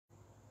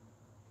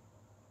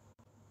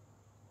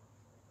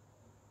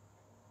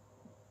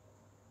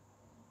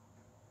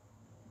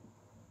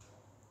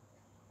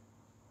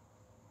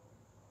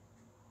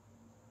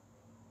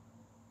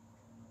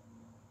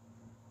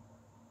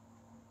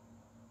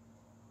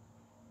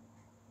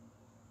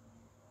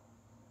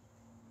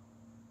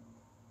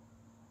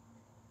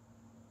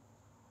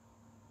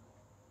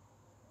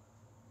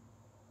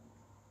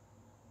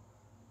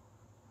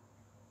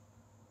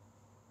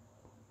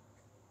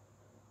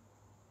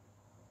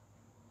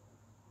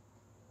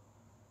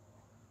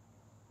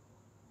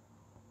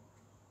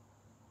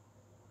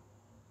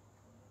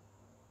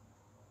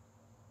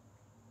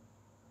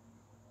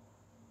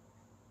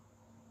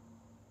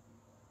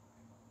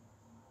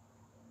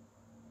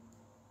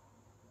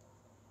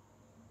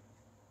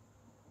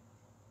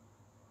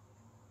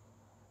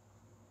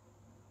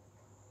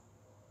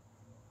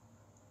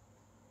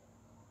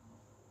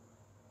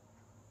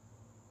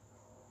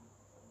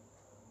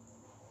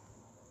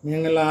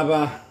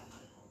Mingalaba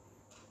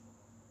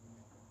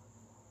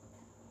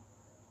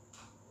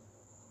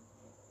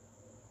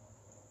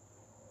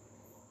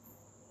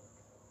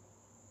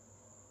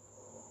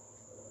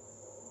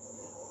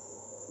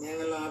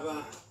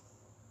Mingalaba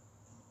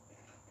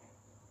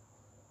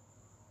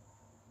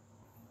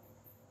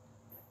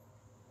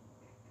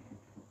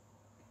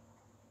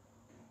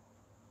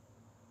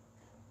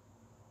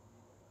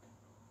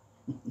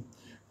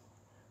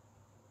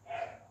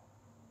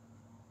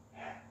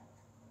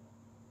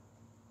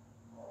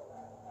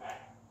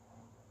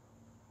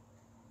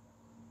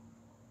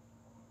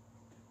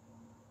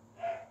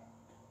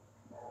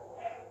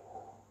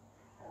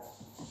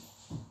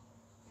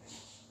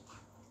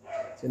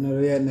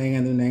Generally,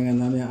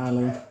 Nangan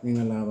Alum,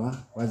 Ningalava,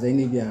 was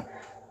any bia,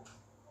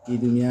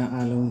 Idumia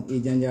Alum,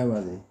 Ejanja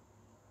was it,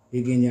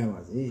 Eginia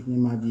was it,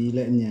 Nimabi,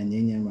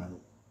 Letnia, was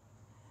it.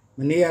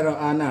 Mania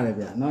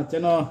Anarabia, not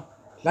to know,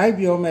 like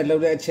you met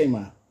loaded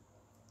chamber.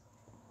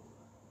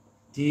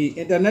 The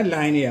internet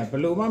line here,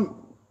 Paluma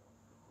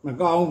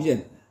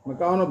Macaupian,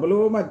 Macauno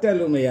Paluma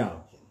Telumia,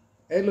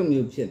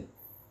 Elumupian.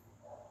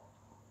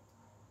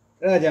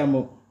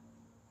 Rajamu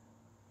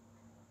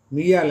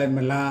Mia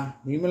Lemala,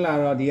 Nimala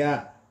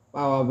Rodia,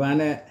 Power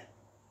Banner.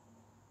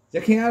 The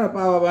king out of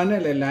Power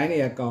Banner line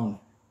here account.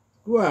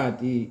 Who are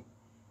the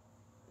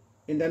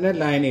internet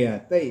line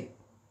here? They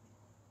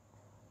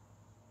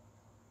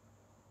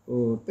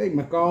take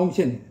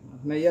Macaupian,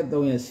 Naya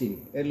don't see,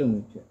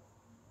 Elumupian.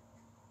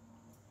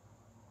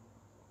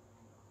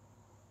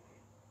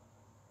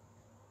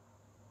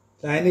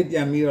 Line it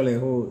Yamirole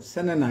who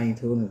send a 9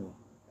 to no.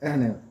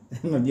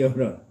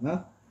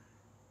 No?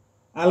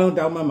 Along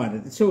down my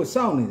mother, so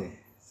sound it.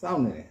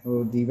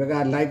 Oh, the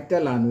Baga like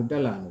Telanu,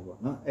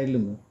 no?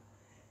 Elum.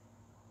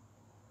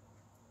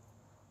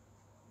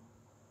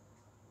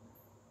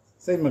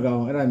 Say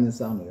Mago, I am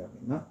sound it,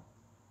 no?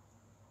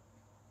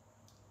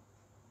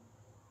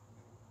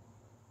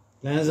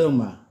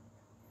 Lanzoma,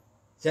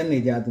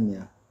 Jenny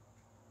Jatumia.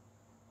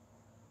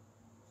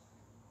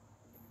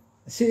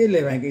 See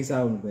 11 case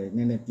out of it,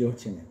 Nene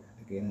Jochin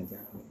again,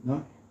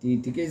 no? The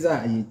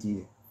Tikeza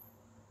Ayiti.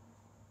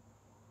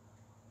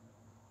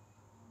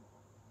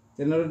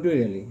 General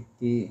really,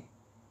 the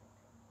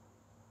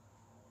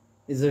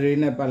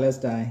Israel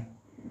Palestine,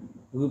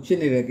 Gupchin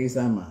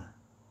Kisama,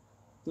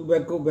 to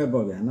Beko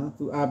Beboviano,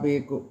 to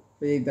Abe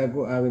pay that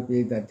go Abe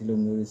pay that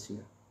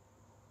Tilumurisio.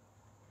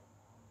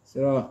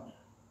 So,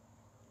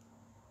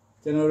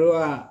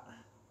 General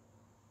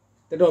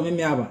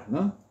Tedomiaba,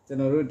 no?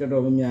 General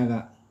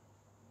Tedomiaga.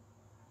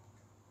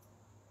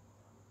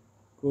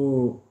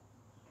 Go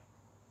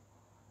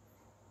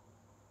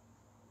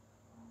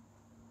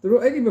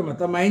through any of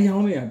the mine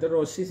only at the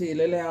Rossi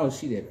Lele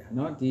see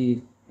no?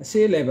 The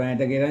say labor and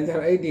the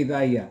Garanger 80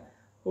 Daya.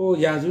 Oh,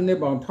 Yazune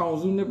bound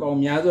Townsune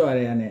bound Yazo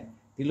Ariane,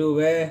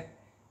 Tiluve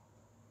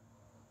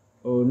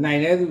oh,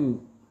 Ninedu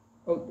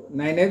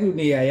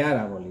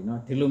Niayara,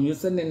 no?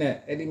 Tilumusan in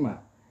Edima,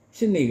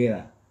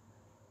 Shinigera.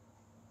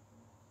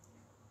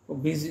 Oh,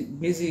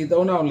 busy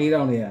don't now lead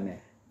on the Ane,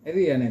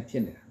 Ediane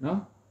Pin,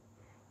 no?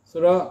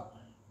 So,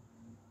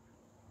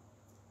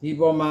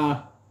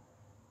 Diboma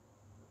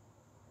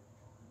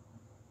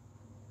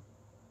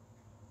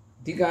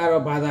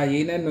Ticaro Bada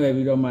Yin and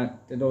Nuevidoma,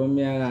 the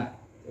Domia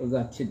was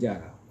a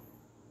Chijara.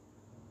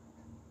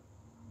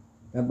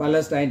 The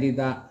Palestine did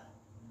that.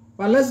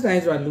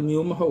 Palestines were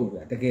Lumium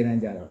Ho, the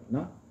Keranjaro,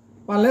 no?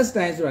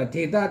 Palestines were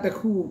Tita the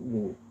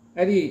Coup,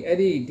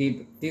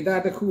 Eddie did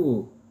that the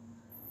coup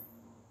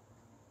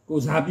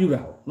goes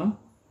Habura, no?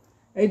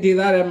 I did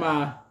that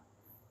ma.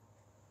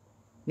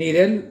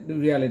 Needle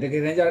reality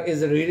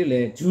is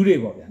really jury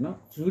bobia, no?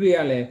 Jury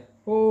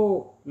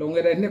oh,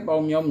 longer than nip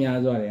on your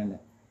Miazorian.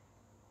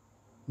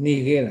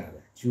 Nigera,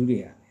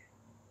 jury.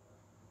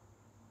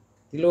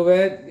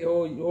 Tilove,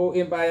 oh,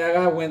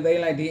 Empire when they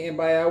like the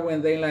Empire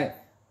when they like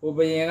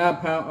obeying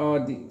up or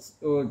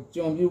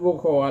John Bubo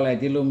call like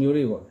the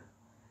Lumuri.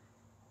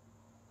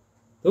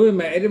 Though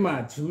my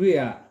Edema,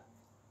 Julia,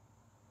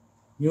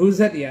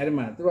 news at the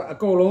Edema, a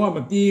call on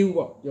a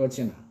view your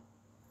china.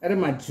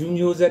 Edema,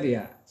 Junior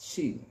Zadia.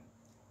 She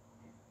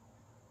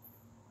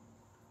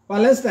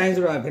Palestine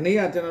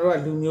Gania General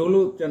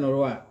Lumulu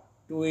General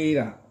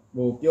Tuira,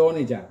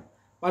 Bopionija,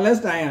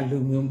 Palestine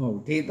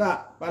Lumum,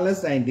 Data,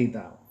 Palestine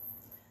data.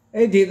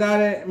 A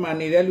data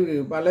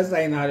Manirelu,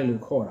 Palestine Haru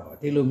Cora,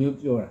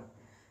 Tilumupura.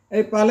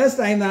 A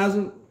Palestine has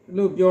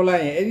Lupiola,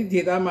 any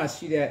data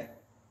machine.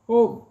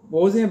 Oh,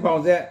 Bosin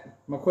Ponze,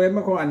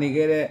 Maquemaco and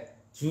Nigere,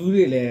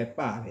 Julie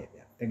Pare,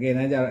 again,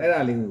 I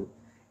Eraliu,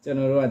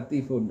 General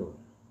Tifundo.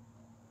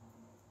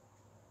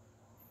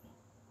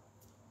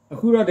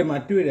 Akura de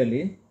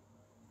materially,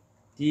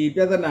 the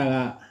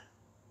Piazanaga,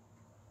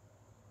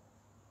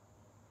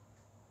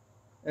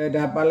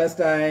 the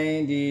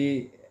Palestine,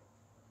 the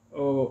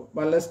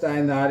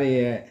Palestine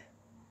area,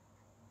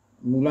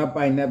 Mula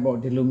pineapple,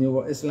 the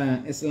Lumio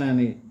Islam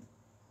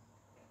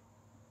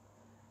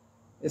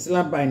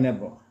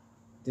pineapple,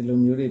 the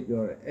Lumuri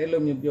pure,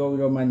 Elumio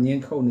Roman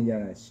Yankoni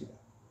Yarashida.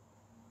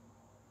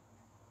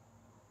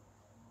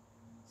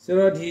 ဆို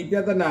တော့ဒီပြ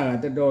ဿနာ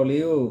ကတော်တော်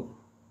လေးကို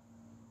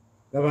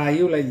ကဘာ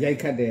ယူလိုက်ရိုက်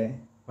ခတ်တယ်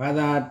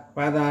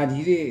ဘာသာ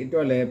ကြီးတွေအတွ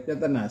က်လည်းပြ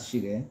ဿနာရှိ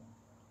တယ်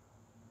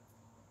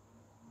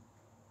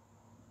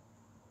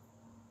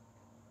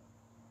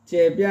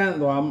ကျေပြန့်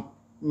သွား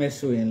မယ်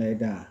ဆိုရင်လည်း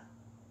ဒါ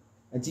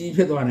အကြီးဖြ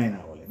စ်သွားနိုင်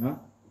တာပေါ့လေနော်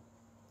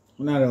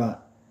ခုနတော့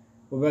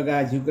ဘဘက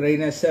ယူကရိန်း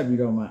နဲ့ဆက်ပြီး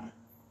တော့မှ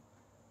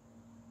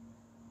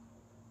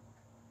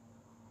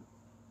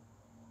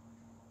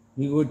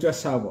ဒီကိုကြွ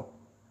ဆောက်ပေါ့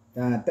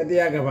ဒါတတိ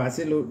ယကဘာစ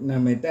စ်လို့နာ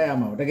မည်တက်ရ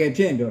မှာတကယ်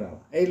ဖြစ်ရင်ပြောတာ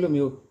ပါအဲ့လို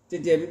မျိုးကြ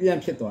ည်ကြဲပြန့်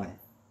ဖြစ်သွားတယ်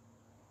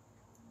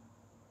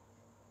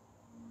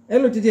အဲ့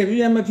လိုကြည်ကြဲ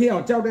ပြန့်မဖြစ်အော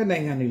င်ကြောက်တဲ့နို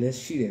င်ငံတွေလည်း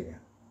ရှိတယ်ဗျ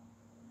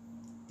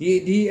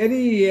ဒီအဲ့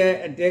ဒီရဲ့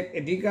အ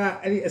ဓိက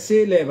အဲ့ဒီအ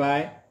စေးလေပို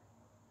င်း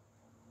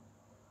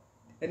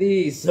အဲ့ဒီ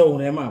ဇုံ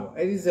ထဲမှာပေါ့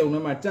အဲ့ဒီဇုံထဲ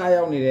မှာကြာ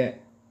ရောက်နေတဲ့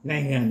နို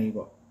င်ငံတွေ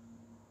ပေါ့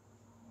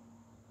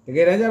တက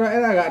ယ်တမ်းကျတော့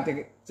အဲ့ဒါက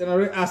ကျွန်တော်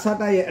တို့အာဆတ်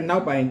တပ်ရဲ့အနော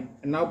က်ပိုင်း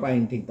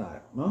ဒေသ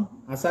နော်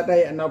အာဆတ်တပ်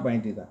ရဲ့အနောက်ပို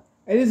င်းဒေသ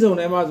အဲ့ဒီဇုံ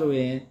ထဲမှာဆိုရ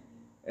င်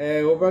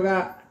ဟိုဘက်က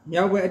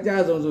မြောက်ဘက်အကျ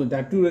ဆုံးဆိုဒါ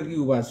တူရကီ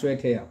ကိုပါဆွဲ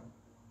ထည့်အောင်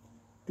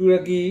တူရ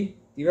ကီ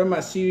ဒီဘက်မှာ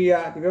ဆီးရီး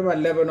ယားဒီဘက်မှာ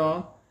လက်ဘနွန်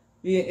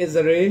ပြီးရင်အစ္စ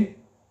ရေး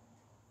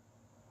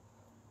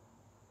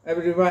အဲ့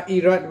ဒီမှာအီ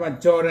ရတ်ဒီမှာ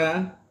ဂျော်ဒန်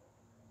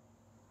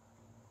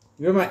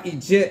ဒီဘက်မှာအီ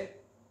ဂျစ်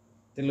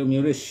ဒီလို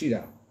မျိုးတွေရှိ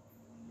တာ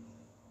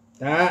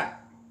ဒါ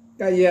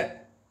ကရက်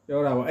ပြော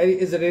တာပေါ့အဲ့ဒီ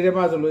အစ္စရေးထဲ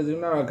မှာဆိုလို့ရှိရ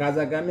င်တော့ဂါ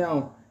ဇာကမ်းမြော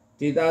င်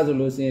ဒေသဆို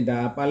လို့ရှိရင်ဒါ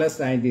ပါလက်စ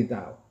တိုင်းဒေသ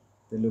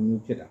ဒီလို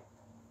မျိုးဖြစ်တာ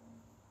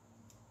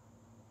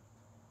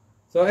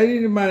ဆိုအဲ့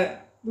ဒီမှာ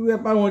သူ့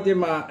ရဲ့ပတ်ဝန်းကျင်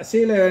မှာအ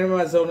ရှေ့လေထဲ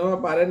မှာဇုံ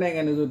တော့ပါတဲ့နိုင်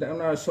ငံတွေဆိုတောင်း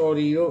တော့ဆော်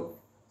ဒီတို့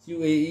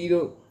UAE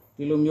တို့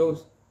ဒီလိုမျိုး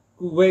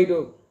ကူဝိတ်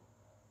တို့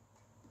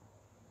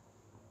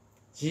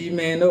ဂျီမ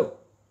န်တို့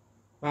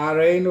ဘာ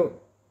ရိန်းတို့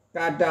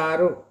ကာတာ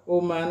တို့အို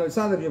မန်တို့စ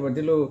သဖြင့်ပေါ့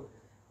ဒီ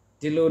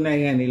လိုနို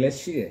င်ငံတွေလည်း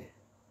ရှိတယ်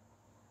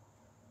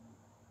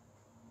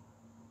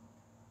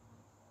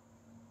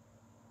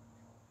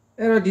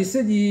အဲ့တော့ဒီစ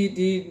စ်ကြီး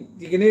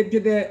ဒီကနေ့ဖြ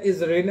စ်တဲ့အစ္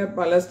စရေးနဲ့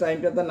ပါလက်စတိုင်း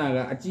ပြဿနာက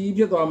အကြီး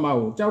ဖြစ်သွားမှာ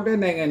ကိုကြောက်တဲ့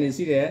နိုင်ငံတွေ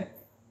ရှိတယ်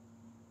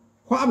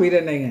ခွာပေး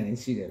တဲ့နိုင်ငံတွေ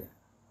ရှိတယ်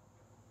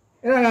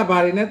အဲ့ဒါကဘာ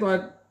တွေနဲ့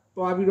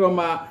သွားပြီးတော့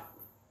မှ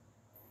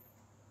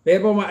ဘယ်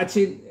ပေါ်မှာအ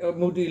ခြေ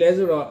မူတည်လဲ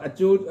ဆိုတော့အ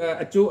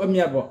ကျိုးအမြ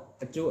တ်ပေါ့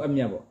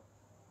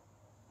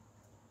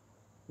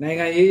နိုင်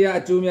ငံရေးအရ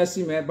အကျိုးမြတ်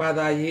ရှိမယ်ဘာ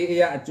သာရေးအ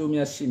ရအကျိုးမြ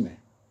တ်ရှိမယ်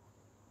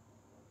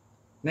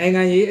နိုင်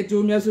ငံရေးအ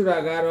ကျိုးမြတ်ဆိုတာ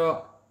ကတော့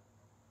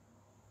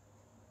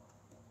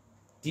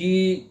ဒီ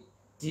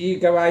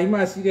ကဘာကြီး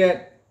မှာရှိတဲ့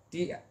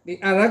ဒီ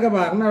အာရက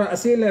ဘာကတော့အ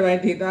စေးလေပို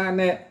င်းဒေသ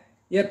နဲ့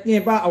ရပြ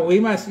င်ပအ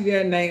ဝေးမှာရှိ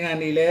တဲ့နိုင်ငံ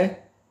တွေလည်း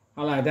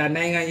ဟုတ်လားဒါ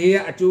နိုင်ငံရေး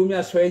အကျိုးမြ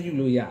တ်ဆွဲယူ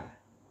လို့ရတယ်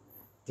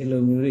ဒီ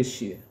လိုမျိုးတွေ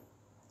ရှိတယ်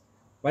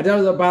။ဘာကြောင့်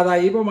လဲဆိုဘာသာ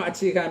ရေးပေါ်မှာအ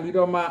ခြေခံပြီး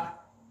တော့မှ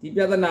ဒီ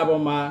ပြဿနာ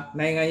ပေါ်မှာ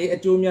နိုင်ငံရေးအ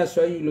ကျိုးမြတ်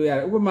ဆွဲယူလို့ရတ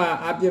ယ်ဥပမာ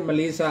အပြစ်မ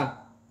လေးရှား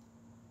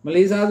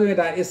ဆိုရင်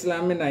ဒါအစ္စလာ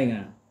မစ်နိုင်ငံ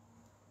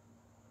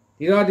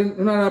ဒီတော့ဒီ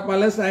ခုနကပါ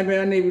လက်စတိုင်းပဲ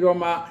နေပြီးတော့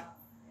မှ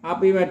အ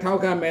ပေးမဲ့ထော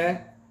က်ခံမဲ့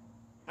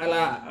အ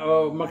လား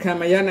မခံ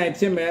မရနိုင်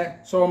ဖြစ်မဲ့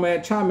စော်မဲ့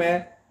ချမဲ့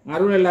ငါ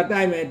တို့လည်းလက်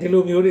တိုက်မဲ့ဒီ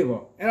လိုမျိုးတွေ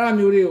ပေါ့အဲ့ဒါ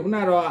မျိုးတွေကိုခုန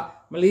ကတော့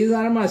မလေး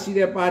ရှားမှာရှိ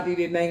တဲ့ပါတီ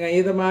တွေနိုင်ငံ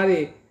ရေးသမားတွေ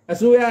အ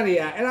စိုးရတွေ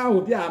ကအဲ့ဒါ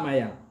ကိုပြမှ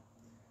ရ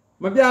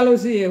မပြလို့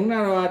ရှိရင်ခုန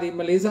ကတော့ဒီ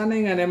မလေးရှားနို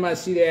င်ငံထဲမှာ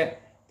ရှိတဲ့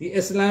ဒီအ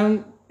စ္စ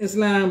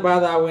လမ်ဘာ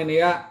သာဝင်တွေ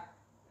က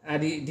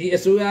ဒီအ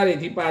စိုးရတွေ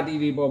ဒီပါတီ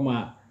တွေပေါ်မှာ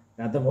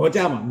ဒါသဘောကျ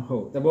မှာမဟု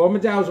တ်သဘောမ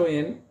ကျဆိုရ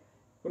င်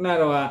ခုနက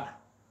တော့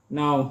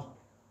နောင်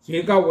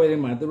ရွေးကောက်ပွဲတွေ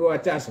မှာသူတို့က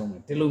ကြဆုံတ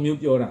ယ်ဒီလိုမျိုး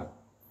ပြောတာ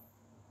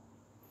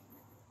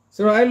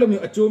ဆိုတော့အဲ့လို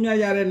မျိုးအကျိုးများ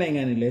ရတဲ့နိုင်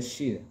ငံတွေလည်း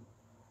ရှိတယ်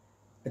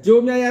အ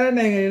ကျိုးများရတဲ့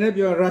နိုင်ငံတွေနဲ့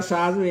ပြောရု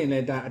ရှားဆိုရင်လ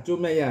ည်းဒါအ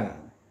ကျိုးများရတာ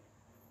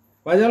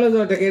ဘာကြောင့်လဲ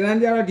ဆိုတော့တကယ်တမ်း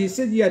ကျတော့ဒီစ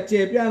စ်ကြီးက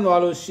ကျေပြန့်သွား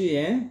လို့ရှိရ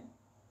င်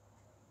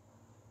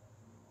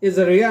အစ္စ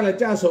ရေးကလည်း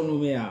ကြဆုံ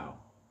လို့မရအောင်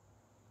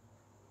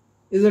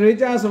အစ္စရေး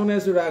ကြဆုံနေ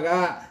ဆိုတာက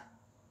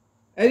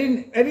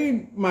အဲ့ဒီ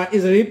မှာအ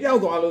စ္စရေးပျောက်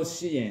သွားလို့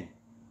ရှိရင်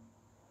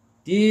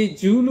ဒီ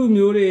ဂျူးလူ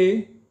မျိုးတွေ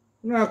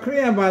ခရစ်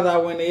ယာန်ဘာသာ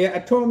ဝင်တွေရဲ့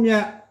အထွတ်အမြ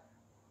တ်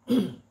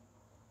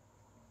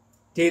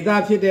ဒေသ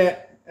ဖြစ်တဲ့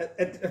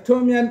အထွ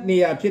တ်အမြတ်နေ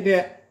ရာဖြစ်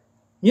တဲ့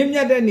မြင့်မြ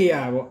တ်တဲ့နေ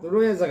ရာပေါ့သူ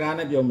တို့ရဲ့စကား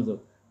နဲ့ပြောမစို့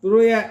သူ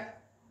တို့ရဲ့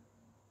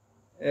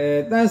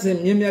တန်းစင်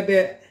မြင့်မြတ်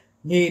တဲ့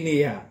မြေနေ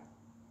ရာ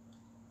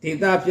ဒေ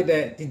သဖြစ်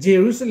တဲ့ဒီဂျေ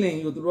ရုဆလင်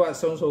ကိုသူတို့က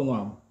ဆုံး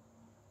သွားမှာ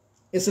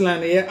အစ္စလမ်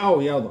တွေရဲ့အော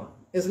က်ရောက်သွား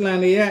အစ္စလမ်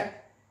တွေရဲ့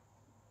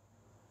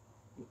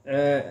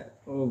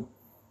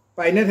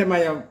ပိုင်တဲ့ထဲမှာ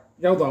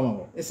ရောက်သွားမှာ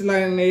ပေါ့အစ္စလမ်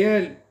တွေ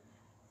ရဲ့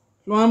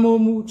လွှမ်း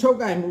မိုးမှုချုပ်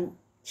ကင်မှု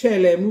ချဲ့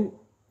လဲမှု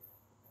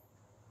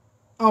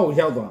အောက်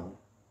ရောက်သွားမှာ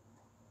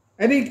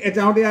အဲ့ဒီအ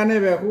ကြောင်းတရားနဲ့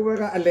ပဲဟိုဘက်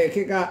ကအလေ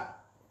ခေတ်က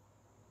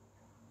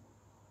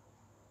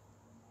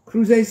ခရူ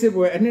စိတ်စစ်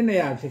ပွဲအနှစ်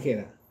200ဖြစ်ခဲ့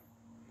တာ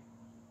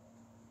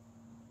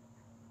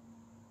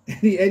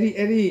အဲ့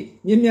ဒီ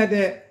မြင့်မြတ်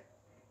တဲ့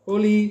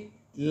Holy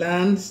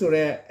Land ဆို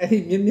တဲ့အဲ့ဒီ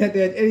မြင့်မြတ်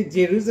တဲ့အဲ့ဒီ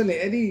Jerusalem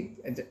အဲ့ဒီ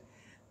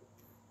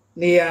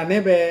နေရာ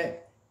နဲ့ပဲ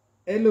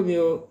အဲ့လို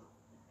မျိုး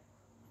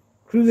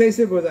ခရူစိတ်စ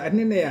စ်ပွဲဆိုအ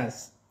နှစ်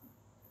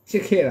200ဖြ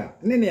စ်ခဲ့တာ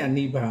အနှစ်200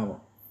နီးပါး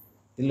ပေါ့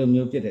ဒီလို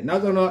မျိုးဖြစ်တယ်နော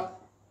က်ဆုံးတော့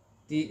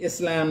ဒီအစ္စ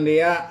လာမ်တွေ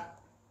က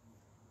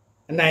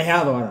အနိုင်ရ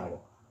သွားတာ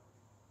ပေါ့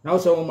နော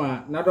က်ဆုံးမှ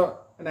နောက်တော့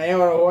အနိုင်ရ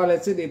တော့ဟိုကလ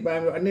ည်းစစ်တွေပို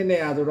င်းပြီးတော့အနှစ်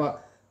200ဆိုတော့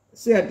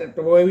set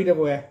the boy with the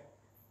boy.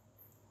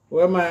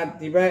 Where my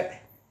debate,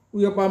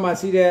 we are Pama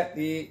see that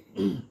the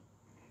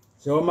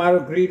so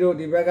Maru Credo,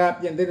 the back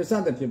up and the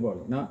Santa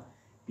people, no?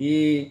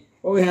 The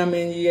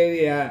Ohamin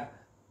area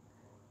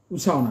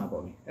Usana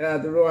boy.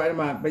 The Royal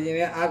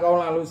Virginia,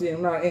 Agona Lucy,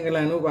 not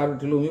England, over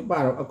to Lumi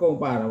Paro, a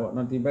comparo,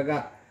 not the back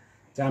up,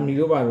 Jamie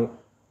Lubaro,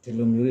 to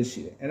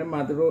Lumurisi, and a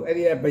Matro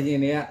area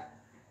Virginia,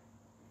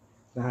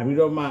 the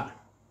Habiroma,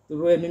 to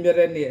Royal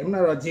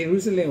not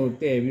Jerusalem,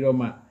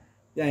 Davidoma,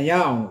 Yan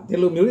Yang, the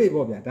Lumuri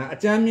Bobia, a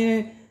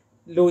Jamie.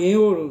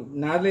 Loyal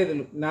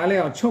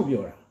Nale or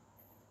Chopura.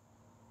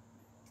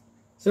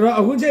 So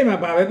a good time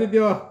about it,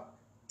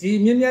 the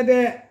Minya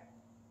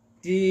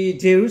de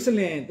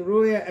Jerusalem, the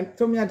Royal and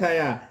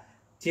Tomiataya,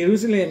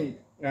 Jerusalem,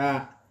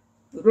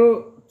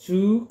 through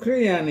two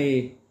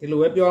Kriani, the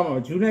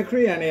Luepium, Juna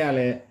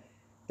Kriani,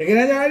 the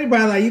Canary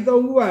Bada, you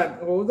don't go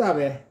out, hold up.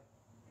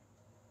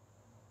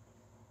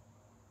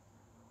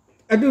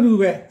 I do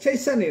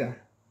chase Sanita.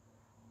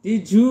 The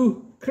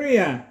Jew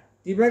Krian.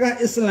 The Baga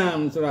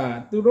Islam,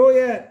 Sura, to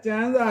Roya,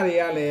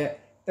 Jandaria,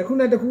 the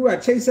Kuna the Kura,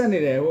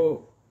 Chasanide,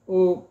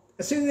 oh,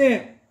 a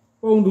single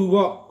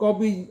Pondu,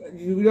 copy,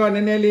 you got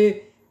an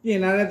alley,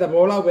 in the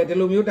Bola, where the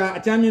Lumuta, a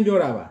champion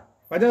Jorava.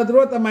 But I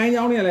wrote the mind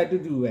only like to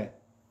do it.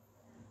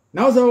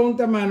 Now, so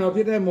the man of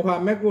Peter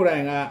Muhammad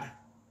Kuranga,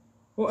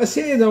 who a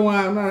say the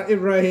one,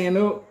 Ibrahim,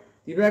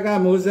 the Baga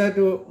Musa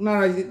to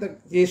Nara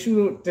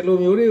Jeshu,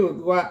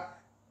 Telumuri, what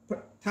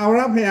Tower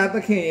up here at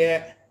the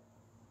king.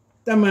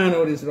 The man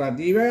of this right,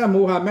 the very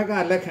Muhammad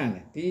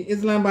Lakan, the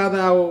Islam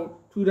Bada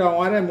to the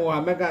water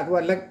Muhammad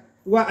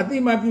what I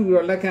think my people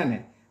are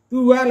Lakan.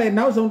 Do well and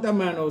now some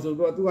man also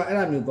to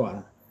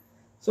Aramu.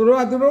 So,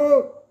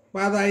 Raturo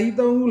Bada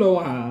Ito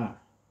Loha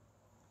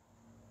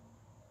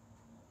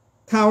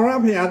Tower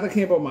up here at the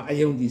camp of my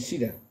young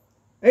deceiver.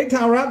 A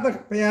tower up the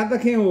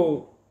Piata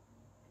King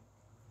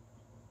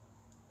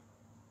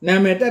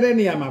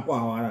Nametania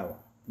Mapa.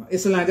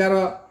 Islam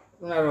Jaro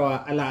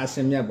Allah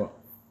Semyabo.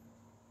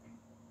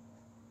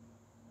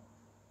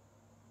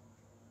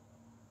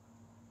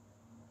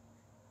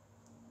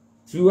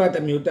 You are the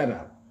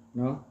mutara,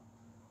 no?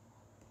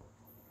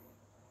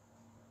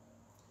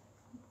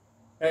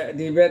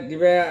 The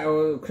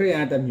bear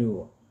create the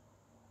mule.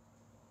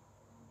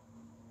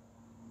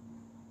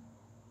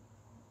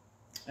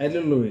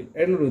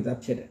 Edlu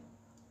upset.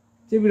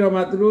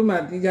 Tibiroma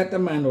Ruma, the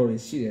Yataman or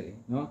seriously,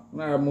 no?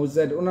 Una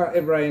Muzed, Una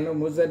Ibrahim,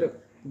 Muzed,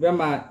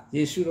 Bema,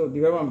 Yeshua, the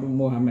Bema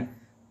Mohammed.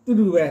 To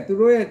do it, to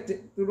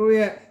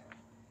Roya.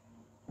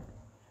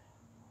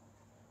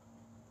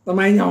 The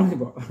mind only,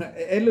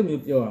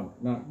 Elumio,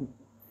 no.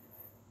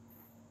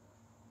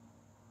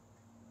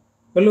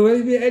 But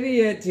will be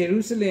any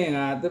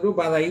Jerusalem, the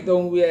Rubada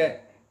don't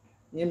wear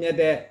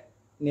Yemia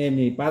name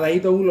me, but I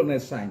don't look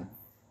at sign.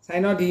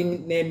 Sign out the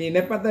name me,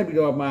 Nepata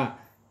Bidoma,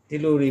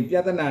 Tiluri,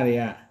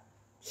 Piatanaria,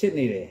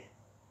 Sydney,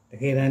 the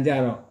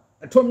Keranjaro.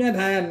 A Tomia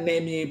Taya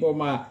name me,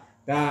 Boma,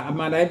 the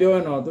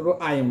Amanabio, or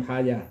the I am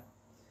Taya.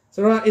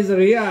 So is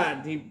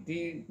Ria,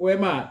 the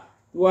poema,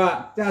 to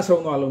a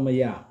Jason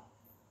Alumaya.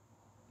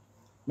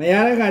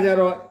 Mayara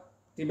Gajaro,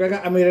 the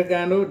Bega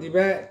Americano, the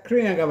Bega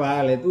Korean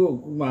Gavale,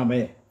 to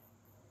Kumame.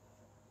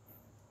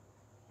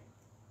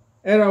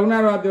 Era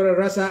una rabio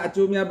rasa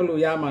achumia belu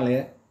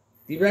yamale.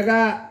 The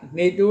Bega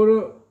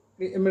Nato,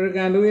 the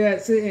Americano,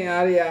 say in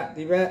area,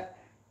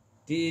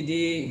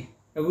 the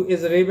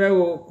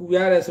Israel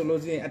Kuyara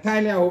solution, a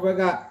Thailand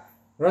Hobega,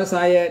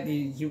 Rasaya, the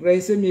Ukraine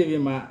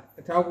Semima,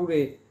 a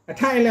Takure, a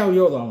Thailand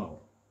Yodamo.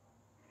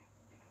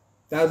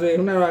 That's why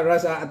Hunara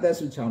Rasa at the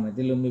Suchana,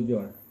 the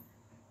Lumibur.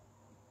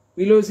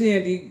 Below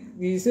seeing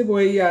the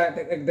Siboy,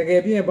 the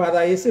Gabian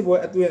Bada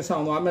Siboy at doing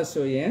some woman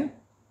so yeah.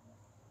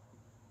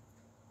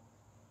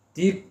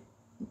 The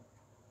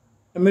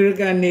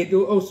American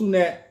NATO also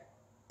net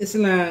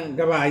Islam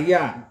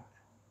Gabaya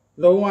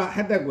Lowa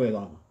had a go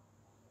on.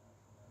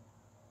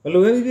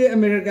 Below the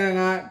American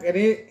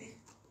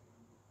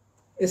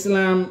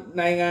Islam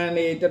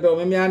Nangani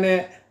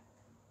Tadomiane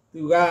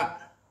to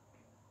got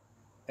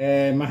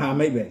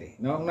Mahamebeli,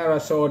 no, not a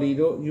Saudi,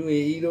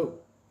 UAE.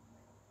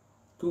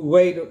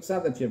 Kuwait,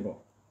 South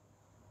people.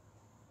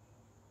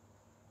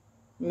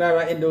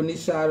 Nara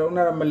Indonesia,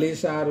 Nara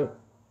Malaysia,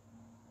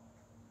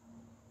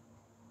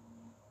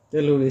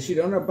 Teluri, she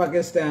don't know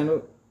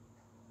Pakistan,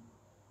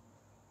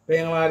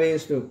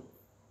 Bangladesh too.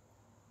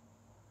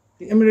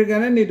 The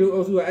American need to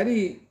also add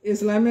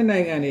Islamic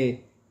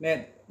Nangani,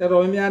 net the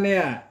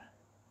Romiania.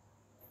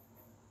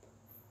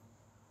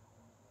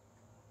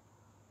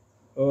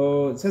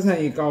 Oh,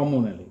 Sasani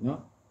Kaumonali,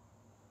 no?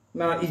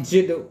 Now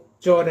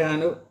Egypt,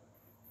 Jordan.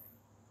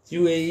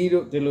 UAE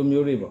to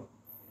Lumuribo.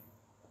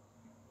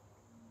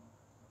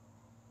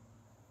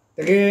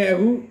 The gay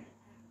who,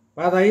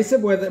 but I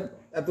said whether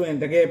at the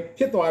end the gay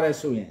Pitwara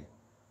Suyan.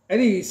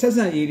 Any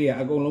Sassan area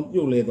are going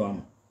to lay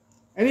them.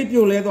 Any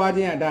few lay the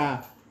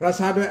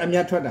Rasado and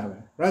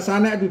Yatrada.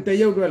 Rasana to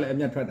Tayo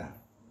and Yatrada.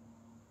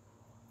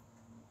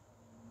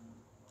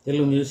 The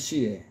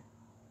Lumusi.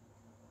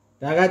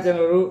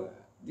 Dagatan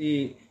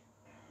the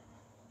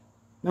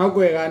နော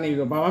က်ွယ်ကနေပြီး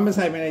တော့ဘာမှမ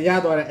ဆိုင်မနဲ့ရ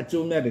သွားတဲ့အ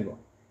ကျိုးမြတ်တွေပေါ့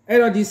အဲ့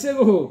တော့ဒီစစ်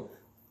ကို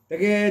တ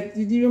ကယ်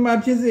ကြီးမား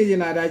ဖြစ်စေချ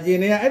င်တာဒါဂျင်း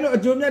တွေကအဲ့လိုအ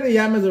ကျိုးမြတ်တွေရ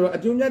မယ်ဆိုတော့အ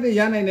ကျိုးမြတ်တွေ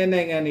ရနိုင်တဲ့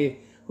နိုင်ငံတွေ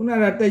ခုန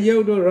ကတရု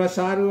တ်တို့ရု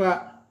ရှားတို့က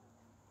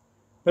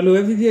ဘယ်လို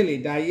ပဲဖြစ်လေ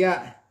ဒါကြီးက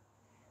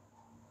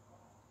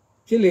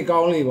ဖြစ်လေကော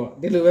င်းလေပေါ့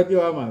ဒီလိုပဲ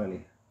ပြောရမှာပဲလေ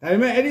ဒါပေ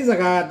မဲ့အဲ့ဒီစ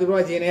ကားကသူတို့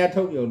ကဂျင်းတွေက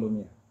ထုတ်ပြောလို့မ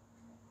ရ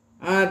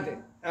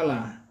ဟလာ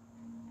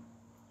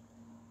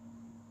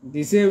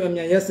ဒီစေအမြ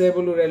န်ရက်စဲဘ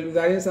လို့လေလူ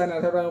သားချင်းစာနာ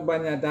ထောက်ထားပ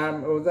ညာဒါ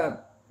ဟိုက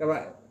ကဘာ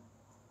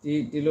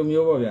ဒီလို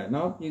မျိုးပေါ့ဗျာ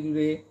နော်ပြည်သူ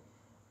တွေ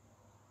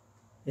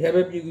ရ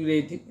ပဲပြည်သူတွေ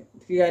ထိ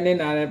ခိုက်နေ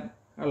တာလဲ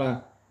ဟလာ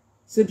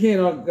စစ်ဖြစ်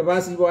တော့ကဘာ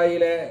စီပွား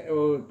ရေးလဲ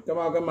ဟိုက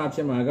မောက်ကမဖြ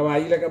စ်မှာကဘာ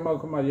ကြီးလဲကမောက်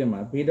ကမဖြစ်မှာ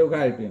ဘေးဒုက္ခ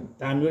တွေပြင်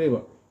ဒါမျိုးတွေ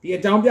ပေါ့ဒီအ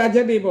ကြောင်းပြချ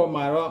က်တွေပေါ်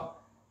မှာတော့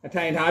အ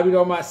ထိုင်ထားပြီး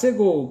တော့မှစစ်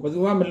ကိုဘယ်သူ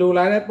မှမလို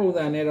လားတဲ့ပုံ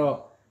စံနဲ့တော့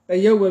တ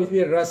ရုတ်ပဲဖြ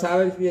စ်ရုရှား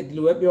ပဲဖြစ်ဒီ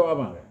လိုပဲပြောရ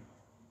မှာပဲ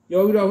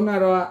ပြောပြီးတော့ခုန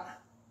တော့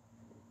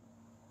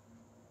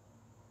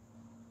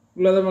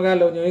ကုလသမဂ္ဂ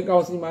လုံခြုံရေးကော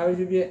င်စီမှာပဲ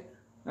ဖြစ်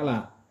ဟလာ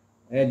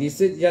ဒီစ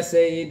စ်ရက်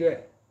စဲရေးအတွက်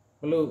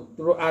ဘလို့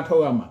သူတို့အားထု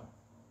တ်ရမှာ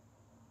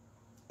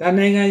ဒါ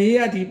နိုင်ငံရေး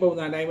အဒီပုံ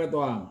စံတိုင်းပဲ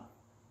သွားမှာ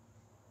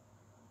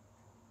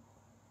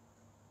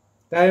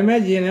ဒါပေမဲ့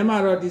ယင်ထဲမှာ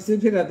တော့ဒီစစ်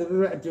ဖြစ်တာသူ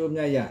တို့အကျိုးမြ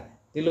တ်ရတယ်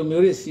ဒီလို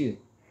မျိုးတွေရှိတယ်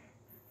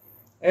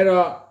အဲ့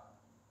တော့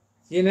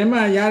ယင်ထဲ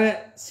မှာရတဲ့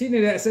ရှိနေ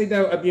တဲ့အစိတ်ဓာ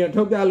တ်ကိုအပြင်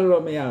ထုတ်ပြလို့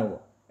တော့မရဘူး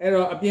ပေါ့အဲ့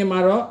တော့အပြင်မှာ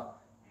တော့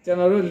ကျွန်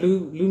တော်တို့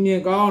လူမြ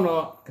င်ကောင်းအောင်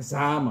တော့က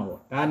စားမှာ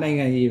ပေါ့ဒါနိုင်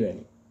ငံရေးပဲ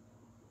လေ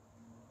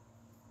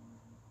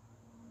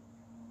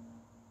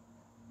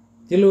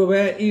ဒီလို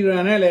ပဲအီရ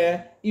န်နဲ့လည်း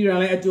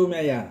အကျိုးမြ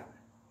တ်ရတာ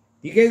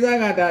ဒီကိစ္စ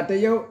ကဒါတ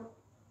ရုတ်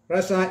ရု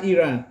ရှားအီ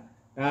ရန်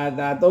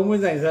ဒါသုံးပွ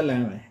င့်ဆိုင်ဇက်လ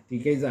န်ပဲဒီ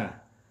ကိစ္စ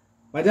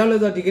ဘာကြောင့်လဲ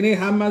ဆိုတော့ဒီကနေ့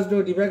ဟာမတ်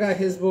တို့ဒီဘက်က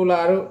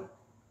Hezbollah တို့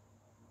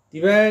ဒီ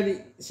ဘက်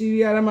ဆီး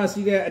ရီးယားမှာ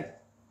ရှိတဲ့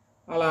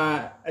ဟလာ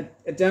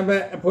အကြမ်းဖ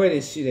က်အဖွဲ့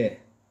တွေရှိတယ်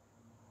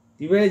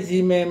ဒီဘက်ယီ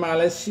မင်မှာ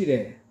လည်းရှိတ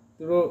ယ်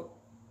သူတို့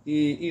ဒီ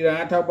အီရန်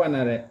အထောက်ပံ့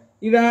တဲ့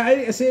အီရန်အဲ့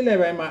ဒီအစိတ်လေ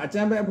ပိုင်းမှာအကြ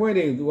မ်းဖက်အဖွဲ့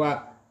တွေကိုသူက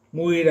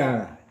မွေး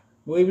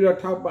ပြီးတော့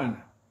ထောက်ပံ့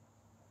တာ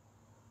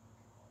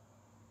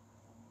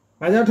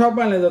ဘာကြောင့်ထောက်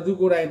ပံ့လဲဆိုတော့သူ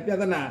ကိုယ်တိုင်ပြ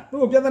ဿနာသူ့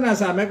ကိုပြဿနာ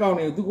စာမဲ့ကောင်း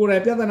နေသူကိုယ်တို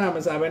င်ပြဿနာမ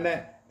စာဘဲနဲ့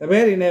တပ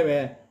ည့်တွေနဲ့ပဲ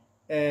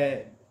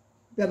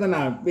ပြဿ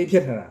နာပေးဖြ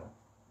စ်ထားတာ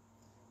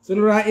ဆို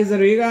လိုတာအစ္စ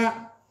ရေးက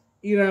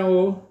အီရန်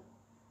ကို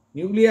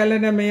နျူကလ িয়ার လ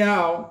က်နဲ့မရ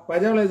အောင်ဘာ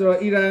ကြောင့်လဲဆိုတော့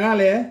အီရန်က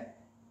လည်း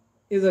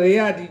အစ္စရေး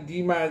ကဒီ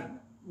မှာ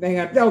နိုင်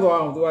ငံပျောက်သွား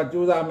အောင်သူက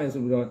စူးစမ်းမယ်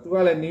ဆိုပြီးတော့သူက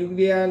လည်းနျူက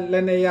လ িয়ার လ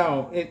က်နဲ့ရအော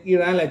င်အီ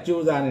ရန်လည်း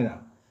စူးစမ်းနေတာ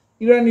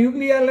အီရန်နျူက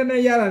လ িয়ার လက်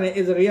နဲ့ရတာနဲ့အ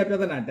စ္စရေးကပြ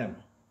ဿနာတက်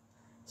မှာ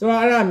ဆိုတော့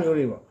အဲ့ဒါမျိုး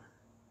တွေပေါ့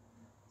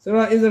ဆို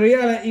တော့အစ္စရေး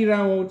ကလည်းအီရ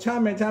န်ကိုချ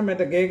မယ်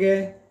တကယ်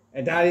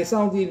ဒါတွေစော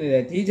င့်ကြည့်နေတ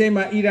ယ်ဒီအချိန်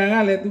မှာအီရန်က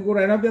လည်းသူကိုယ်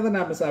တိုင်တော့ပြဿ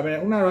နာမစားဘဲနဲ့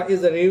ခုနကတော့အ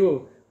စ္စရေးကို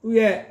သူ့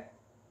ရဲ့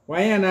ဝို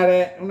င်းရံလာ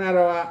တဲ့ခုနက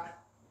တော့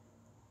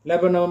လက်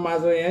ဘနွန်မှာ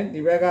ဆိုရင်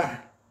ဒီဘက်က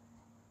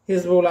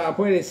Hezbollah အ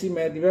ဖွဲ့တွေရှိမ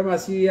ယ်ဒီဘက်မှာ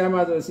ဆီးရီးယား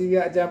မှာဆိုဆီးရီး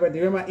ယားအကြမ်းဖက်ဒီ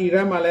ဘက်မှာအီရ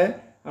န်မှာလည်း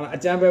အ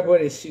ကြမ်းဖက်အဖွဲ့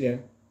တွေရှိတယ်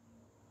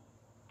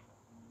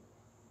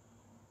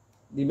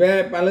ဒီဘက်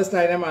ပါလက်စ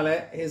တိုင်းထဲမှာလ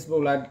ည်း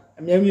Hezbollah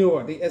အမျိုးမျိုး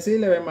ပေါ့ဒီအစေး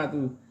level မှာ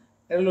သူ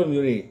အဲ့လို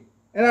မျိုးတွေ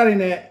အဲ့ဒါတွေ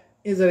နဲ့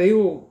အစ္စရေး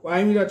ကိုဝို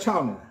င်းပြီးတော့ခြော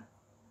က်နေတာ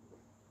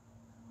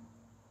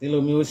ဒီ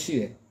လိုမျိုးရှိ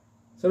တယ်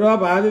ဆိုတော့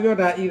ဘာပြော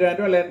ဒါအီရန်အ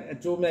တွက်လည်းအ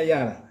ကျိုးမြတ်ရ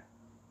တာ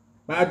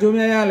ဘာအကျိုး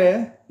မြတ်ရလဲ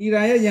အီရ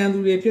န်ရဲ့ရန်သူ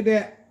တွေဖြစ်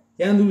တဲ့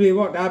ရန်သူတွေ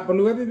ပေါ့ဒါဘယ်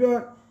လိုပဲပြော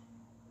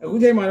အခု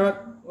ချိန်မှာတော့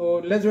ဟို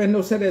လက်ကျွဲ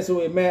နှုတ်ဆက်တယ်ဆို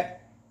ပေမဲ့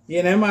ရ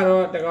င်ထဲမှာ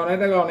တော့တကောင်နဲ့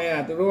က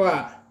သူတို့က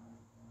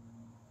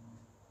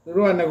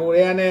ငကို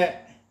ရဲနဲ့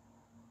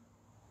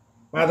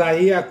ဘာသာ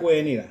ရေးကကွဲ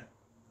နေတာ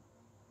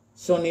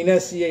ဆွန်နီ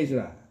နဲ့စီအိတ်ဆို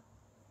တာ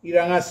အီရ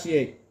န်ကစီ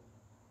အိတ်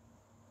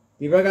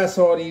ဒီဘက်က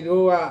ဆော်ဒီ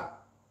တို့က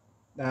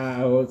ဒါ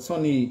ဟိုဆွ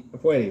န်နီအ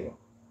ဖွဲ့တွေပေါ့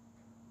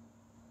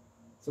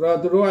ဆိုတော့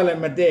သူတို့ကလ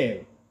ည်းမတည့်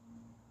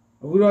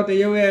ဘူးအခုတော့တ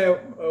ရုတ်ရဲ့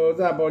ဟို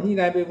စပေါ်ညှိ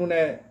နှိုင်းပေးမှု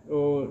နဲ့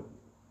ဟို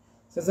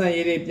ဆက်ဆံ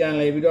ရေးတွေပြန်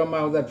လဲပြီးတော့မှ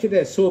ဟိုစဖြစ်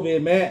တဲ့ဆိုပေ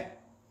မဲ့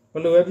ဘ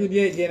ယ်လိုပဲဖြစ်ဖြ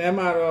စ်အချိန်ထဲ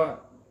မှာတော့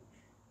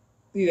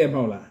သိတယ်မ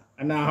ဟုတ်လား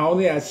အနာဟောင်း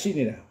တွေကရှိ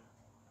နေတာ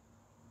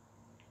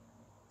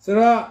ဆို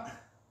တော့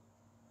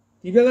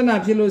ဒီပြဿနာ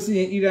ဖြစ်လို့ရှိရ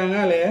င်အီရန်က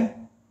လည်း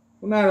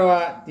ခုနက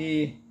တော့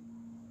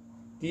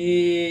ဒီ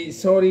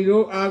ဆော်ဒီ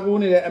တို့အားကိုး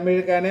နေတဲ့အမေ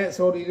ရိကန်နဲ့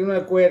ဆော်ဒီတို့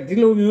နဲ့ကွဲဒီ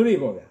လိုမျိုးတွေ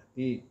ပေါ့ဗျာ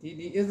ဒီ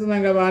အစ္စလ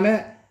မ်ကဘာနဲ့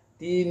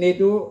ဒီနေ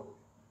တိုး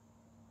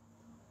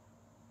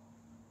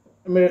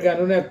အမေရိကန်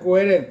တို့နဲ့ကွဲ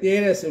တဲ့ပြဲ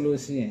တဲ့ဆိုလို့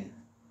ရှိရင်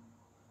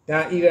ဒါ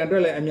အီရန်အတွ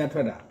က်လည်းအမြတ်ထွ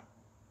က်တာ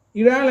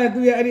အီရန်လည်း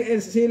သူ့ရဲ့အဲ့ဒီ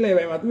ဆေးလေ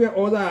ပိုင်းမှာသူ့ရဲ့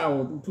ဩဇာ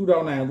ကိုထူထော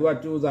င်နိုင်အောင်သူက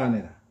စူးစမ်းနေ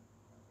တာ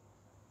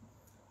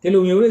ဒီ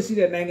လိုမျိုးတွေရှိ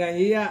တဲ့နိုင်ငံ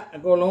ရေးကအ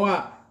ကုန်လုံးက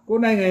ကို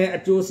ယ်နိုင်ငံရဲ့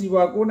အကျိုးစီး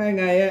ပွားကိုယ်နိုင်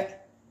ငံရဲ့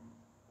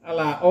ဟ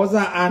လာဩ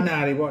ဇာအာဏာ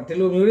တွေပေါ့ဒီ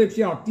လိုမျိုးတွေဖြ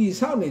စ်အောင်တည်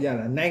ဆောက်နေကြ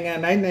တာနိုင်ငံ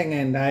တိုင်း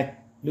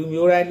လူ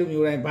မျိုးတို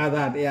င်းဘာ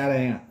သာတရားတို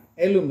င်းက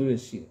အဲ့လိုမျိုးတွေ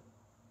ရှိတယ်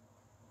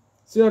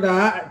ဆိုတော့ဒါ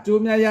အ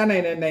ကျိုးများရနို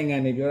င်တဲ့နိုင်ငံ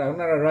တွေပြောတာခု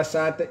နကရု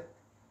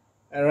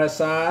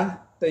ရှား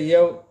တ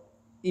ရုတ်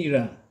အီရ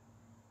န်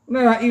ခုန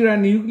ကအီရန်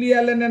နျူက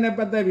လ িয়ার လက်နက်နဲ့ပ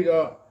တ်သက်ပြီး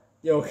တော့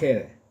ပြောခဲ့တ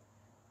ယ်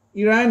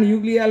အီရန်နျူ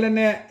ကလ িয়ার လက်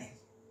နက်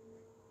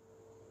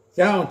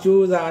ရအောင်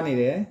ကြိုးစားနေ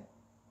တယ်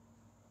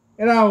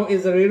အဲ့ဒါကိုအ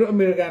စ္စရေးတို့အ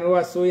မေရိကန်တို့က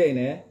စိုးရိမ်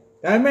တယ်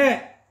ဒါပေမဲ့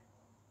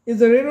အစ္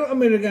စရေးတို့အ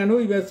မေရိကန်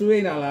တို့ကြီးပဲစိုးရိ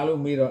မ်တာလား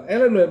လို့မေးတော့အဲ့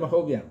လိုလွယ်မဟု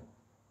တ်ပြန်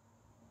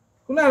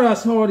ခု ခုနကတော့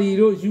Saudi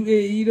တို့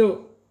UAE တို့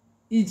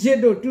Egypt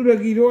တို့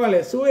Turkey တို့ကလ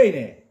ည်းစိုးရိမ်တ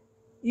ယ်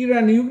အီရ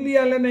န်နျူက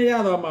လ িয়ার လက်နဲ့ရ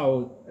သွားမှာ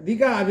ကိုအဓိ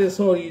ကအဖြစ်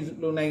Saudi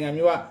လိုနိုင်ငံ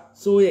မျိုးက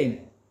စိုးရိမ်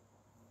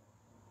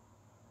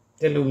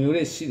တယ်ဒီလိုမျိုး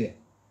တွေရှိတယ်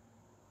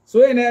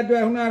စိုးရိမ်တဲ့အတွ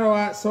က်ခုနကတော့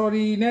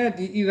Saudi နဲ့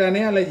ဒီအီရန်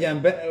နဲ့ကလည်းရန်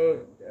ဘက်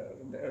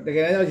တက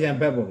ယ်တော့ရန်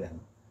ဘက်ပေါ့ဗျာ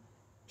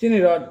ဖြစ်နေ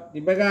တော့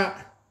ဒီဘက်က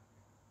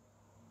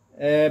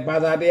ဘာ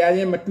သာတရားချ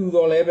င်းမတူ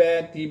တော့လဲပဲ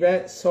ဒီဘက်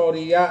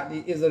Saudi ကဒီ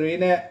Israel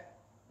နဲ့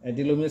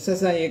ဒီလိုမျိုးဆက်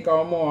ဆံရေးကော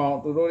င်းမအောင်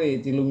သူတို့တွေ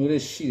ဒီလိုမျိုးတွေ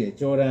ရှိတယ်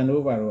ဂျော်ဒန်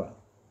တို့ဘာတို့က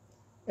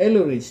အဲ့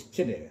လိုတွေဖြ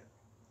စ်တယ်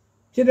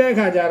ဖြစ်တဲ့အ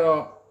ခါကျ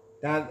တော့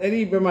ဒါအဲ့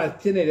ဒီဘက်မှာ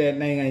ဖြစ်နေတဲ့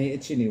နိုင်ငံရေး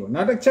အခြေအနေပေါ့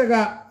နောက်တစ်ချက်က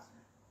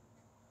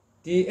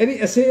ဒီအဲ့ဒီ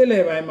အစေးအလ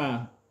ယ်ပိုင်းမှာ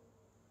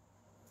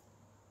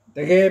တ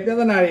ကယ်ပြ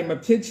ဿနာတွေမ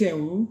ဖြစ်ချင်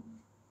ဘူး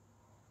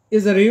အ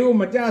စ္စရေးကို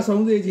မကြ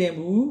ဆုံးစေချင်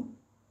ဘူး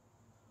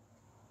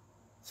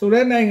ဆို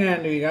တဲ့နိုင်ငံ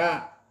တွေက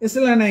အစ္စ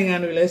လာမ်နိုင်ငံ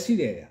တွေလည်းရှိ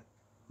တယ်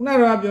ခုနက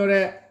တော့ပြော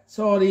တဲ့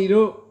Saudi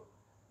တို့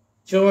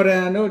ဂျော်ဒ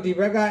န်တို့ဒီ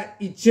ဘက်က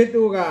Egypt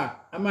တို့က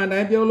အမှန်တို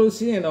င်းပြောလို့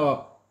ရှိရင်တော့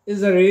အစ္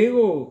စရေး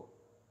ကို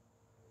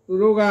သူ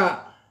တို့က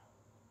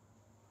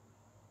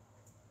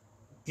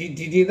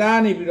ဒီဒေသ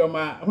နေပြီးတော့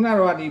မှခုနက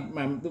တော့ဒီ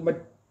သူ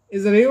အ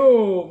စ္စရေးကို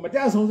မကြ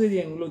ဆုံးစေခြ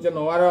င်းလို့ကျွန်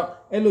တော်ကတော့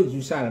အဲ့လို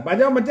ယူဆတယ်။ဘာ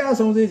ကြောင့်မကြ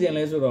ဆုံးစေခြင်း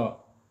လဲဆိုတော့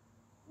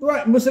သူက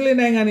မွတ်စလင်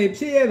နိုင်ငံတွေ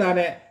ဖြစ်ရတာ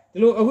နဲ့ဒီ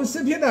လိုအခုစ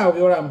စ်ဖြစ်တာကို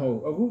ပြောတာမဟုတ်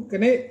ဘူး။အခု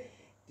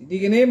ဒီ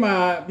ကနေ့မှာ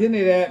ဖြစ်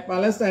နေတဲ့ပါ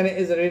လက်စတိုင်းနဲ့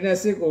အစ္စရေးနဲ့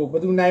စစ်ကိုဘ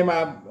ယ်သူနိုင်မှာ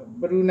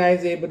ဘယ်သူနိုင်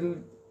စေဘယ်သူ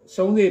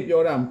ဆုံးစေ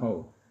ပြောတာမဟုတ်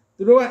ဘူး။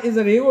သူတို့ကအစ္စ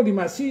ရေးကိုဒီ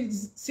မှာ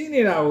စီး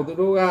နေတာကိုသူ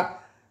တို့က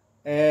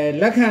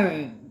လက်ခံ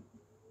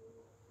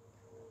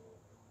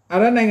အာ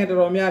ရနိုင်ငံတော်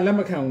တော်များလက်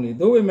မခံဘူးလေ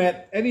။သို့ပေမဲ့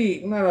အဲ့ဒီ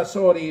ခုနကတော့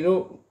Saudi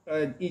တို့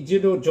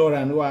Egypt တို့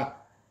Jordan တို့က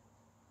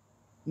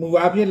မူ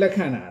အားဖြင့်လက်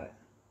ခံတာတယ်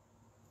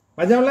။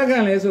ဘာကြောင့်လက်ခံ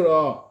လဲဆို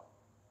တော့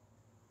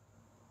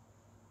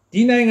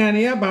ဒီနိုင်ငံ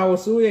တွေကဘာ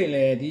လို့စိုးရိမ်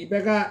လဲဒီဘ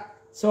က်က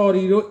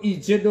Saudi တို့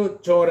Egypt တို့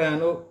Jordan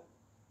တို့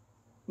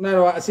နောက်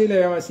တော့အစိလေ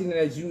မှာရှိနေ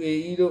တဲ့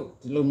UAE တို့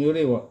ဒီလိုမျိုး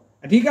တွေပေါ့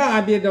အဓိက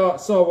အပြစ်တော့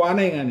စော်ဝါး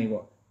နိုင်ငံတွေ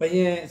ပေါ့ဘယ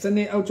င်စန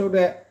စ်အောက်ချုပ်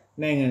တဲ့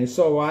နိုင်ငံတွေ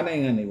စော်ဝါးနို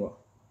င်ငံတွေပေါ့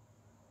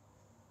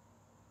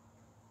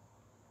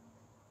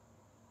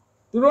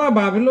သူတို့က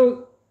ဘာဖြစ်လို့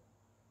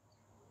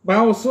ဘာ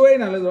လို့စိုးရိမ်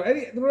တာလဲဆိုတော့အဲ့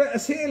ဒီသူတို့အ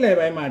စိလေ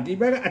ပိုင်းမှာဒီ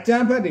ဘက်ကအကြ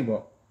မ်းဖက်တွေ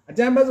ပေါ့အ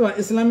ကြမ်းဖက်ဆိုတာ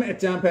အစ္စလာမ်အ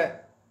ကြမ်းဖက်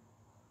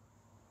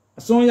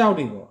အစွန်းရောက်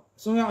တွေပေါ့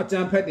အစွန်းရောက်အကြ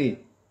မ်းဖက်တွေ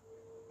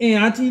အင်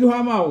အားကြီး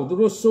ထွားမှကိုသူ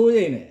တို့စိုး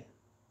ရိမ်တယ်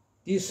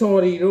ဒီ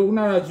Saudi တို့ခု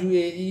နက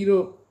UAE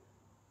တို့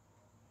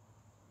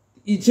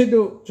Egypt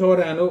တို့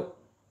Jordan တို့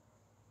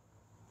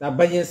ဒါဘ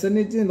ယင်စန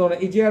စ်ကျင့်တော်တဲ့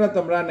Egypt ကတော့သ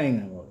မ္မတနိုင်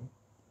ငံပေါ့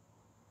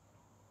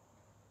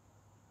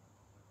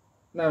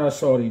နာတော့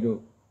Saudi တို့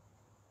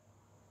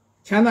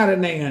ချမ်းသာတဲ့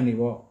နိုင်ငံတွေ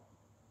ပေါ့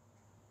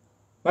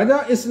ဘာကြော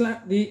င့်အစ္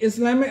စ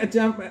လာမ်အကြ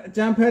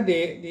မ်းဖက်တွေ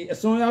ဒီအ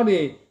စွန်းရောက်တွေ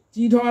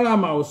ကြီးထွားလာ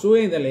မှာကိုစိုး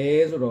ရိမ်တယ်လေ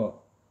ဆိုတော့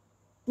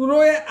သူ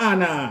တို့ရဲ့အာ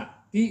ဏာ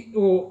ဒီ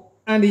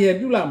အန်ဒီရ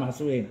ပြုလာမှာ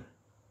စိုးရိမ်တာ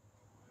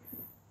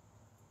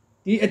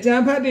ဒီအကြ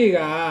မ်းဖက်တွေက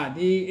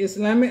ဒီအစ္စ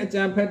လာမ်အကြ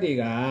မ်းဖက်တွေ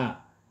က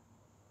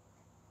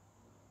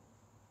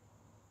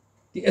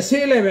ဒီအ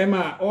စေးလေပဲ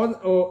မှာ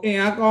အင်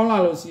အားကောင်းလာ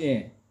လို့ရှိရ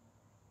င်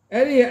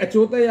အဲ့ဒီအ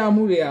ကျိုးသက်ရောက်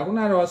မှုတွေကခု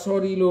နကတော့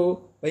Saudi လို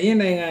ဘယင်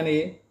နိုင်ငံတွေ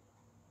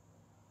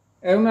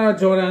ခုနကတော့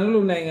Jordan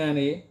လိုနိုင်ငံ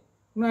တွေ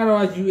ခုနက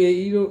တော့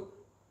UAE တို့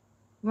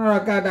ခုနက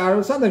တော့ကာတာ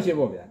တို့စသဖြင့်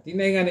ပေါ့ဗျာဒီ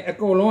နိုင်ငံတွေအ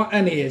ကုန်လုံးအ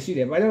န်နေရရှိတ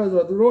ယ်ဘာကြောင့်လဲဆို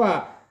တော့သူတို့က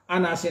အာ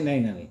ဏာရှင်နို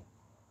င်ငံတွေ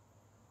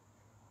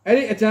အဲ့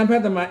ဒီအကြမ်းဖ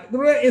က်သမားသူ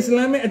တို့ရဲ့အစ္စ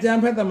လာမ်အကြမ်း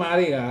ဖက်သမား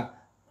တွေက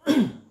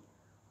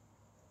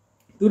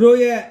သူတို့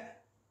ရဲ့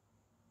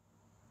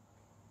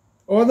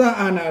ဩဇာ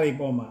အာဏာတွေ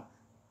ပေါ်မှာ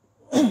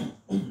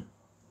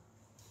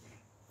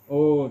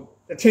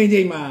တစ်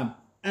ချိန်မှာ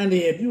အန်ဒီ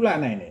ရပြုလာ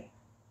နိုင်တယ်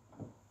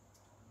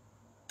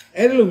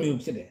အဲ့လိုမျိုး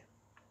ဖြစ်တယ်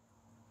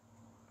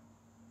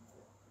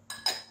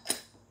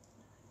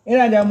အဲ့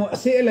ဒါကြောင့်မို့အ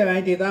စေးအလယ်ပို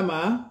င်းဒေသ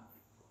မှာ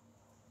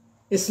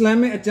အစ္စလာ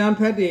မ်အကြမ်း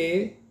ဖက်တွေ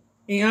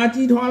အင်အား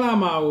ကြီးထွားလာ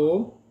မှာကို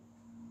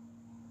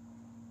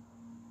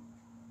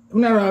ခု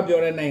နကပြော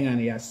တဲ့နိုင်ငံ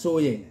တွေက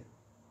စိုးရိမ်တယ်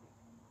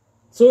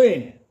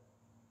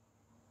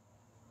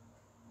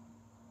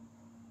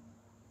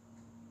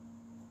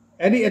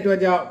အဲ့ဒီအတွက်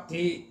ကြောင့်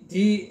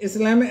ဒီအစ္စ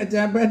လာမ်အကြ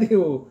မ်းဖက်တွေ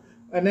ကို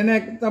နည်းန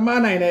ည်းတမ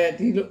နိုင်တဲ့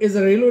ဒီလိုအစ္စ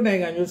ရေးလိုနို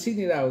င်ငံမျိုးရှိ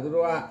နေတာကိုသူ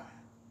တို့က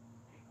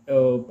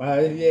ဘာ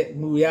ဖြစ်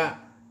မူရ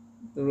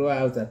သူတို့က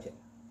ဥစ္စာဖြစ်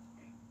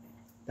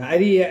ဒါအဲ့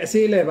ဒီရဲ့အ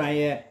စေးလေပိုင်း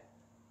ရဲ့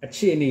အ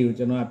ခြေအနေကို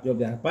ကျွန်တော်ကပြော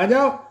ပြတာဘာ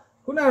ကြောင့်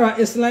ခုနက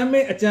အစ္စလာ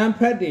မ်အကြမ်း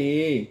ဖက်တွေ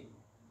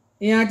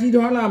အင်အားကြီး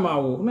ထွားလာမှာ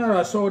ကိုခုနက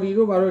Saudi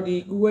တို့ဘာလို့ဒီ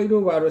Kuwait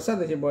တို့ဘာလို့စ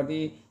သဖြင့်ပေါ့ဒီ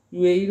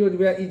UAE တို့ဒီ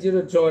ဘက် Egypt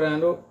တို့ Jordan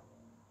တို့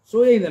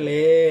စိုးရိမ်တယ်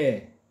လေ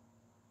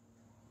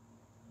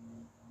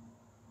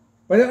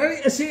ဘာကြောင့်အဲ့ဒီ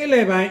အစေးအလ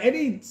ယ်ပိုင်းအဲ့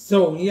ဒီ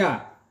ဇုံကြီး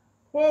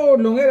ကဟို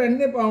လွန်ခဲ့တဲ့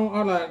နှစ်ပေါင်း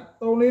ဟာလာ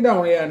3-4 တော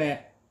င်တွေကနဲ့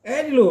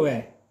အဲ့ဒီလိုပဲ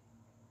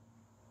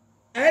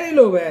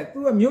သူ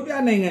ကမြို့ပြ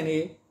နိုင်ငံတွေ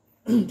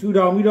ထူ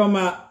ထောင်ပြီးတော့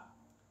မှ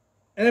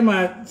အဲ့ဒီမှာ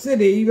စစ်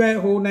တွေကြီးပဲ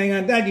ဟိုနိုင်ငံ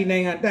တိုက်ဒီနို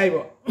င်ငံတိုက်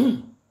ပေါ့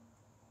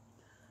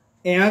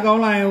အင်အားကော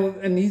င်းလာရင်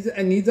အ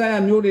နီးစားရ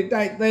မျိုးတွေ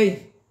တိုက်သိမ်း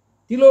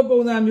ဒီလိုပုံ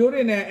စံမျိုး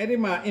တွေနဲ့အဲ့ဒီ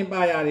မှာအင်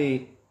ပါယာတွေ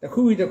တစ်ခု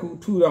ပြီးတစ်ခု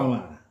ထူထောင်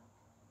လာတာ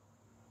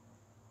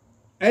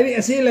အဲ့ဒီ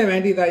အစေးလေပို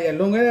င်းဒေသရဲ့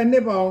လွန်ခဲ့တဲ့နှ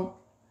စ်ပေါင်း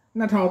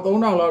那套东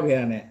道老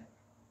天呢？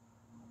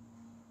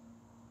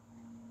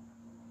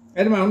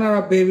哎，嘛，那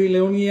个巴比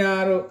伦尼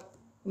亚咯，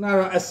那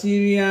个阿西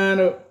里亚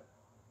咯，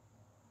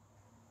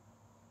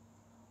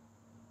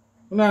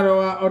那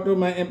个奥特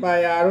曼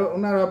empire 咯，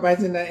那个拜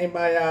占庭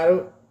empire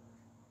咯，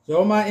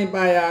罗马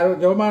empire 咯，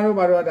罗马咯，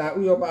巴罗达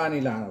乌尤巴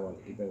尼拉咯，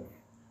这个，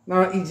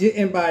那个 Egypt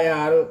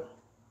empire 咯。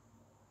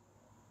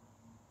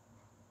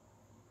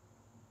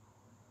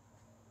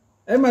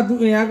哎嘛，都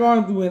人家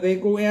讲都问题，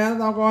个人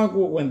当讲个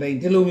问题，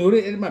这路မျိုး的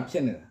哎嘛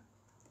骗的。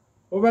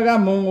我把个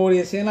蒙古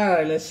的先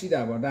来来洗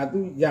的吧，但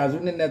都亚洲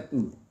人那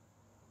都。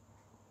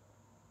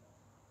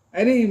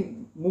哎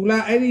哩，木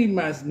兰哎哩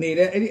嘛你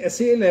的哎哩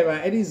谁来吧？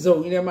哎哩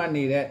走的嘛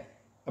你的，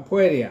啊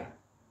破的呀。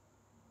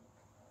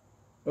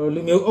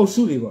路မျိုး欧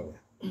苏的吧。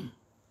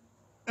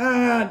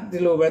啊，这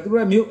路吧，都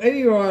是မျိုး哎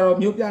哩话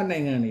မျိုး变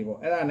难个的吧？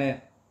哎啦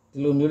呢，这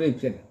路မျိုး的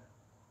骗的。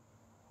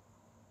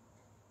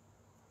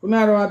ခုန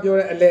ကတော့ပြော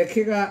တဲ့အလေ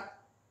ခေတ်က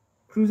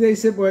crusade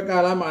စစ်ပွဲကာ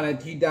လမှာလည်း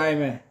ဒီတိုင်း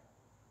ပဲ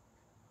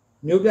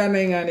မြို့ပြ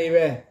နိုင်ငံတွေ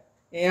ပဲ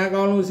အင်အား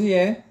ကောင်းလို့ရှိရ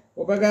င်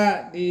ဟိုဘက်က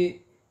ဒီ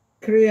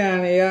ခရီးယန်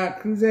တွေက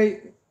crusade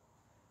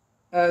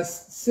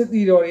စစ်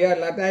တီတော်တွေက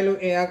လာတိုက်လို့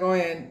အင်အားကောင်း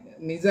ရင်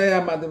နေစရ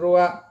မှာသူတို့က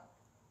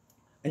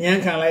အញ្ញ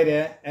မ်းခံလိုက်တ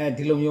ယ်အဲ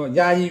ဒီလိုမျိုး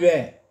ယာယီပဲ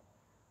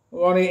ဟို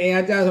ကောင်တွေအင်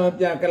အားကြဆုံး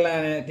ပြန်ကလန်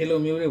တယ်ဒီလို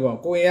မျိုးတွေပေါ့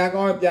ကိုယ်အင်အား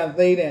ကောင်းပြန်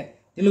သိမ်းတယ်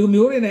ဒီလို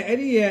မျိုးတွေနဲ့အဲ့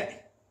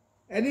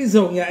ဒီ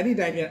ဇုံညာအဲ့ဒီ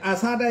တိုင်းပြန်အာ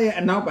ဆာဒရဲ့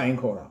အနောက်ပိုင်း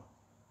ခေါ်တာ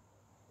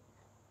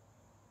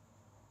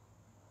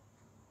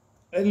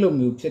အဲ့လို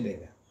မျိုးဖြစ်တယ်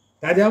ဗျ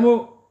ဒါကြောင့်မို့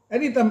အဲ့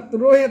ဒီသူ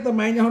တို့ရဲ့သ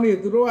မိုင်းကြောင်းတွေ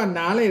သူတို့က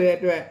နားလေတဲ့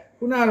အတွက်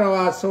ခုနက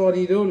တော့ဆော်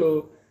ဒီတို့လို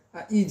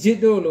အီဂျစ်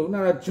တို့လိုခုန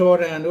ကတော့ဂျော်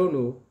ဒန်တို့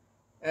လို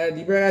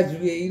ဒီဘက်က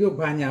UAE တို့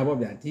ဘာညာပေါ့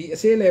ဗျာဒီအ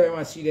စေးလေဘက်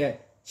မှာရှိတဲ့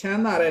ချ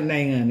မ်းသာတဲ့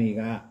နိုင်ငံတွေ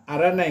ကအာ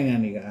ရပ်နိုင်ငံ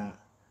တွေက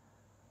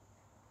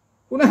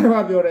ခုနက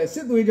တော့ပြောတဲ့စ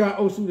စ်သွေးကြွ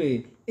အုပ်စုတွေ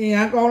အင်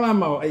အားကောင်းလာ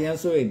မှာအရန်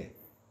ဆိုးနေ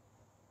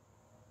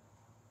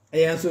အ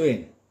ရန်ဆိုရ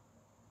င်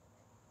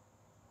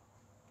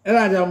အဲ့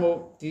ဒါကြောင့်မို့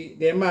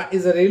ဒီမှာအ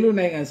စ္စရေးလို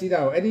နိုင်ငံရှိတာ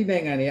ကိုအဲ့ဒီနို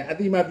င်ငံတွေကအ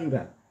တိမပြု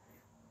ထား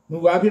မူ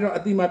အားဖြင့်တော့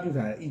အတိမပြု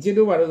ထားတယ်အီဂျစ်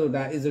တို့ဘာလို့ဆို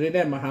ဒါအစ္စရေး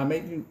နဲ့မဟာမိ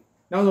တ်ပြု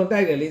နောက်ဆုံးတို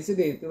က်တယ်လေစစ်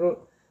တွေသူတို့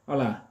ဟုတ်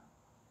လား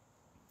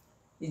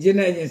အီဂျစ်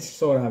နဲ့အရင်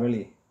စော်တာပဲ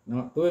လေ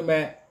နော်ဒါပေ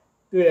မဲ့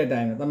တွေ့တဲ့အတို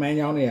င်းသမိုင်း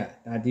ကြောင်းတွေက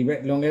ဒါဒီဘက်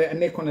လွန်ခဲ့တဲ့အ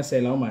နှစ်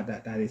80လောက်မှာဒါ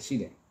တွေရှိ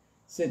တယ်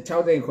စစ်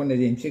6တိန်9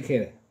တိန်ဖြစ်ခဲ့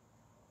တယ်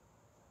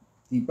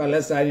ဒီပါလ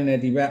က်စတိုင်းနဲ့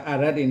ဒီဘက်အာ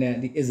ရပ်တွေနဲ့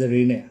ဒီအစ္စ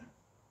ရေးနဲ့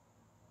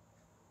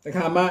တ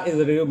ခါမှအစ္စ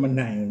ရေးကိုမ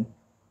နိုင်ဘူး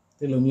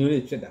ဒီလိုမျိုးတွေ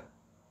ဖြစ်တာ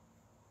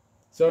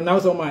ဆိုတော့နော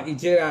က်ဆုံးမှအီ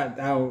ဂျစ်က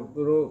ဒါကို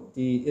သူတို့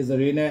ဒီအစ္စ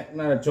ရေးနဲ့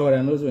နောက်ဂျော်ဒ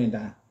န်လို့ဆိုရင်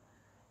ဒါ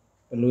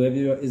ဘယ်လိုပဲ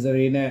ပြောအစ္စ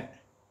ရေးနဲ့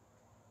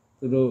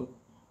သူတို့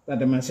တတ်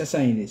တမန်ဆက်ဆံ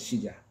ရေးတွေရှိ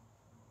ကြ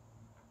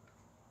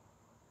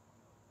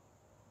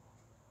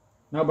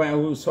နောက်ပိုင်းအ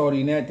ခုဆော်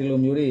ဒီနဲ့ဒီလို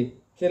မျိုးတွေ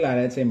ဖြစ်လာ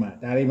တဲ့အချိန်မှာ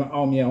ဒါတွေမ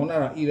အောင်မြင်အောင်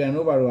တော့အီရန်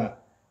တို့ဘာလို့က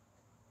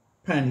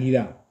ဖန်တီး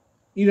တာ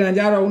အီရန်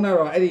ကြတော့ဦး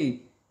တော့အဲ့ဒီ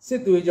စ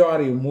စ်သွေးကြွား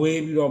တွေကို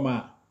မွေးပြီးတော့မှ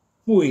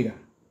မှုေးတာ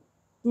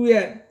သူ့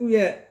ရဲ့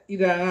အီ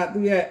ရန်က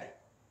သူ့ရဲ့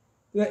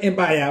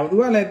empire သူ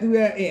ကလည်းသူ့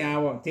ရဲ့အင်အား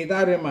ပေါ့ဒေသ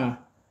တွေမှာ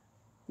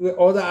သူ့ရဲ့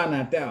ဩဇာအာ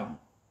ဏာတက်အောင်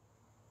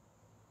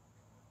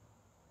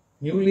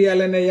နျူကလ িয়ার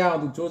လည်းနဲ့ရအောင်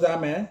သူစ조사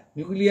မယ်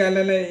နျူကလ িয়ার လ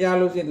ည်းရ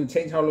လို့ရှိရင်သူချိ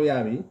န်ချောက်လို့ရ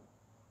ပြီ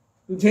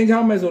သူချိန်ချော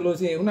က်မယ်ဆိုလို့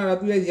ရှိရင်ခုနက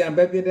သူ့ရဲ့ရန်ဘ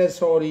က်ဖြစ်တဲ့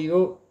ဆော်ဒီ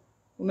တို့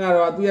ခုနက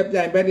တော့သူ့ရဲ့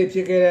ပြိုင်ဘက်တွေဖြ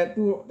စ်ခဲ့တဲ့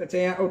သူ့တစ်ချိ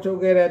န်ကအုပ်ချုပ်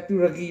ခဲ့တဲ့တူ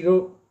ရကီ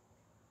တို့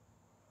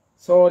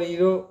ဆော်ဒီ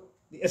တို့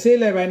ဒီအစေး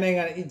လေပိုင်းနိုင်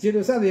ငံအီဂျစ်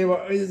တို့စသဖြင့်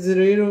ပေါ့အစ္စ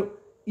ရေးတို့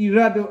အီရ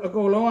တ်တို့အ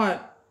ကုန်လုံးက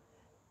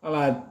ဟာ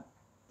လာ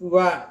သူက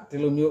ဒီ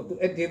လိုမျိုး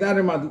ဒေသ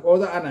တွေမှာသူဩ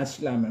ဇာအာဏာရှိ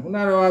လာမယ်ခုန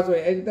ကတော့ဆိုရ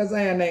င်အဲ့ဒီတက်ဆို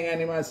င်ရနိုင်ငံ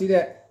တွေမှာရှိ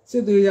တဲ့စ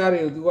စ်သွေးကြွတွေ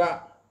ကိုသူက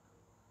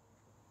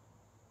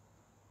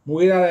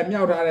မွေးထားတယ်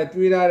မြောက်ထားတယ်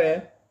တွေးထားတယ်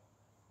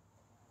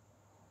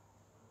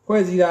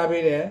ဖွဲ့စည်းထား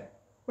ပေးတယ်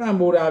ပံ့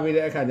ပိုးထားပေး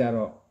တဲ့အခါကျ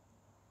တော့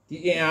ဒီ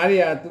အင်အားတွေ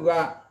ကသူက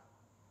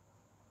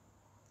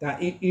ဒါ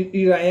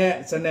အီရန်ရဲ့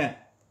စနက်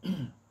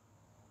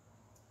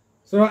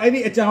ဆိုတော့အဲ့ဒီ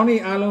အကြောင်းတွေ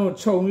အားလုံးကို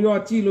ခြုံပြီး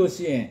တော့ကြည့်လို့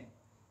ရှိရင်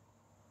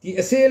ဒီ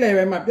အစေးလေ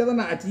ပဲမှာပြဿ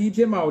နာအကြီးဖြ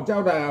စ်မှာကိုကြော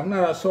က်တာကခုန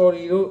ကဆော်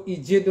ဒီတို့အီ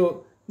ဂျစ်တို့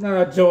ခုနက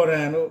ဂျော်ဒ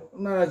န်တို့ခု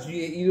နက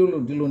UAE တို့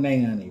လိုဒီလိုနို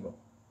င်ငံတွေပေါ့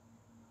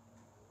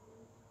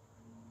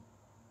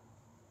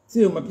စ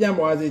စ်ကိုမပြန့်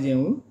ပွားစေချင်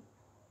ဘူး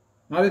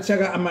နောက်တစ်ချက်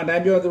ကအမှန်တ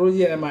မ်းပြောသူတို့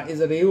ကြီးရဲ့မှာအစ္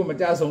စရေးကိုမ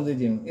ကြဆုံးစေ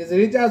ချင်ဘူးအစ္စ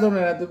ရေးကြဆုံးတ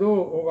ယ်သူတို့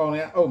ဟိုကောင်လ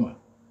ည်းအုပ်မှာ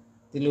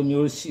ဒီလို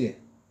မျိုးရှိတယ်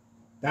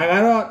ဒါက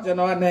တော့ကျွန်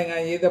တော်ကနိုင်ငံ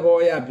ရေးသဘော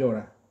အရပြော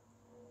တာ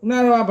ခုနက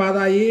တော့ဘာ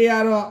သာရေးအရ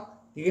တော့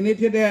ဒီကနေ့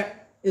ဖြစ်တဲ့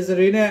အစ္စ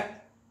ရေးနဲ့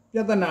ပြ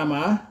ဿနာ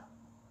မှာ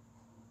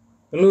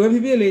ဘယ်လိုပဲဖြ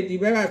စ်ဖြစ်လေဒီ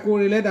ဘက်ကကိုယ်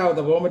တွေလည်းဒါကို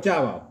သဘောမကျ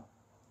ပါဘူး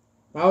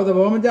။ဘာလို့သ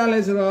ဘောမကျလဲ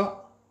ဆိုတော့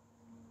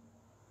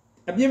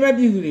အပြစ်မဲ့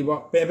ပြည်သူတွေ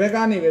ပေါ့ဘယ်ဘက်က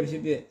နေပဲဖြ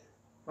စ်ဖြစ်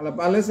ဟာလာ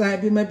ပါလက်စတိုင်း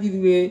အပြစ်မဲ့ပြည်သူ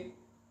တွေ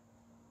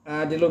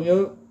ဒီလို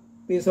မျိုး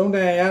ပြေဆုံးတ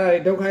ယ်ရတာတွေ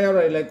ဒုက္ခရောက်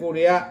တာတွေလည်းကိုယ်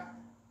တွေက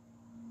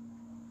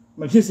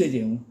မဖြစ်စေချ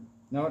င်ဘူး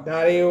။နော်ဒါ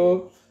တွေကို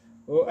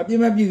ဟိုအပြစ်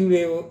မဲ့ပြည်သူ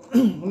တွေကို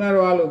ခုနက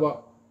တော့လို့ပေါ့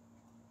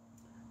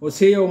ဟို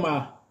ဆေးရုံမှာ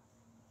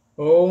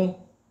ဘုံ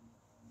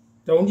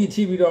တုံးကြီး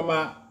ထိပြီးတော့မှ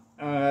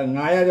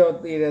900ကျော်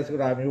သေးတယ်ဆို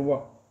တာမျိုး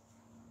ပေါ့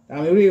ဒါ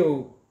မျိုးတွေကို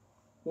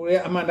ကိုယ်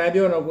ရဲ့အမှန်တိုင်း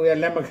ပြောတော့ကိုယ်ရဲ့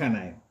လက်မခံ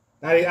နိုင်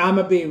ဒါတွေအားမ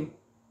ပေးဘူး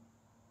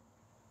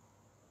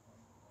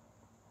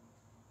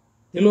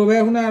ဒီလိုပဲ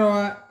ခုနကတော့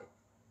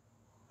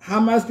ဟာ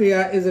မတ်တွေက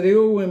အစ္စရေး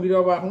ကိုဝင်ပြီး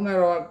တော့ခုနက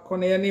တော့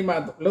9 ရက်နေ့မှာ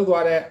လှုပ်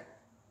သွားတဲ့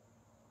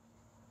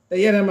တ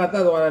ရက်ထဲမှာတ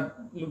တ်သွားတာ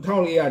လူ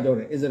1400ကျော်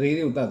တယ်အစ္စရေး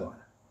တွေကိုတတ်သွား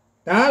တာ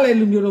ဒါကလည်း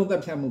လူမျိုးလုံးတ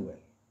ပ်ဖြတ်မှုပဲ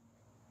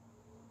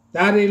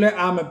ဒါတွေလည်း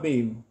အားမ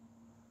ပေးဘူး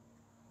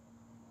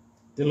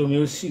ဒီလို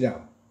မျိုးရှိတာ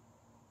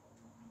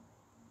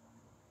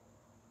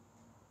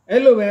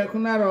အဲ့လိုပဲခု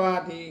နက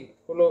တော့ဒီ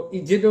ဟိုလိုအီ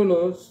ဂျစ်တို့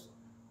လို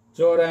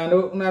ဂျော်ဒန်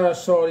တို့ခုနကတော့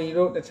ဆော်ဒီ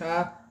တို့တ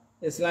ခြား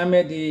အစ္စလာမ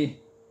စ်ဒီ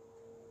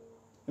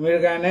အမေရိ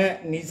ကန်နဲ့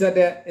နီးစပ်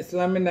တဲ့အစ္စ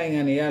လာမစ်နိုင်ငံ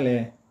တွေကလ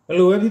ည်းဘယ်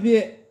လိုပဲဖြစ်ဖြ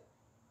စ်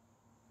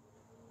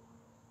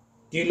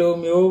ဒီလို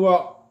မျိုး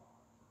ပေါ့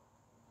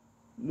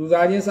လူ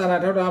သားချင်းစာနာ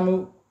ထောက်ထားမှု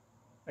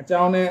အ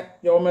ကြောင်းနဲ့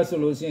ပြောမယ်ဆို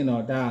လို့ရှိရင်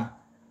တော့ဒါ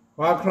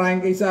ဘာ crime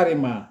ကိစ္စတွေ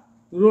မှာ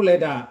သူတို့လ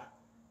ည်းဒါ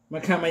မ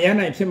ခံမရ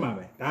နိုင်ဖြစ်မှာ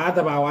ပဲဒါကတ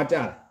ဘာဝကြတ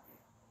ယ်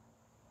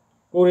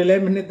ကိုယ်တွေလ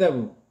ည်းမနှစ်သက်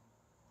ဘူး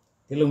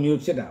ဒီလိုမျိုး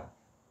ဖြစ်တာ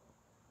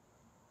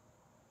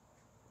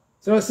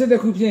ဆိုတော့စစ်တ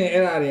စ်ခုဖြစ်ရင်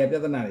အဲ့ဒါတွေကပြ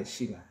ဿနာတွေ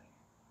ရှိလာ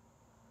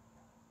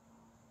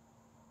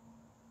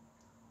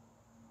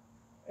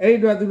အဲ့ဒီ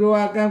တော့သူတို့က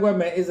ကန့်ကွက်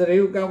မယ်အစ္စရေး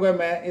ကိုကန့်ကွက်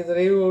မယ်အစ္စ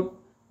ရေးကို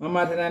မမ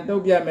ထန်ထန်တု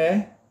တ်ပြတ်မယ်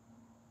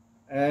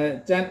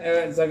ကျန်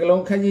စက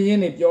လုံးခန်းကြီးချ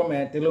င်းတွေပြောမ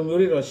ယ်ဒီလိုမျိုး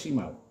တွေတော့ရှိ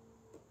မှာပေါ့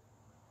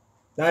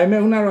ဒါပေ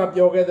မဲ့ခုနက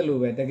ပြောခဲ့သလို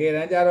ပဲတကယ်တ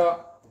မ်းကျတော့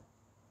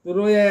သူ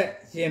တို့ရဲ့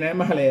ရှင်ထဲ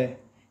မှာလည်း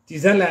ဒီ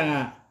ဇက်လန်က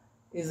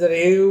အစ္စ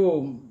ရေး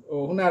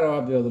ကိုခုနက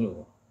တော့ပြောသလို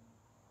ပေါ့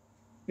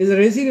အစ္စ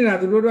ရေးစီနေတာ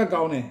သူတို့တော့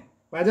ကောင်းတယ်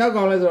ဘာကြောင့်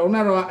ကောင်းလဲဆိုတော့ခုန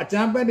ကတော့အကြ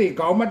မ်းဖက်တွေ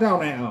ကောင်းမထောင်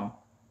နိုင်အောင်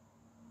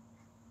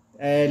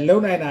လုံ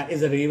နိုင်တာအစ္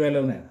စရေးပဲ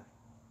လုံနိုင်တာ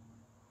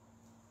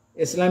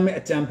အစ္စလာမစ်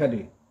အကြမ်းဖက်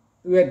တွေ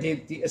သူရဲ့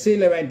ဒီအစိ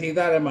လည်းပိုင်းဒေသ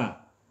ထဲမှာ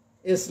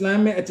အစ္စလာ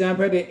မစ်အကြမ်း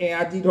ဖက်တွေအင်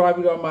အားကြီးထွား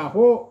ပြီးတော့မှ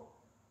ဟို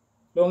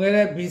လွန်ခဲ့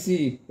တဲ့ BC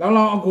လောင်း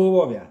လောင်းအကိုး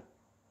ပေါ့ဗျာ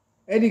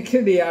အဲ့ဒီခေ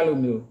တ်တွေအားလို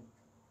မျိုး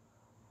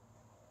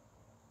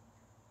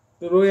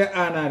သူတို့ရဲ့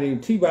အာဏာတွေ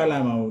ထိပါလာ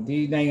မှာဒီ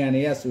နိုင်ငံ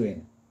တွေကဆိုရင်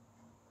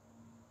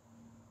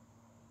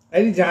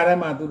အဲ့ဒီကြားထဲ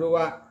မှာသူတို့က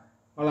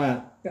ဟုတ်လား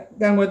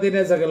ကန့်ကွက်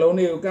တဲ့စကားလုံး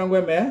တွေကိုကန့်ကွ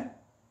က်မယ်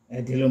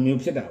ဒီလိုမျိုး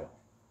ဖြစ်တာပေါ့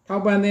ထော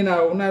က်ပံ့နေတာက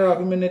ခုနကတော့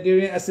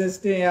humanitarian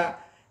assistance ရ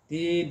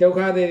ဒီဒုက္ခ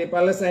သည်တွေပါ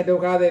လက်စတိုင်းဒု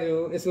က္ခသည်တွေ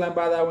ကိုအစ္စလာမ်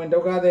ဘာသာဝင်ဒု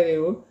က္ခသည်တွေ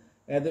ကို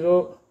သူ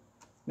တို့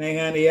နိုင်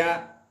ငံတွေက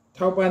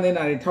ထောက်ပံ့နေ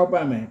တာတွေထောက်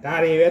ပံ့မယ်ဒါ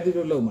တွေပဲသူ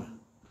တို့လုပ်မှာ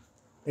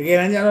တကယ်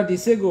တမ်းကျတော့ဒီ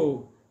စစ်ကို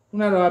ခု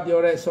နကတော့ပြော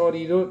တဲ့ဆော်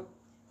ဒီတို့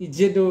အီ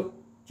ဂျစ်တို့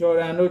ဂျော်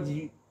ဒန်တို့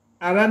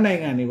အာရပ်နို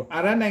င်ငံတွေပေါ့အာ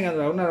ရပ်နိုင်ငံ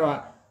ဆိုတာခုနကတော့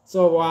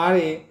စော်ဘွား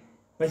တွေ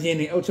ဘယင်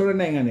တွေအုပ်ချုပ်တဲ့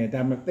နိုင်ငံတွေ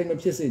ဒါမှတိတ်မ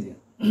ဖြစ်စေချင်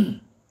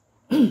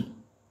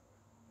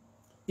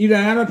အီရ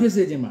န်ကတော့ဖြစ်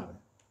စေချင်ပါပဲ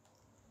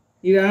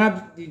အီရန်က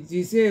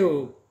ဒီစစ်ကို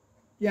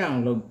ပြအော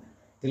င်လုပ်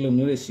ဒီလို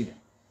မျိုးတွေရှိတယ်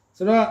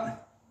ဆိုတော့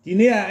ဒီ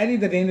နေ့ကအဲ့ဒီ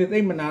သတင်းတွေသိ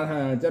မနာထား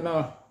တာကျွန်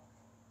တော်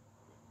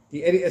ဒီ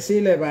အဲ့ဒီအ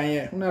စေးလေပိုင်း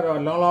ရဲ့ခုနကတော့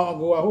လောင်းလောင်းအ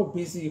ကိုကဟုတ်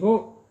BC ဟု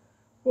တ်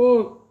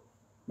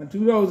မ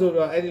ထူးတော့ဆို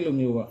တော့အဲ့ဒီလို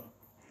မျိုးပေါ့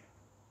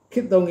ခ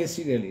စ်သုံးခစ်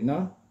ရှိတယ်လी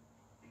နော်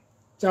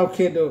ကြောက်ခ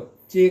စ်တို့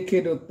ကြေးခ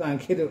စ်တို့တန်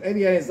ခစ်တို့အဲ့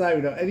ဒီကနေစ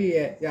ပြီးတော့အဲ့ဒီ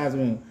ရဲ့ကြာ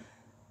ဆိုရင်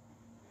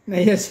နှ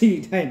စ်ရက်စီ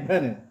ထိုင်ပ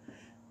တ်နေ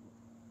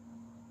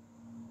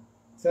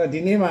ဆိုတော့ဒီ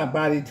နေ့မှာ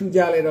ဘာတွေထူးကြ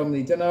လဲတော့မ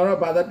သိကျွန်တော်တော့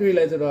ဘာသာတွေ့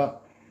လဲဆိုတော့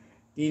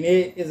ဒီ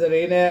နေ့အစ္စ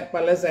ရေးနဲ့ပါ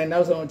လက်စတိုင်း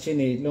နောက်ဆုံးအခြေအ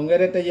နေလွန်ခဲ့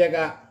တဲ့တစ်ရက်က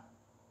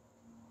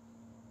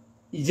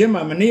အီဂျစ်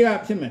မှာမနေ့က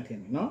ဖြစ်မှန်ထင်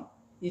တယ်နော်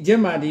အီဂျ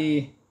စ်မှာဒီ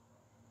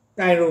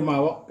ကိုင်ရိုမှာ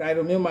ပေါ့ကိုင်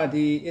ရိုမြို့မှာ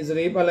ဒီအစ္စ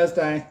ရေးပါလက်စ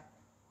တိုင်း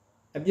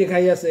အပြစ်ခ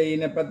တ်ရက်စဲရေး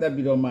နဲ့ပတ်သက်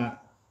ပြီးတော့မှ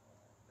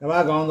ကမ္ဘာ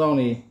ခေါင်းဆောင်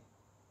တွေ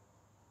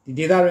ဒီ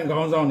ဒေသတွင်ခေါ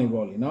င်းဆောင်တွေ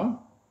ပေါ့လေနော်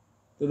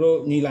သူတို့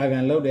ညီလာခံ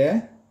လုပ်တယ်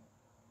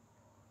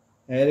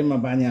အဲဒီမှာ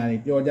ဘာညာတွေ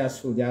ပြောကြ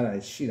ဆိုကြတာ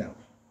ရှိတာ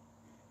ပေါ့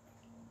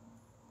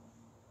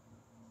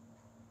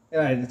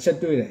အဲ့ဒါတစ်ချက်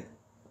တွေ့တယ်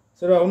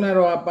ဆိုတော့ခုနက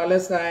တော့ပါလ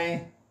က်စတိုင်း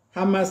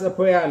ဟာမတ်စ်အ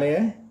ဖွဲ့ကလ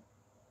ည်း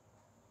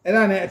အဲ့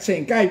ဒါနဲ့အချိ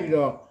န်ကိုက်ပြီး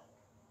တော့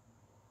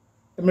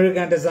အမေရိက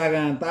န်တစားက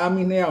န်သား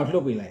မီး2ယောက်လှု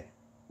ပ်ပေးလိုက်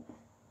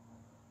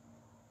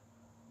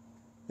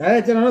ဒါလ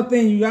ည်းကျွန်တော်တို့သ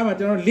င်ယူရမှာ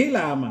ကျွန်တော်လေ့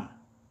လာမှာ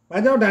ဘာ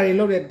ကြောင့်ဒါတွေ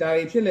လုပ်တဲ့ဒါ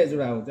တွေဖြစ်လဲဆို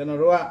တာကိုကျွန်တော်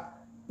တို့က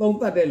သုံး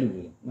သပ်တဲ့လူ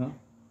တွေနော်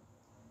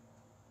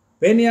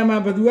ဘယ်နေရာမှာ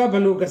ဘသူကဘ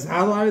လို့က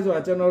စားသွားလဲဆို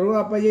တာကျွန်တော်တို့က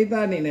ပရိသ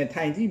တ်အနေနဲ့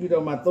ထိုင်ကြည့်ပြီး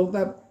တော့မှသုံးသ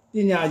ပ်ပ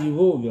ညာယူ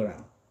ဖို့ပြောတာ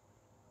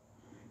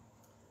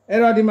အဲ့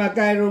တော့ဒီမှာ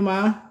ကိုင်ရိုမှာ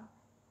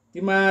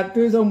ဒီမှာ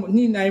တွေးဆုံး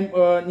ညှိနှိုင်း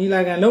ညီလာ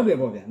ခံလုပ်တယ်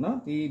ပေါ့ဗျာနော်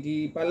ဒီ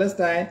ပါလက်စ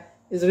တိုင်း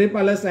အစ္စရေး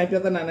ပါလက်စတိုင်းပြ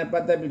ဿနာနဲ့ပ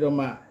တ်သက်ပြီးတော့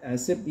မှ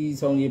စစ်ပြီး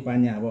ဆုံးရေးပါ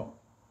ညာပေါ့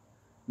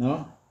နော်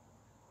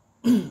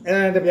အဲ့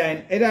ဒါတပြိုင်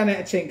အဲ့ဒါနဲ့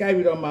အချိန်ကိုက်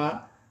ပြီးတော့မှ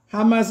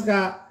ဟာမတ်စ်က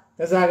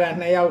တစားကန်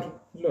2ယောက်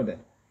လွတ်တယ်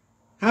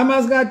ဟာမ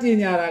တ်စ်ကကြီး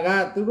ညာတာက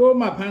သူတို့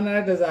မှဖမ်းထား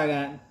တဲ့တစားက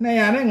န်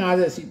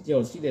250ရှိ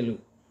ကျော်ရှိတယ်လို့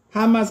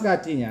ဟာမတ်စ်က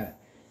ကြီးညာတယ်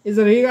အစ္စ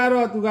ရေးက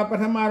တော့သူကပ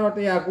ထမတော့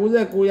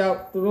199ယောက်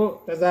သူတို့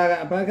တစားကန်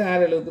အဖမ်းခံရ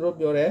တယ်လို့သူတို့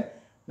ပြောတယ်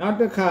နောက်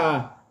တစ်ခါ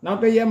နောက်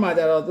တစ်ရက်မှာ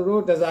ကျတော့သူ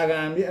တို့တစားက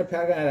န်ပြီးအဖ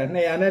မ်းခံရတာ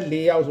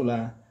204ယောက်ဆို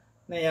လား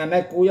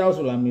209ယောက်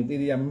ဆိုလားမသိ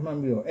သေးရမှတ်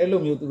ပြီးတော့အဲ့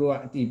လိုမျိုးသူတို့က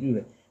အတည်ပြုတ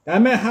ယ်ဒါပေ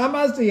မဲ့ဟာမ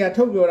တ်စ်တွေက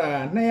ထုတ်ပြောတာက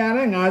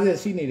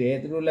250ရှိနေတယ်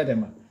သူတို့လက်ထက်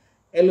မှာ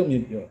အဲ့လို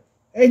မျိုးပြော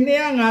အဲ့250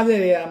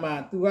တွေကမှ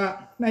သူက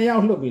2ယော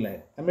က်လွတ်ပေးလို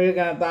က်အမေရိက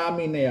န်သားအ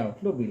မိ2ယောက်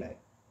လွတ်ပေးလိုက်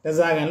တ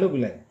စားကန်လွတ်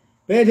ပေးလိုက်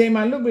ဘယ်အချိန်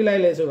မှာလွတ်ပေးလို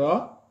က်လဲဆိုတော့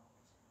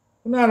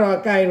ခုနကတော့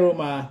ကိုင်ရို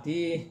မှာဒီ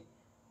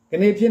က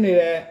နေဖြစ်နေ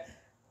တဲ့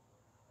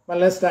ပါ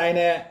လက်စတိုင်း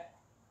နဲ့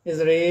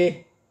Israel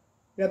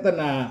ပြဿ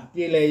နာပြ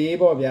ည်လည်ရေး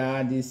ပေါ့ဗျာ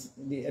ဒီ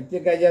အပြ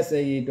စ်ကရက်စဲ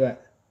ရေးအတွက်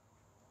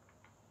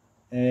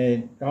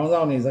ခေါင်း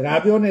ဆောင်နေစ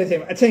ကားပြောနေတဲ့အချိ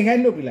န်မှာအချိန်ခို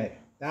င်းလွတ်ပြလိုက်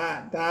ဒါ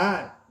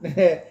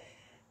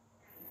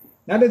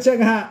နောက်တစ်ချက်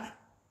က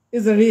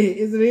Israel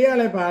က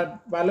လည်း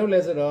ဘာလုပ်လဲ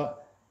ဆိုတော့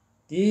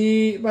ဒီ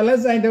ပါလက်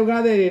စတိုင်းဒုက္ခ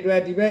သည်တွေအတွ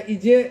က်ဒီဘက်အီ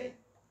ဂျစ်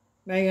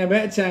နိုင်ငံဘ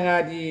က်အချမ်းက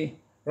ဒီ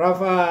ရာ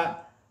ဖာ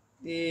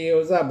ဒီဥ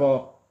စားပေါ့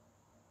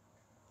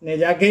နေ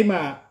ကြဂိတ်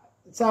မှာ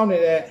စောင့်နေ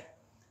တဲ့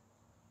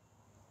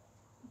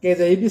ကယ်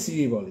ဆယ်ရေးပစ္စည်း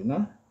တွေပေါ့လေ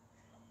နော်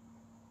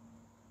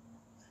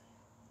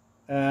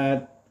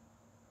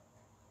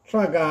ထ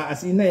ရကအ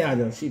စီး200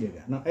ကျော်ရှိတယ်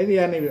ဗျာနော်အဲ့ဒီ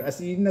ကနေပြီးအ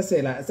စီး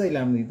20လားအစိတ်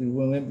လားမသိဘူးဝ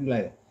င်ပြ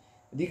လိုက်တယ်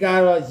အဓိက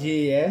တော့ရေ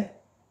ရယ်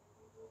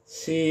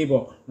ဆေး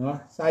ပေါ့နော်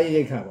စား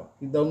ရိတ်ခါပေါ့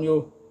ဒီ3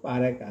မျိုးပါ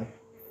တဲ့က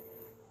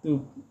သူ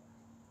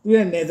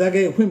ရဲ့နေစား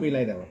ကိတ်ဖွင့်ပေး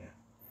လိုက်တာပေါ့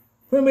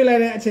ဖွင့်ပေးလို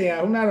က်တဲ့အချိန်က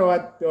ခုနကတော့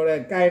ပြောတဲ့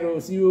ကိုင်ရို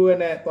စီယိုဝဲ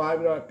နဲ့သွား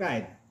ပြီးတော့ကို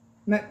က်တယ်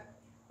နဲ့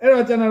အဲ့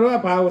တော့ကျွန်တော်တို့က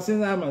ဘာကိုစ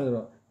ဉ်းစားမှဆို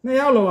တော့2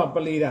ယောက်လုံးကပ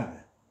လေးတာ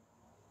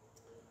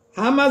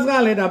ဟာမတ်က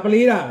လည်းဒါပ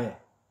လေးတာပဲ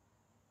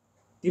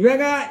ဒီဘက်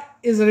က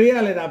အစ္စရေးက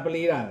လည်းဒါပ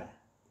လေးတာပဲ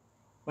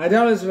ဘာကြော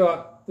င့်လဲဆိုတော့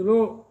သူ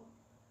တို့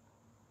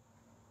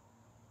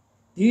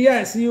ဒီရ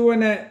စီယိုဝဲ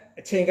နဲ့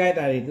အချိန်ကိုက်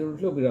တာတွေသူတို့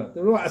လှုပ်ပြီးတော့သူ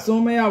တို့ကအစွ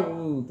န်းမရောက်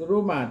ဘူးသူ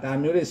တို့မှဒါ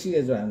မျိုးတွေရှိတ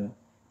ယ်ဆိုတာ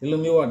ဒီလို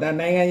မျိုးကဒါ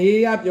နိုင်ငံရေး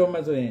ရပြောမှ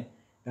ဆိုရင်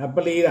ဒါပ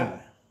လေးတာ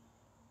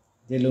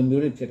ဒီလို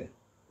မျိုးတွေဖြစ်တယ်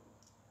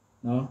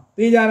နော်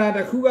တေးကြတာတ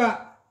စ်ခုက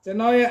ကျွန်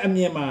တော်ရဲ့အ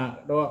မြင်မှာ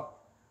တော့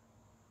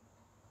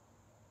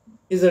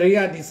အစ္စရေးက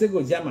ဒီစစ်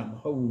ကိုရပ်မှာမ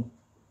ဟုတ်ဘူး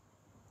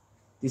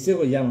ဒီစစ်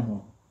ကိုရပ်မှာမဟု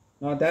တ်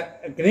နော်ဒါ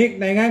ဂရိ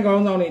နိုင်ငံခေါ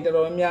င်းဆောင်တွေတော်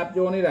တော်များ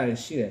ပြောနေတာတွေ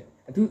ရှိတယ်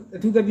အ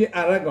ထူးသဖြင့်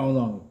အာရပ်ခေါင်း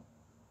ဆောင်တွေ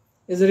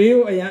အစ္စရေး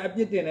ကိုအရန်အပြ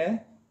စ်တင်တယ်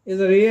အစ္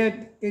စရေးရဲ့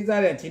ကိစ္စ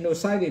တဲ့ဂျီနို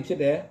ဆိုက်တွေဖြစ်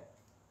တယ်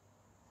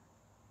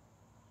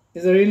အ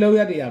စ္စရေးလောက်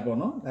ရတရားပေါ့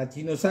နော်ဒါ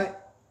ဂျီနိုဆိုက်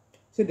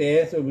ဖြစ်တယ်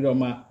ဆိုပြီးတော့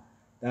မှ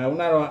ဒါခု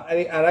နကတော့အဲ့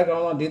ဒီအာရပ်ခေါ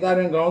င်းဆောင်ဒေသ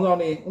တွင်းခေါင်းဆောင်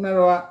တွေခုနက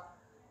တော့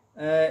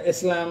အစ္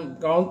စလာမ်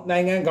နို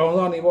င်ငံခေါင်း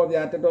ဆောင်တွေပေါ့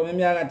ဗျာတော်တော်များ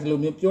များကဒီလို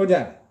မျိုးပြောကြတ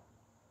ယ်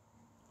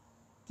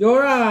ပြော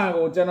တာ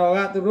ကိုကျွန်တော်က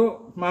သူတို့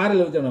မှားတယ်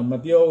လို့ကျွန်တော်မ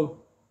ပြောဘူး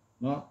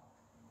เนาะ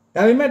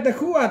ဒါပေမဲ့တ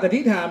ခုကတတိ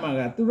ထားမှာ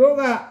ကသူတို့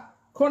က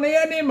9ရ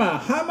က်နေ့မှာ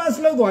ဟာမတ်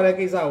စ်လောက်သွားတဲ့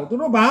ကိစ္စကိုသူ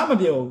တို့ဘာမှမ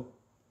ပြောဘူး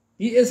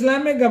ဒီအစ္စလာ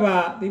မစ်ကဘာ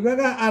ဒီဘက်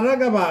ကအာရပ်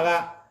ကဘာက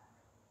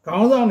ခေါ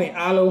င်းဆောင်တွေ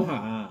အားလုံးဟာ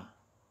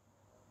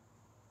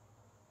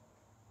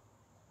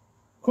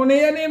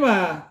9ရက်နေ့မှာ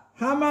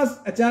ဟာမတ်စ်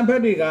အကြမ်းဖ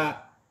က်တွေက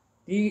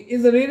ဒီအ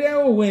စ္စရေးတွေ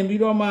ကိုဝင်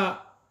ပြီးတော့မှ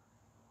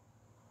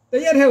တ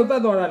ရက်ထဲကိုတ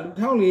တ်သွားတာလူ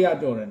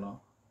1400ကျော်တယ်နော်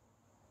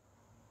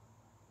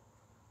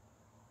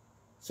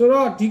ဆို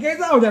တော့ဒီကိစ္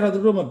စကိုကြတော့သူ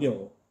တို့မပြော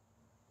ဘူး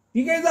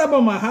ဒီကိစ္စ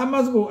ပေါ်မှာဟာမ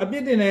တ်စ်ကိုအပြ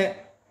စ်တင်တဲ့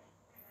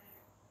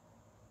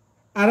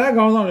အာရပ်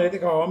ခေါင်းဆောင်တွေတ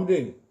ကောင်မ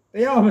တွေ့ဘူးတ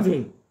ရားမတွေ့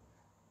ဘူး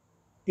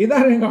ဒေသ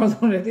တွင်းခေါင်း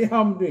ဆောင်တွေတ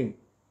ရားမတွေ့ဘူး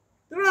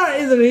သူတို့က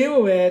အစ္စရေး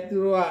ကိုပဲသူ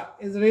တို့က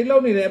အစ္စရေးလု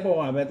ပ်နေတဲ့အပေါ်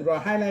မှာပဲသူတို့က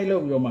highlight လု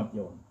ပ်ပြီးတော့မှ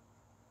ပြော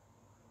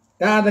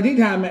ဒါသတိ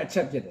ထားမယ့်အချ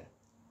က်ဖြစ်တယ်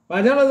ဘာ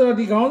ကြောင့်လဲဆိုတော့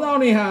ဒီခေါင်းဆောင်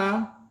တွေဟာ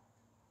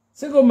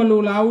စစ်ကိုမ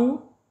လိုလားဘူး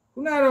ခု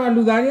နကတော့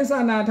လူသားချင်းစာ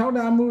နာထောက်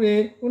ထားမှုတွေ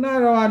ခုနက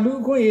တော့လူ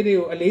အခွင့်အရေးတွေ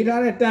ကိုအလေး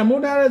ထားတဲ့တန်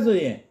ဖိုးထားတဲ့ဆို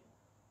ရင်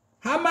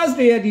ဟာမတ်စ်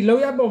တွေရဲ့ဒီလော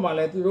က်ရပုံမှာ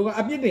လဲသူတို့က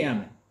အပြစ်တင်ရ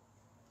မယ်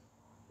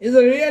အစ္စ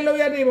ရေးရဲ့လောက်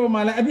ရတဲ့ပုံ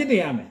မှာလဲအပြစ်တ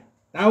င်ရမယ်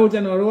ဒါကိုကျွ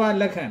န်တော်တို့က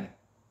လက်ခံတယ်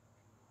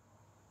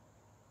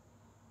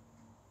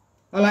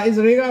ဟာလာအစ္စ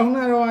ရေးကခုန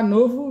ကတော့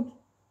no food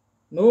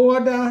no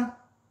water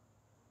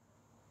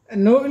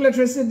no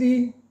electricity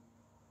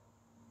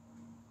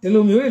ဒီ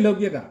လိုမျိုးတွေလုပ်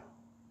ပြတာ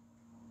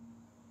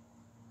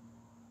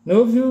no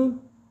fuel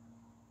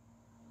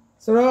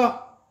ဆိုတော့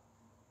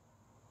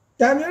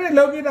ဒါမျိုးတွေ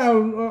လုပ်ပြတာ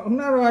ခု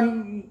နက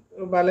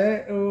တော့ဗာလဲ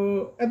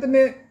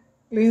ethnic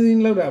cleansing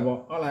လုပ်တာပေါ့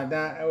ဟုတ်လား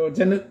ဒါ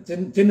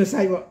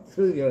genocide ပေါ့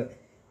သူပြောတယ်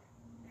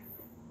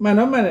မှန်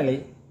တော့မှန်တယ်လေ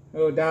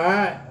ဒါ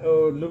က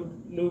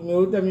လူ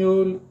မျိုးတစ်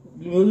မျိုး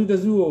လူမျိုးစုတ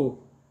စ်စုကို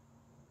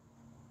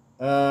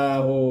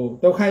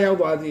ဒုက္ခရောက်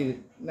သွားစီ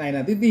နိုင်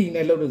တာတိ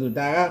နဲ့လုပ်လို့ဆို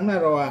ဒါကခုနက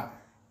တော့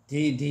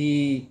ဒီ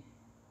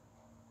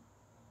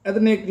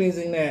ethnic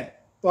cleansing နဲ့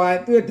သွား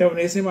သူ့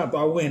donation မှာ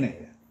သွားဝင်နေ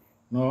တယ်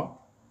နော်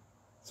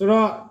ဆို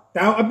တော့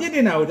ဒါအပြစ်တ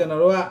င်တာကိုကျွန်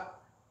တော်တို့က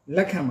လ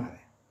က်ခံပါတ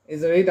ယ်အစ္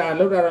စရေးဒါ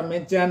လောက်တာတော့မ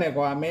င်းကြမ်းတယ်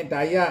ကွာမင်း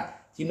ဒါကြီးက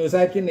ဂျီနို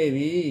ဆိုက်ဖြစ်နေ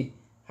ပြီ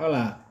ဟုတ်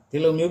လားဒီ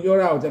လိုမျိုးပြော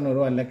တာကိုကျွန်တော်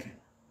တို့ကလက်ခံ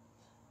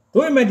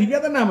တို့ပေမဲ့ဒီပြ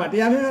ဿနာမှာတ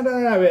ရားမျှတ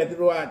တာပဲသူ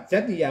တို့ကဂျ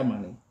က်တီရမှာ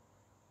လေ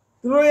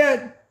သူတို့ရဲ့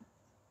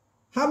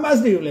ဟာမတ်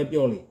စ်တွေကိုလည်း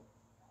ပြောလေ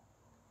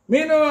မ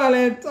င်းတို့ကလ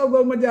ည်းတောက်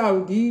တော့မကြောက်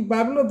ဘူးဒီဘာ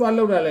ဖြစ်လို့သွား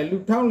လောက်တာလဲလူ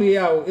1400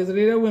ကိုအစ္စ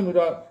ရေးထဲဝင်ပြီး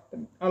တော့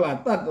ဟုတ်လား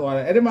တတ်သွားတ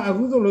ယ်အဲ့ဒီမှာအ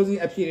ခုဆိုလို့စီ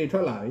အဖြေတွေထွ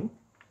က်လာပြီ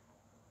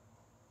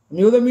အ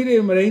မျိုးသမီးတွေ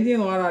မရင်းကျင်း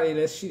သွားတာတွေ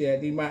လည်းရှိတယ်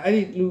ဒီမှာ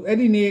အဲ့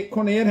ဒီနေ့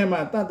9ရက်ထဲမှာ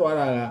တတ်သွား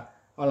တာက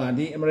ဟုတ်လား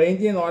ဒီမရင်း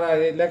ကျင်းသွားတာ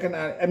တွေလက္ခ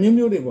ဏာအမျိုး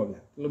မျိုးတွေပေါ့ဗျာ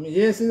ဒီလို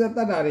ရဲစစ်တ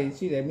တ်တာတွေ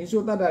ရှိတယ်မီ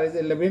ဆိုတတ်တာတွေ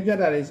လက်ပင်ပြတ်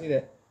တာတွေရှိတ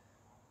ယ်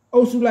အု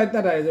ပ်စုလိုက်တ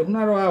တ်တာတွေဆိုခုန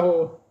ကတော့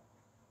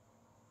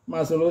မှာ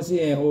ဆိုလို့ရှိ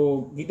ရင်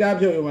ဂီတ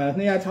ဖြုတ်ရုံမှာ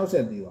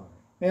260တည်သွား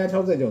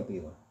260ကျော်တည်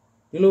သွား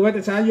ဒီလိုပဲတ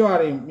ခြားရွာ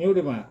တွေမျိုး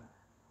တွေမှာ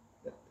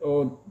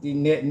ဒီ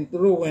နေသူ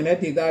တို့ဝင်တဲ့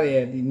ဒေသတွေ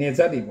ရဲ့ဒီနေဇ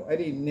က်တွေပေါ့အဲ့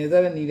ဒီနေဇ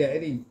က်နဲ့နေတဲ့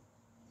အဲ့ဒီ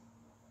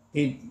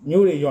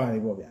မျိုးတွေရွာတွေ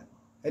ပေါ့ဗျာ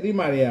အဲ့ဒီ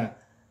မှာတွေက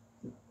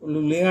လူ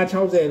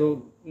560တို့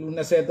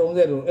 20 30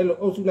တို့အဲ့လို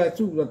အုပ်စုလိုက်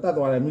စုပြီးတော့တတ်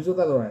သွားတယ်မျိုးစု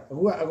တတ်သွားတယ်အ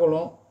ခုကအကုန်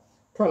လုံး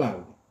ထွက်လာ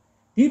ပြီ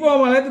ဒီပေါ်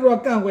မှာလည်းသူတို့က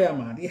ကန့်ကွက်ရ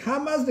မှာဒီ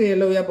Hamas တွေရဲ့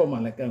လောက်ရပေါ်မှာ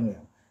လည်းကန့်ကွက်ရ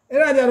အဲ့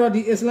ဒါကြတော့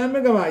ဒီ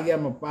Islamic ကဘာကြီးက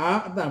မပါ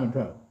အတမ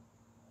ထွက်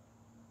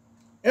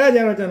အဲ့ဒါကြ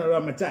တော့ကျွန်တော်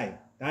တို့ကမကြိုက်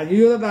ဒါ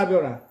ရိုးရိုးသားသား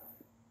ပြောတာ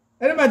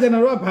အဲ့ဒီမှာကျွန်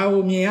တော်တို့ကဘာ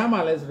ကိုမြင်ရမှာ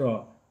လဲဆို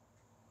တော့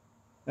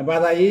ဘာ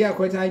သာရေးရ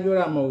ခွဲခြားပြော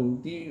တာမဟုတ်ဘူး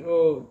ဒီ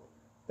ဟို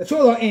တ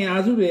ချို့သောအင်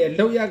အားစုတွေရဲ့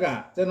လောက်ရက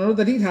ကျွန်တော်တို့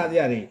တတိထားကြ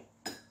ရတယ်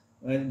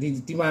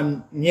ဒီမှာ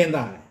မြင်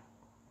တာတယ်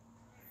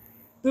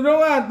သူတို့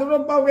ပေါ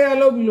က်ကြရ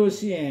လုပ်ပြီးလို့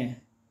ရှိရင်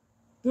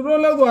သူတို့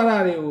လောက်သွားတာ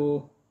တွေကို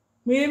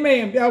မေးမိ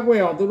န်ပြောက်ွ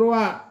က်အောင်သူတို့က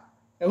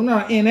ခုနက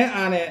အင်နဲ့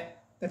အားနဲ့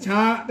တ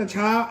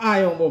ခြားအာ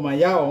ယုံပေါ်မှာ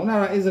ရောက်အောင်ခုန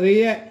ကအစ္စရေး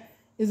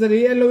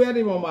ရဲ့လောက်ရ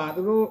တဲ့ပေါ်မှာ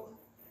သူတို့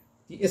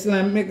ဒီ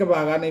Islamic ကဘာ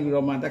ကနေပြီး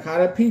တော့မှတခါ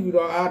တည်းဖိပြီး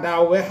တော့ဒါ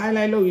ကိုပဲ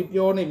highlight လုပ်ပြီး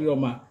ပြောနေပြီး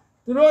တော့မှ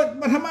သူတို့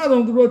ပထမ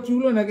ဆုံးသူတို့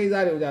ကျူးလွန်တဲ့ကိစ္စ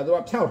တွေကိုကြာသူက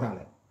ဖျောက်ထားတ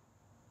ယ်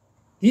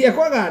ဒီအ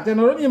ခွက်ကကျွန်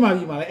တော်တို့မြန်မာ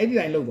ပြည်မှာလည်းအဲ့ဒီ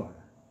တိုင်းလုပ်သွား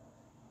တာ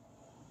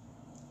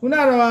ခုန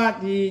ကတော့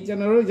ဒီကျွန်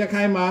တော်တို့ရ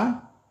ခိုင်မှာ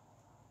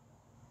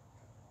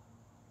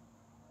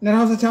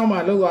2016မှာ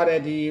လုပ်သွား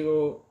တဲ့ဒီ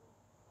ဟို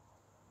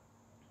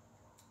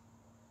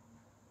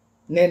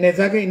နေ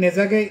ဇဂိ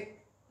တ်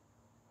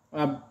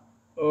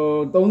ဟို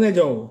30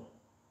ကျော်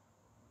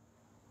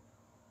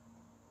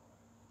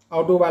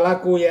အော်တိုဘာလ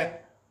9ရက်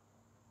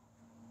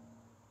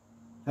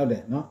ဟုတ်တ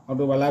ယ်နော်အော်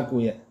တိုဘာလ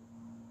9ရက်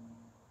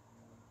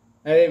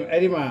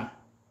အဲ့ဒီမှာ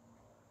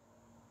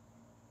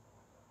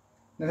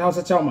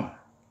2016မှာ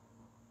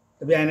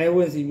တပြိုင်တည်းဝ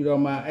င်စီပြီး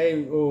တော့မှအဲ့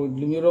ဟို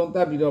လူမျိုးတုံးတ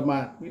က်ပြီးတော့မှ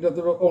ပြီးတော့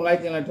သူတို့ online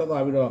ကျင်လိုက်ထွက်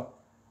သွားပြီးတော့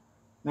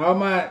နောက်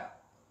မှ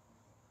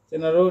ကျွ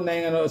န်တော်တို့နို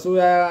င်ငံတော်အစိုး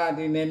ရက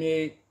ဒီနေမြေ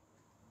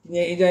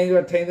ငြိမ်းချမ်းရေး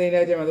တော့ထိန်းသိမ်း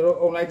တဲ့အချိန်မှာသူတို့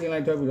online ကျင်လို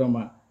က်ထွက်ပြီးတော့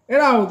မှအဲ့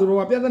ဒါကိုသူတို့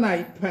ကပြဿနာ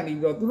ကြီးဖန်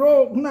ပြီးတော့သူတို့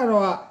ခုန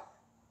တော့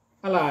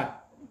ဟလာ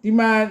ဒီ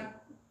မှာ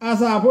အာ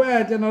စာ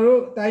ဖွဲ့ကျွန်တော်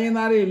တို့တိုင်းရင်း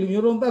သားတွေလူ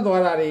မျိုးတုံးတက်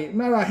သွားတာတွေခု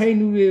နတော့ဟိန္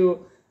ဒူတွေကို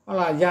ဟ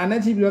လာယာ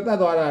နဲ့ချိပြီးတော့တက်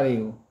သွားတာတွေ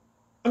ကို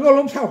အကုန်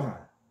လုံးဖျောက်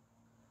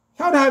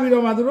ထားပြီး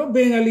တော့မှသူတို့ဘ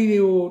င်္ဂလီတွေ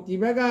ကိုဒီ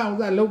ဘက်ကဥ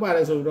စားလုတ်ပါတ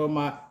ယ်ဆိုပြီးတော့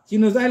မှဂျီ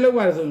နိုဆိုက်လုတ်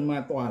ပါတယ်ဆိုပြီးမှ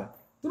တွားတယ်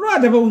သူတို့က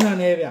တပုံစံ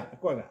နဲ့ဗျအ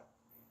ကွက်က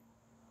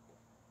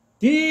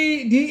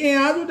ဒီအင်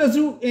အားစုတ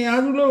စုအင်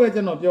အားစုလို့ပဲ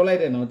ကျွန်တော်ပြောလိုက်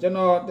တယ်နော်ကျွန်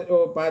တော်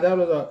ဟိုဘာကြောင့်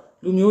လို့ဆိုတော့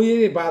လူမျိုးရေး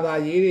တွေဘာသာ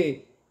ရေးတွေ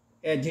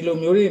ဒီလို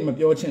မျိုးတွေမ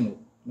ပြောချင်လို့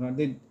နော်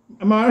ဒီ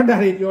အမှားတော့ဒါ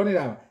တွေပြောနေ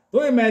တာပါ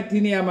တို့အမေဒီ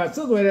နေရာမှာ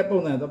စွတ်ဆွဲတဲ့ပုံ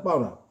စံတော့ပေါက်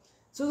တာ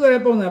စွတ်ဆွဲ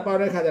တဲ့ပုံစံပေါက်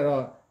တဲ့ခါကျ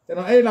တော့ကျွန်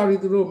တော်အဲ့ဒီလောက်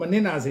ကြီးသူတို့မန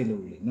စ်နာစေ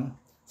လို့လေနော်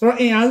ဆိုတော့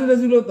အင်အားစုတ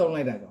စုလို့တုံ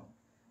လိုက်တာကော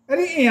အဲ့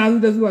ဒီအင်အားစု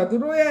တစုကသူ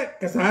တို့ရဲ့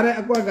ကစားတဲ့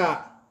အကွက်က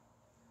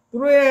သူ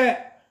တို့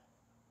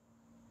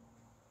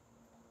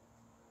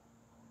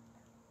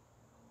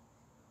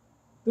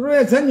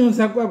ရဲ့ဇက်ညွန်ဆ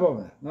က်ကွက်ပေါ့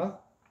ဗျာနော်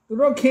သူ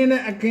တို့ခင်း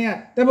တဲ့အခင်း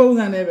ကတပုံ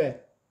စံနဲ့ပဲ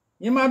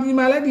မြန်မာပြည်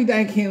မှာလည်းဒီတို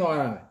င်းခင်းသွား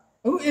တာပဲ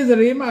အခုအစ္စ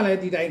ရေးမှာလည်း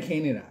ဒီတိုင်းခ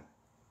င်းနေတာ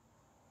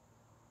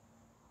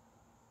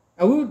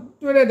အခု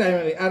တွေ့တဲ့တိုင်း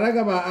ပဲလေအာရက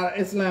ဘာ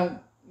အစ္စလမ်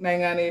နို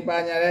င်ငံတွေပါ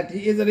ညာတဲ့ဒီ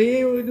အစ္စ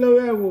ရေးလောက်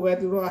ရကိုပဲ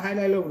သူတို့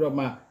highlight လုပ်ပြီးတော့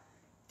မှ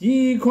ဒီ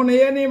9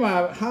ရက်နေ့မှာ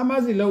ဟာမ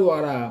တ်စ်လောက်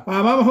သွားတာဘာ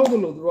မှမဟုတ်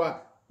ဘူးလို့သူတို့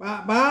က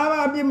ဘာမှ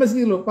အပြစ်မ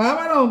ရှိလို့ဘာ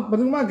မှတော့ဘယ်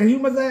သူမှဂရု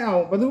မစိုက်အော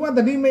င်ဘယ်သူမှတ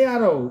တိမရ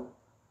တော့ဘူး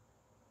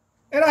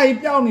အဲ့ဒါကြီး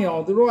ပြောင်းနေအော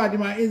င်သူတို့ကဒီ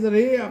မှာအစ္စ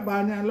ရေးကပါ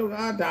ညာလောက်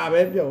တာဒါ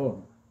ပဲပြော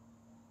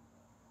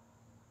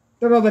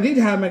တော်တော်တတိ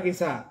ထားမဲ့ကိစ္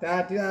စဒါ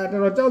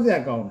တော်တော်ကြောက်စရာ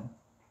ကောင်းတ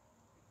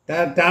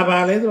ယ်ဒါပါ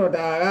လဲဆိုတော့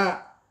ဒါက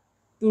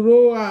သူ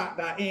တို့က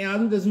ဒါအင်အား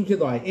စုတစုဖြစ်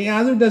သွားပြီအင်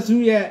အားစုတစု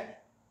ရဲ့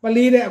ပ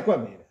လေးတဲ့အကွက်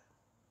ပဲ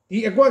ဒီ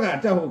အကွက်က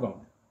ကြောက်ဖို့ကောင်း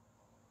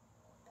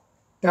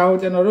ဒါကို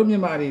ကျွန်တော်တို့မြ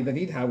န်မာတွေတ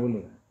တိထားဖို့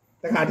လို့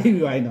တခါထိ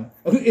ပြီးသွားရင်တော့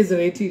အခုအစ္စ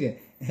ရေးထိတယ်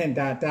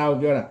ဒါကို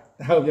ပြော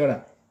တာ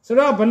ဆို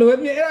တော့ဘယ်လိုပဲ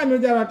ဖြစ်အဲ့ဒါ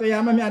မျိုးကြတော့တ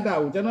ရားမမျှတ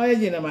ဘူးကျွန်တော်ရဲ့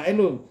ရင်ထဲမှာအဲ့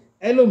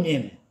လိုမြင်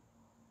တယ်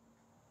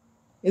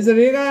အစ္စ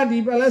ရေးကဒီ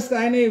ပါလက်စ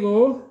တိုင်းတွေ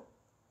ကို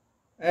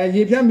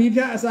ရေဖြတ်မီးဖြ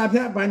တ်အစာဖြ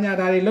တ်ဘာညာ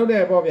ဓာတ်တွေလုပ်တ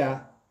ယ်ပေါ့ဗျာ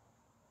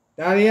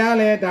ဒါတွေက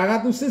လည်းဒါက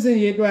သူစစ်စင်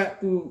ရေးအတွက်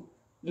သူ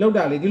လုပ်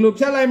တာလေဒီလို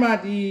ဖြတ်လိုက်မှ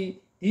ဒီ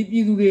ပြ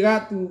ည်သူတွေက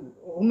သူ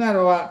ခုန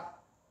တော့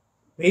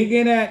ဘေးက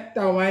င်းတဲ့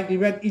တောင်ပိုင်းဒီ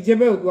ဘက်အီဂျစ်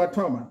ဘက်ကိုသူက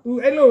ထွက်မှာသူ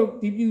အဲ့လို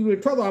ဒီပြည်သူတွေ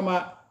ထွက်သွားမှ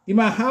ဒီ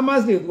မှာဟာမတ်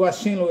စ်တွေကိုသူက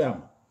ရှင်းလို့ရ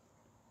မှာ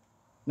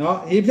နော်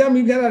ရေဖြတ်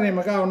မီးဖြတ်တာတွေ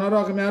မကောက်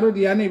တော့ခင်ဗျားတို့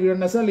ဒီကနေပြီး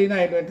တော့24နို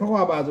င်အတွင်းထွက်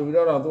ခွာပါဆိုပြီး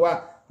တော့သူက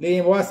လေရ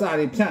င်ဘဝစာ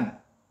တွေဖြန့်တယ်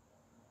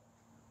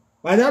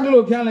။ဘာကြောင့်ဒီ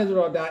လိုဖြန့်လဲဆို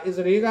တော့ဒါအစ္စ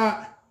ရေးက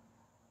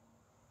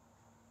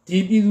ဒီ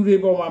ပြည်သူတွေ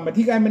ပေါ်မှာမ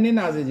ထိခိုက်မနစ်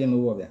နာစေခြင်း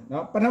လို့ပေါ့ဗျာ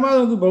နော်ပထမ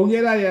ဆုံးသူဘုံကျဲ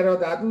တာတွေကတော့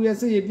ဒါသူရဲ့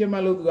စစ်ရေးပြတ်မှ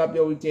တ်လို့သူက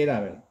ပြောပြီးကျဲတာ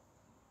ပဲ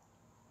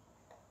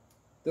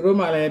သူတို့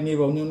မှလည်းမြေ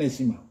ပုံညွှန်းနေ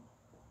ရှိမှာ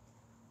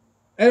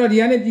အဲ့တော့ဒီ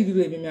ကနေပြည်သူ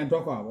တွေပြန်ပြန်ထွ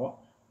က်ခွာပေါ့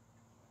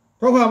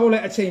ထွက်ခွာဖို့လ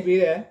ည်းအချိန်ပေး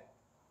တယ်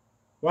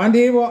1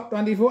 day ပေါ့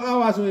24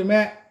 hour ဆိုရင်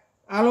မဲ့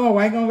အားလုံးက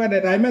ဝိုင်းကောင်းက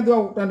တဲ့ဒါပေမဲ့သူက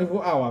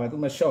24 hour ပဲသူ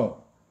မလျှော့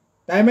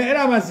ဒါပေမဲ့အဲ့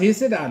ဒါမှဈေး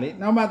စစ်တာလေ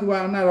နောက်မှသူက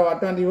နာတော့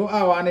24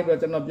 hour နေပြီး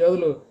တော့ကျွန်တော်ပြောသ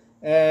လို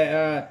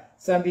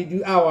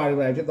72 hour တွေ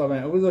ပဲဖြစ်တော့မ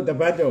ယ်အခုဆိုတ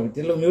ပတ်ကြော်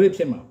ဒီလိုမျိုးတွေ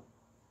ဖြစ်မှာ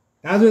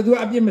ဒါဆိုသူက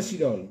အပြစ်မရှိ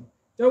တော့ဘူး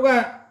ကျောက်က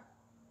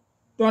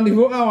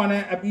24 hour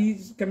နဲ့အပြီး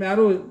ခင်ဗျား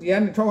တို့ဒီက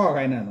နေထောက်ခွာ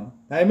ခိုင်းတာနော်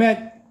ဒါပေမဲ့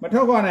မ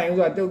ထောက်ခွာနိုင်ဘူး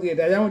ဆိုတာကျုပ်တည်း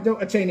ဒါကြောင့်ကျုပ်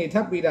အချိန်နေထ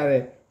ပ်ပေးတာတ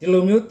ယ်ဒီ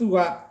လိုမျိုးသူက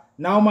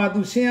နောက်မှ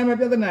သူရှင်းရမယ့်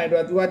ပြဿနာတွေ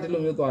တော့သူကဒီ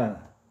လိုမျိုးသွားတာ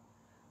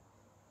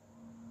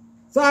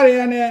စရရ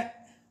နဲ့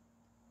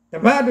တ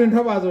ပတ်အတွင်းထွ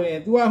က်ပါဆိုရင်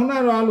तू ကခုနက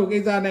တော့အဲ့လိုကိ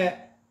စ္စနဲ့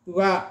သူ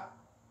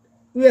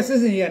ရဲ့စစ်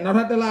စင်ကြီးကနောက်ထ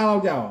ပ်1 လလော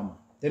က်ကြာအောင်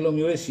ဒီလို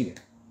မျိုးရှိတယ်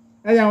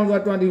အဲကြောင့်သူက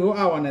24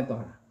 hour နဲ့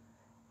သွားတာ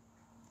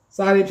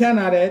စာရီဖြန့်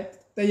လာတယ်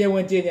တရားဝ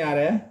င်ကြေညာ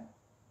တယ်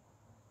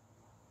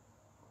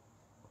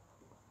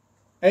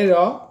အဲ့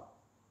တော့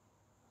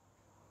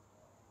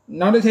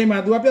နောက်တစ်ချိန်မှာ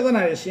तू ကပြဿ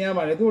နာတွေရှင်းရ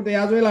မှာလေ तू တ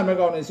ရားစွဲလာမဲ့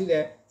ကောင်တွေရှိတ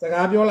ယ်စ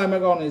ကားပြောလာ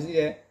မဲ့ကောင်တွေရှိတ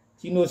ယ်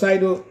ဂျီနိုဆိုက်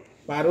တို့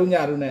ဘာတို့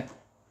ညာတို့ ਨੇ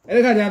အဲ့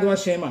ဒီခါကျရင် तू က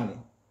ရှင်းပါလေ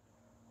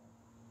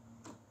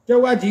ကျော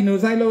က်ကဂျီနို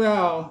ဆိုက်လုပ်ရ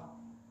အောင်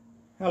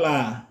ဟုတ်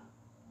လား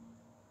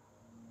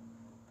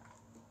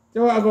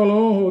ကျောက်အကောင်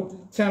လုံးဟို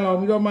ခြံလောင်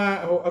ပြီးတော့မှ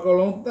ဟိုအကောင်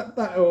လုံး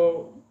ဟို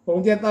ပုံ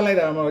ကျက်တက်လိုက်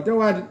တာမဟုတ်ကျောက်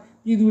က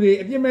ပြည်သူတွေ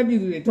အပြစ်မဲ့ပြည်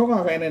သူတွေထောက်ခါ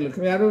ခိုင်းတယ်လို့ခ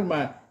င်ဗျားတို့မှ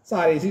စာ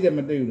တွေရှိတယ်မ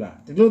တွေ့ဘူးလား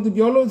ဒီလို तू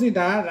ပြောလို့ရှိ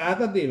ဒါ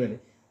သက်သေပဲလေ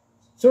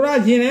ဆိုတော့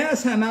ရင်ထဲအ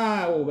ဆန္ဒ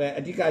ကိုပဲ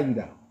အဓိကယူ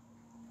တာ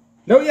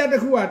လောက်ရတ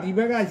စ်ခုကဒီဘ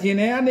က်ကရင်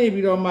ထဲကနေ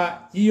ပြီးတော့မှ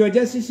ရည်ရွယ်ချ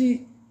က်ရှိ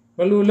ဘ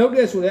ယ်လိုလုပ်တ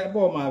ယ်ဆိုတဲ့အ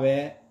ပေါ်မှာပဲ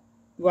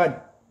သူက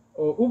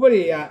ဟိုဥပ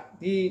ဒေက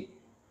ဒီ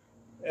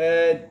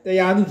တ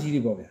ရားသူကြီး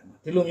တွေပေါ့ဗျာ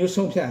ဒီလိုမျိုး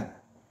ဆုံးဖြတ်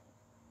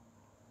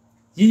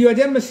ရည်ရွယ်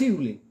ချက်မရှိ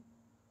ဘူးလေ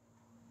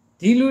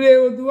ဒီလူတွေ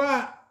ကို तू က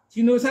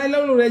ဂျီနိုဆိုက်လု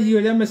ပ်လို့လည်းရည်ရွ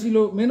ယ်ချက်မရှိ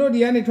လို့မင်းတို့ဒီ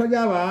ကနေထွက်ကြ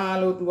ပါ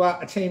လို့ तू က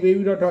အချိန်ပေး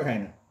ပြီးတော့ထွက်ခို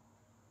င်းတာ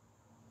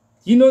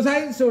ဂျီနိုဆို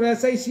က်ဆိုတဲ့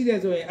စိတ်ရှိတယ်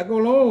ဆိုရင်အကု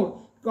န်လုံး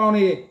ကောင်း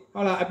နေ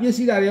ဟုတ်လားအပြစ်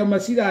ရှိတာတွေရောမ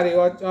ရှိတာတွေ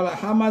ရောဟုတ်လား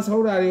ဟာမတ်ဟု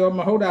တ်တာတွေရောမ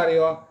ဟုတ်တာတွေ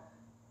ရော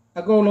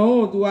အကုန်လုံး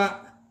ကို तू က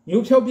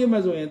မျိုးဖြုတ်ပြစ်မှ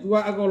ဆိုရင် तू က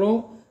အကုန်လုံး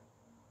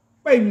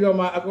ပိတ်ပြီးတော့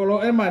မှအကုန်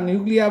လုံးအဲ့မှာနျူ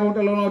ကလ িয়ার ဘုံတ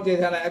စ်လုံးလောက်ကျဲ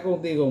ထားလိုက်အကုန်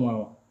သေးကုန်မှာ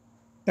ပေါ့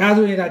ဒါ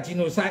ဆိုရင်ဒါဂျီ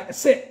နိုဆိုက်အ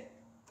စစ်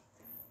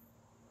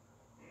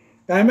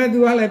ဒါပေမဲ့ तू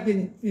ကလည်း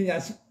ပညာ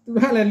तू က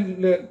လည်း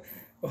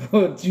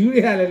ဟိုဂျူး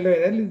တွေကလည်းလွယ်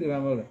တယ်လူတွေက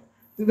မဟုတ်လား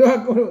तू တို့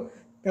က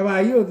ကဘာ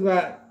ကြီးကို तू က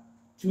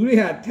ဂျူးတွေ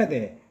ကထက်တ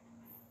ယ်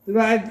तू က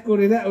ကို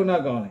ရီးယားအုံနော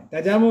က်ကောင်းတယ်ဒါ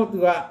ကြောင့်မို့ तू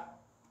က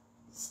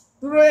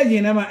သူတို့ရဲ့ရ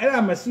င်ထဲမှာအဲ့ဒါ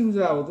မရှိဘူး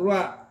ဆိုတာကိုသူက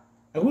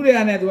အခုတည်းက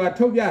နေသူက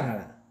ထုတ်ပြထား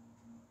တာ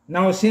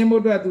နောက်ရှင်း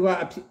ဖို့အတွက်သူ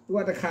က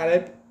တခါလဲ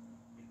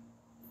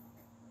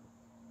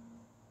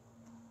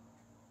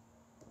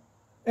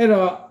အဲ့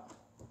တော့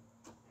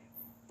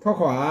ထွက်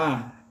ခွာ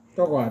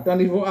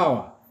24 hour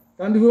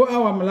 24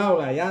 hour မလောက်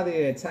လားရသေး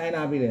တယ်ချိုင်း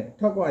လာပြီးတယ်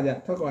ထွက်ခွာကြ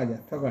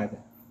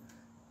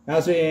ဒါ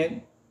ဆိုရင်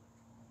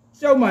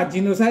ကျောက်မှာဂျီ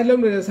နိုဆိုက်လု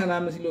ပ်လို့တဲ့ဆန္ဒ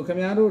မရှိလို့ခင်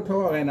ဗျားတို့ထွက်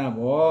ခွာခိုင်းတာ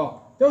ပေါ့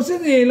ကျောက်စစ်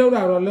စီလောက်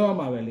တာတော့လောက်ရ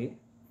မှာပဲလေ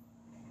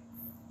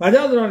ဘာ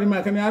ကြောင့်ဆိုတော့ဒီမှာ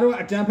ခင်ဗျားတို့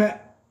အတန်းဖက်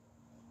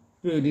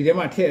ဒီထဲ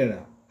မှာထည့်ရတာ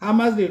ဟာမ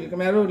တ်တွေခင်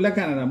ဗျားတို့လက်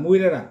ခံရတာမွေး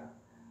ရတာ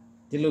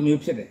ဒီလို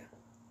မျိုးဖြစ်တယ်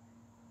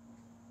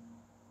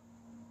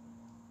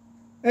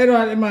အဲ့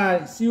တော့ဒီမှာ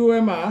စီယိုဝဲ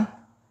မှာ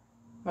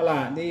ဟာလာ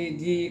ဒီ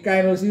ကို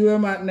င်လိုစီယိုဝဲ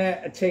မှာနဲ့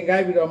အချိန်ကို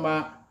က်ပြီးတော့မှ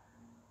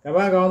ကမ္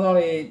ဘာကောင်းဆောင်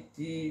တွေ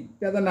ဒီ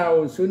ပြဿနာ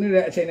ကိုဆွေးနွေး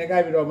တဲ့အချိန်နဲ့ကို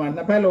က်ပြီးတော့မှ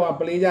နှစ်ဖက်လုံးက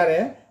ပလေးကြတ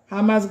ယ်ဟာ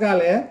မတ်က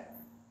လည်း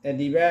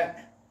ဒီဘက်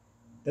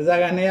ဒဇာ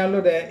ကန်2 ယောက်လွ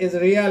တ်တယ်အစ္စ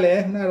ရေးကလ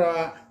ည်းနှ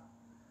တော့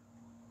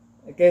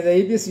ကဲစ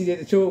ရေးပစ္စည်းတွေ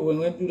တချို့ဝင်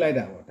ပြုလိုက်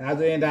တာပေါ့ဒါ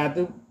ဆိုရင်ဒါ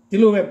သူဒီ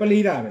လိုပဲပ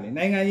လေးတာပဲလေ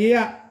နိုင်ငံရေးက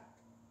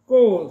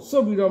ကိုယ်စွ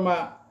တ်ပြီးတော့မှ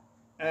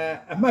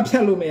အမှတ်ဖြ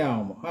တ်လို့မရ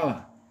အောင်ပေါ့ဟုတ်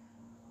လား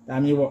ဒါ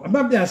မျိုးပေါ့အမှ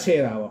တ်ပြန်ရှ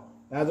ယ်တာပေါ့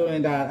ဒါဆိုရ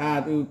င်ဒါ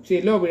သူဖြေ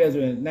လို့ပြီးလဲ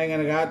ဆိုရင်နိုင်ငံ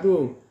တကာသူ့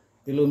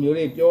ဒီလိုမျိုး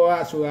တွေပြောရ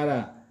ဆိုရတာ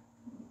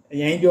အ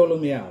ရင်ပြော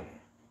လို့မရ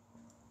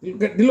ဘူး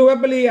ဒီလိုပဲ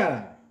ပလေးရ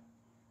တာ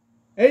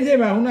အဲ့ဒီအချိန်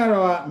မှာခုနက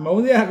တော့မုံ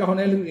စရာကောင်း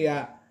တဲ့လူတွေက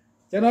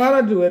ကျွန်တော်က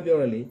တော့ဒီလိုပဲပြော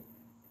တယ်လေ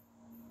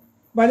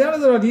ဘာကြောင့်လဲ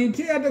ဆိုတော့ဒီဖြ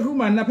စ်ရတစ်ခု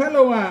မှနှစ်ဖက်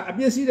လုံးကအ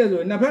ပြစ်ရှိတယ်ဆို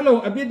ရင်နှစ်ဖက်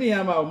လုံးအပြစ်တင်ရ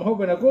မှာမဟုတ်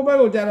ဘဲနဲ့ကိုယ့်ဘက်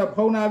ကိုကြတော့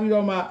ဖုံးနာပြီး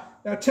တော့မှ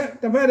တ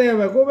စ်ဖက်တည်း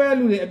ပဲကိုယ့်ဘက်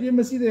လူတွေအပြစ်မ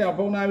ရှိတဲ့အောင်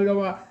ဖုံးနာပြီးတော့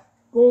မှ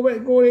ကို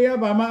တွေက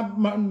ဘာမှ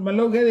မ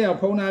လုပ်ခဲ့တဲ့အော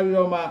င်ဖုံးနာပြီး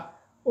တော့မှ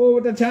ဟို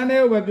တချမ်း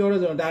တဲ့ပဲပြော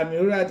လို့ဆိုတော့ဒါ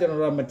မျိုးကကျွန်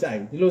တော်တို့ကမကြိုက်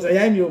ဘူးဒီလိုစ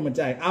ရိုက်မျိုးမ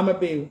ကြိုက်အားမ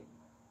ပေးဘူး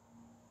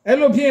အဲ့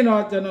လိုဖြစ်ရင်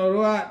တော့ကျွန်တော်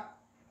တို့က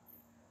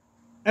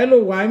အဲ့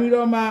လိုဝိုင်းပြီး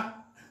တော့မှ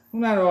ခု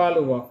နကတော့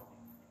လို့ပေါ့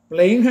ပ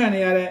လိန်ခံနေ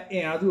ရတဲ့အ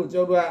င်အားစုကို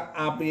ကျွန်တော်တို့က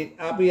အား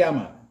ပေးရ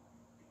မှာ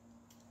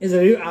အစ္စ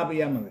ရေးအားပေး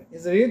ရမှာပဲအ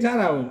စ္စရေးထား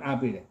တာကိုအား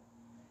ပေးတယ်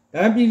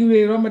ဒါပြည်သူတွေ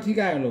တော့မထိ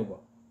ခိုက်အောင်လို့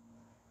ပေါ့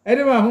အဲ့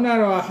ဒီမှာခုနက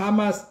တော့ဟာမ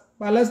တ်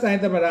ပါလက်စတို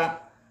င်းသမ္မတ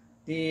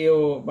ဒီ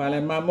ဟိုဗာလဲ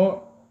မာမွတ်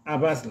အာ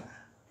ဘတ်စ်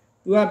လား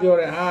သူကပြော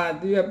တယ်ဟာ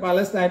သူကပါလ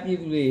က်စတိုင်းပြည်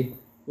သူတွေ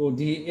ဟို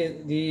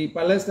ဒီ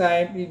ပါလက်စတို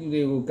င်းပြည်သူ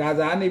တွေကိုဂါ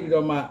ဇာနေပြီး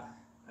တော့မှ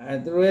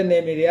သူတို့ရဲ့နေ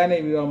မြေတွေကနေ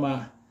ပြီးတော့မှ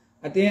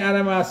အတင်းအာရ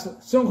မ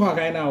စွန့်ခွာ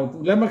ခိုင်းတာကိုသူ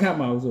လက်မခံ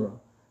ပါဘူးဆိုတော့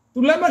သူ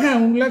လက်မခံ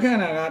ဘူးလက်ခံ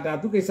တာကဒါ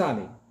သူကိစ္စ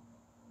လေ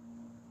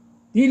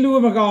ဒီလူ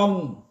မကောင်း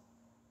ဘူး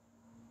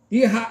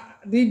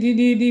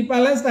ဒီပါ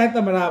လက်စတိုင်းသ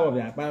မ္မတပေါ့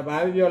ဗျာဘာ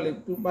ပြောလဲ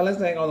သူပါလက်စ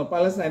တိုင်းကောင်းဆိုပါ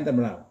လက်စတိုင်းသမ္မ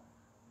တ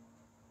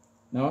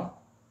နော်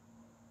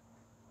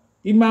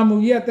ဒီမာမူ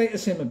ကြီးကတိတ်အ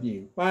ဆင်မပြေ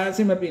ဘူးဘာအဆ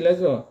င်မပြေလဲ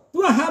ဆိုတော့ तू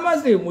ကဟာမတ်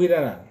တွေမွေး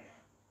ထားတာ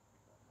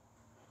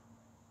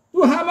तू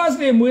ဟာမတ်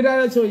တွေမွေးထား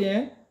တဲ့ဆိုရင်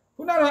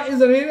ခုနကတော့အစ္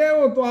စရေးတွေ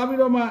ကိုတွားပြီး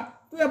တော့မှ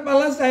तू ကပါ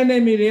လက်စတိုင်းန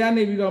ယ်မြေတွေက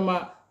နေပြီးတော့မှ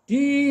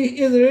ဒီ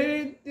အစ္စ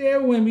ရေးတဲ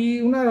ဝင်ပြီး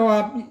ခုနကတော့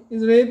အ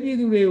စ္စရေးပြည်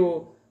သူတွေကို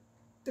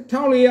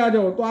1400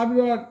ကျော်တွားပြီး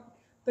တော့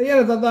တရ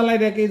က်သတ်လို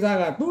က်တဲ့ကိစ္စ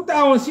က तू တာ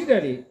ဝန်ရှိတ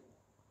ယ်လေ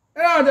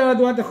အဲ့ဒါကြောင့်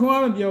तू ကတခွ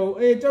န်းမပြောဘူး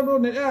အေးကျောက်တို့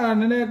အဲ့ဒါ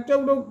နည်းနည်းကျော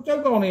က်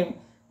ကောင်နေ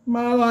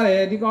မှားသွားတ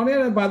ယ်ဒီကောင်တွေက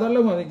ဘာတော့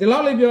လုံးမှာဒီလော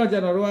က်လေးပြောကျွ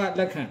န်တော်တို့က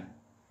လက်ခံ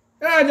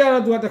အဲ့ဒါကြ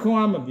တော့ तू ကတခွ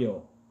န်းမပြော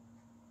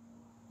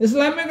အစ္စ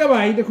လာမစ်ကဘာ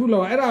ကြီးတစ်ခု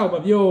လောက်အဲ့ဒါကိုမ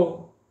ပြော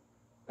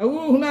အခု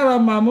ခုနက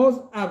မာမုတ်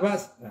အာဘတ်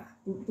စ်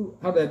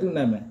how the do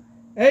name.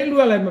 Eh,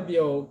 look like my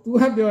pio, to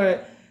have your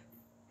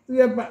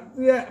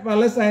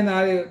Palestine,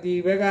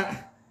 the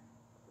Vega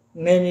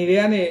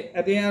Nemiriani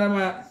at the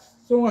Arama,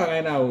 so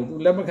I know to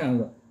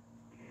Lemakango.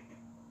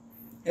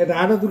 At the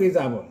other to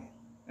Gizabo.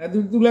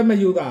 And to let me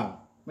you down.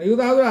 My youth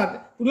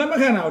out to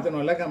Lemakan out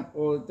and like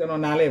or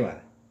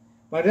Naleva.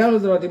 But that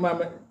was what the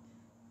mamma.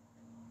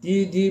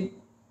 The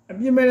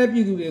Abimera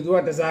Pidu do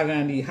at the Saga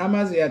and the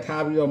Hamas at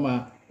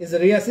Tabioma is a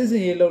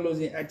reassessing yellow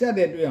losing a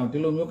chatted to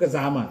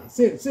Lumukazama.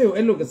 Say,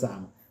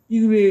 Elukazam.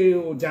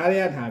 Pidu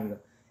Jaria Tabio.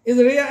 Is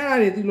a real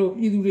area to look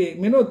Pidu,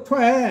 Mino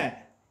Twa.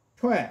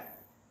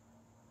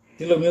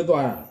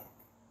 Tilomudora.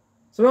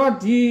 So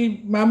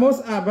the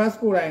Mamos are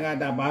Baskurang at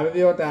the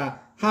Babiota,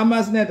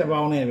 Hamas net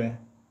about never.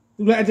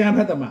 To let jump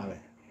at the Mave.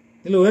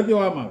 Tilu help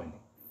your Mave.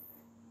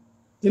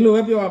 Tilu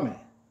help your Mave.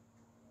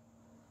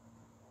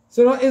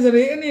 So is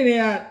there any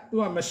area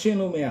to a machine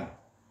lumia?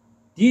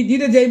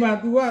 Did a Jama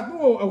to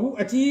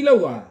a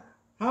Chilo?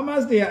 How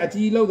much they are a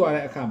Chilo or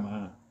a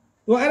Kama?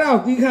 To add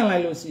out the can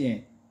like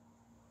Lucien.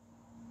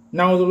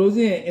 Now the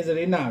Lucien is a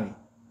Renavi.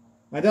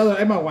 My daughter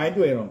Emma White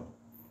Wero.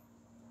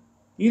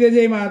 Either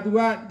Jama to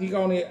what the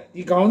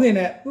Gonin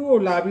at 2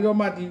 Labio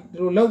Mati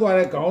to Logo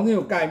Gonin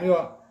or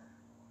Kaimio.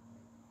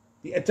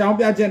 The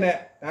Achampia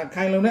Janet, a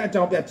kind of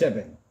Achampia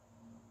Chapin.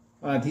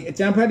 The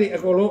Achampadi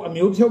Acolo, a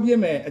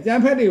Mutopia, a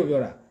Jampadi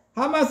Ura.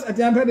 How much a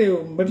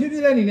Jampadi, but you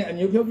didn't and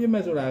you put your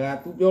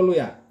Mesuraga to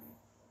Joluya.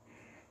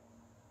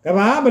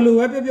 Kaba,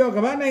 Balu, Epio,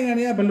 Cabana,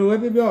 and Balu,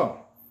 Epio.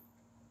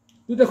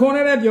 To the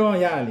corner of your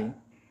Yali.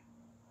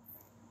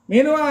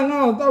 Meanwhile,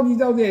 now,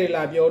 doggies out there,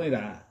 La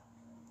Bionida.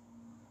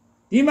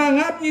 Dimang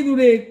up you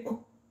today.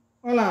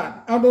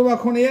 Hola, out of a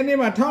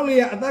Coneanima,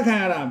 Tolia,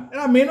 Atakaram,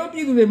 and I may not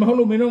be to the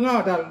Maholo Meno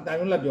out,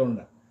 Diamond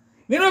Labionda.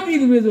 May not be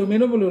to the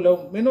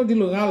Menobulu, Meno di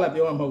Lungala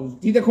Bion,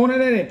 did the corner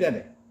and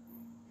it.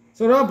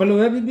 So,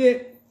 Balu, every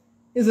day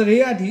is a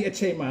reality at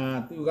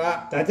Chema, to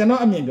got Tajano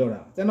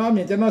Amindora,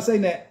 Janomi, Jano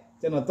Sene,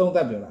 Jano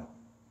Tontabura.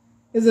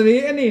 Is a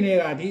real any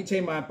negati,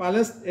 Chema,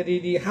 Palace,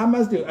 the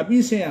Hamas do,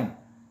 Abyssium,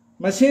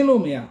 Machine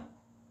Lumia.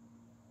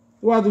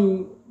 What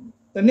do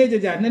the Nature,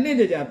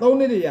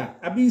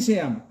 Tonija,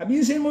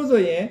 Abyssium was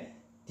a year.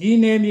 He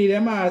named me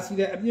the mass,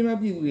 the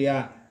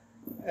Abimaburia,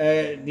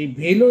 the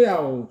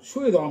Peloya,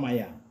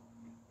 Suidomaya.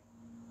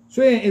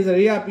 Swing is a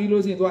real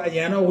pillows into a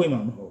Yano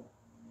women.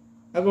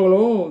 I go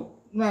low,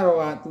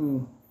 narrow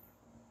to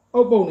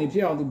open it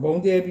here to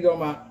Bonde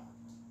Bidoma.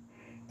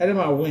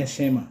 Edema went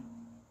Shema.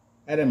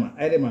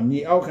 Edema,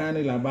 me out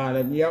candy la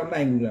bar, me out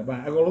language,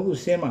 but I go to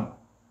Shema.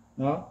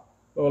 No,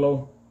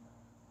 Olo.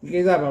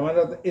 Because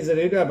I is a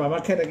radio about my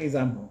cat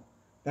example.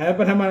 I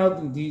put him out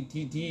to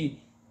the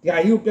yeah,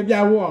 you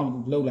Pia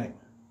won low line.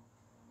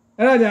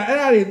 I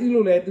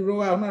did to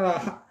roll out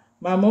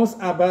my most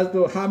about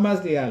to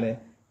Hamas de Ale.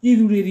 You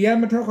do the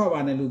Yamatoka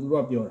and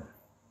Ludrop Yora.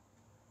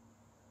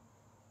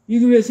 You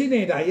do the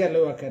Senate, I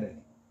yellow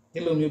academy.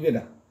 Tilum you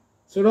better.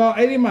 So,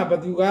 I remember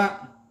but you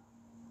got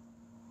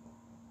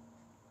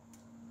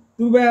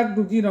too bad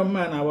to Gino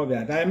Man.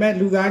 I met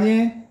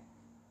Lugane.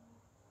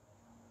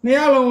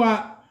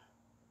 Nealoa.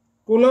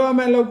 Kuloa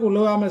Melo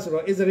Kuloa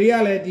Mesro is a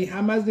reality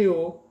Hamas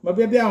deo,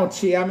 Mabia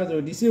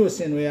Chiamazo, the Sio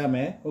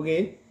Sinwayame,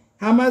 okay?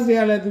 Hamas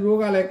reality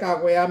Ruga like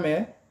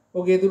Kakwayame,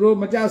 okay, the road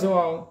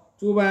Majaso,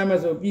 Tuba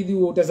Amazo,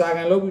 Pidu,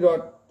 Tazagan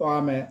Lobido,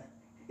 Toame.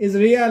 Is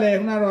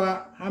reality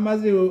Nara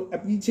Hamas deo, a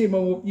Piche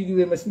Mo,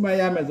 Pidu, Masima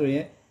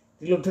Yamazo,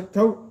 the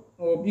little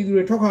or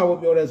Pidu Toka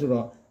of your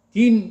Resoro.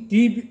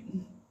 Deep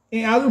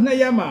in Aduna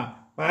Yama,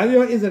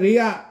 Padio is a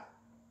real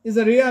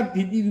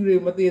Pidu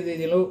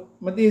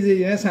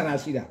Matezi in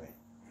Sanasida.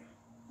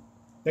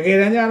 The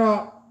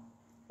Geranja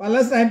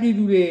Palestine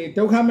people,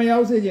 Tokama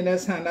usage in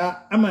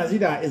Sanda,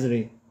 Amazida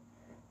Israel.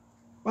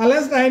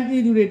 Palestine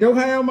people,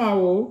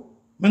 Tokayamao,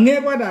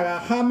 Mangequadaga,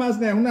 Hamas,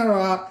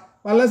 Nehunara,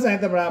 Palestine,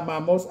 the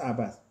Mamos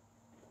Abbas.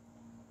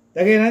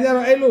 The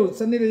Geranja Elo,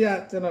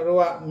 Sandia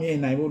Generoa, me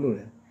and I will.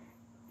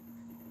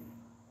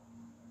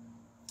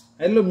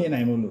 Elo me and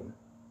I will.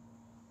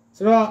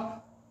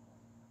 So,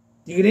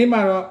 the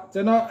Grimaro,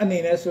 General and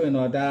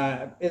Inesuino,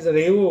 that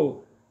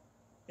Israel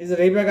is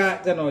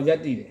Rebecca General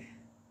Yadi.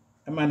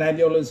 Amanda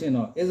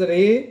Biolosino is a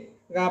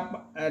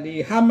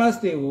the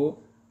Hamas Devo,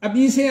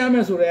 Abyssium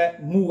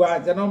Mesure,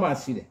 Muga, Janoma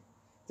City.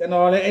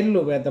 Janole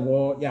Elu at the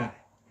war, ya.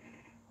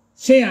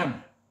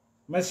 Sham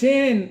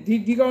machine, the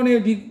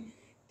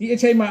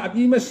HMA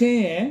Abi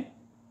machine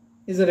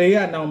is a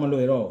real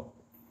Naumaloero.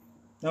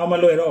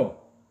 Naumaloero.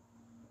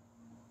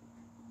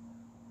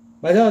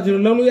 But you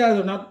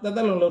Loluya, not that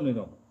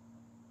alone.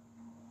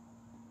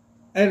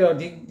 I wrote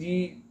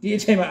the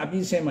HMA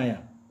Abi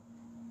Semaya.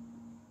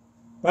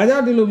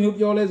 Baja de Lumio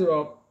Pioles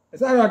rock,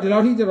 as I wrote the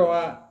Lottie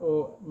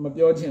or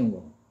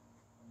Mapio.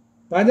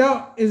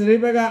 Baja is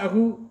Rebecca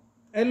who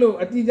Elo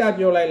Atija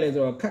Piola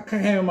or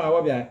Kakama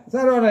Wabia.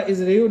 Sarah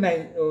is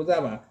reunited or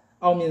Zaba,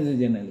 all means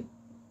generally.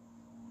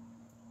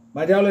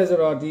 Baja is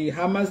the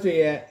Hamas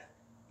de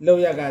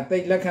Loyaga,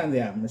 take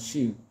Lacandia,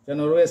 Mashi,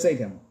 General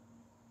Satan.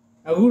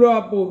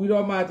 Ahura Po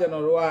Vidoma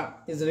Generoa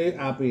is real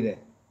apide.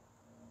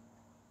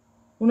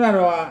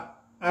 Unaroa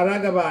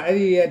Aragaba,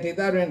 Eddie,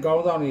 Tita and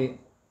Gowdoni,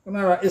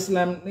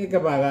 Islam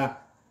Nikabaga,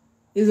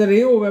 is a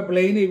real over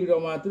plain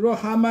Ibidoma, to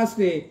Hamas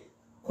Day,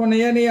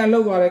 Konayani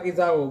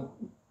Alogarakizao,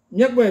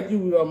 Nyakwe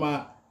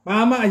Pubidoma,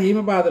 Mama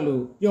Yima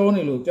Badalu,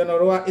 Yonilu,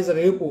 General is a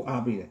real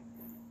Abi.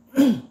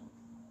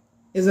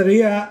 Is a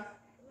real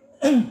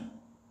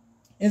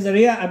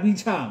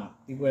Abicham,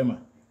 Iguema.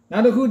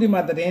 Now the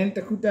Hudima the Dent,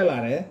 the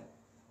Kutalare,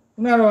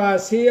 Unara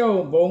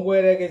Seo,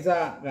 Bongue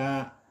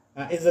Giza,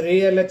 is a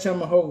real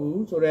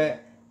Lechamahogu, so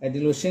that a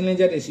delusion in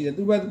Jadisi,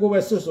 the Dubat go by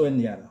Suso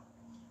and Yara.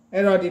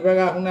 Ero di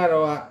Baga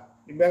Hunara,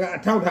 di Baga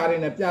tout her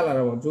in a piala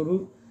or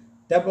Juru,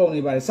 tap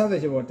only by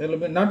Saturday, tell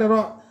me not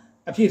a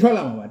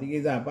Pitolam, the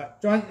Giza,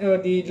 but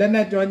the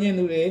Leonard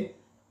joining the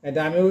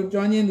Damu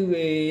joining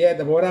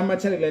the Borama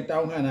Cherry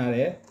town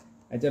Hanare.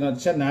 I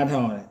cannot shut not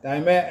on it. I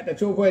met the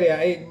two point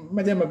I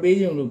met him a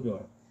Beijing look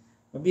good.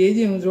 A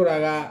Beijing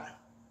Zuraga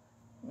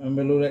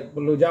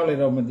Below Jolly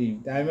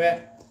Romadi. I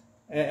met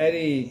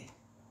Eddie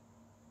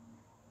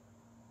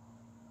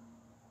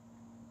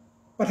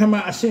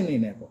Patama Ashini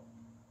Nebo.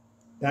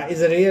 That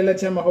is a real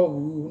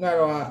Chamaho,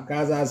 Nara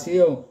Gaza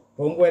Sio,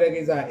 Pongue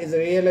Giza, is a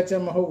real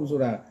Chamaho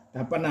Zura,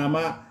 the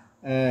Panama,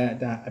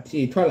 the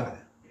P. Tola.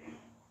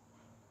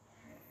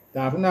 The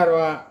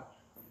Hunara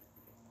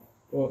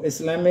or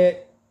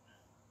Islamic.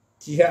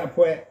 Chia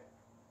Pue,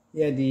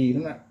 yeah,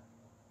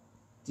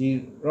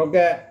 the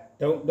rocket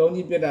don't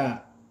you get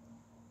a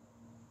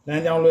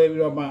land down low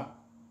Roma,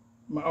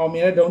 or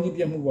mere don't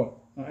you move up.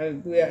 I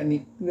do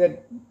any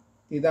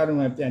the other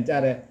my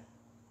pianchare,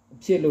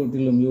 Chilo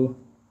dilumu,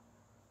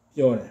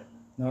 Jore.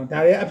 Now,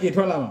 Taria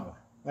Pietolama.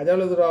 I don't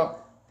know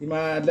the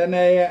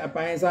Madlene, a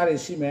pine sari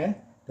shime,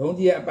 don't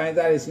ye a pine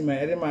sari shime,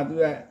 Edema do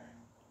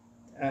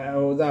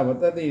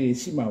that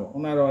is Shima,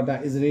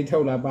 Onara is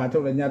retola,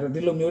 battle and Yato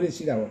dilumuri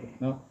Shida.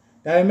 No.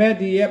 I met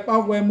the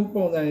Power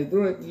Mupon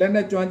and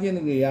Leonard John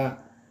Genuia.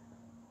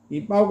 The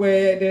Power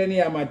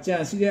Denia, my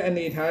chance, and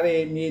it had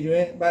a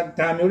medium, but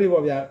Tamuri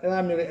Bobia,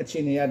 Tamuri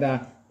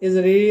Chiniada, is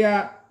a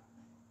real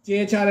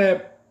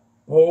Chare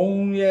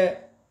Bone,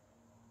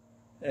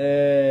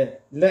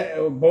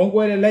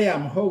 Bongue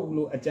Layam,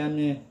 Hoglu, a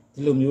Jamie,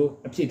 Dilumu,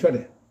 a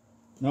Pitote.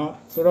 No,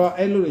 so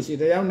Elusi,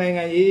 the young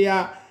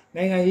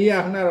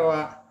Nanga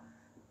Nara,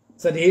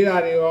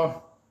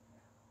 Sadira,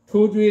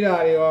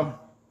 Tudri.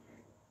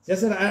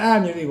 Just that I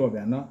am really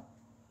over, no?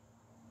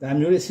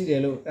 I'm really see the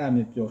look, I'm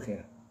a joke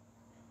here.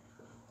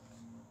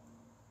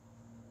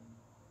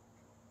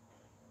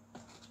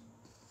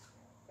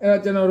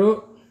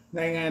 General,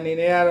 Nangan in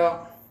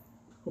Aero,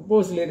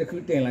 supposedly the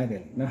Kutain like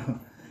it, no?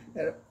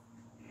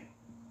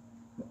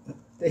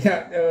 They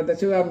have the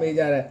two of me,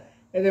 Jara,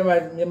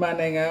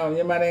 Yamananga,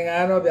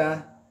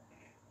 Robia,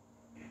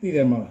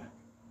 Peter Mama.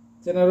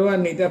 General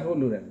Nita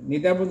Pulu,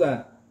 Nita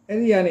Puda,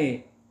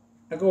 Eliani,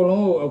 a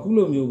colon of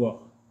Kulu.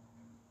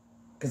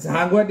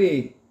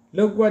 Kazangwadi,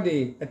 look what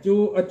a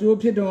two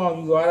piton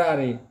of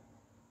Guarari.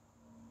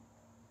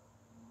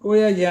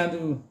 Goya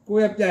Yandu,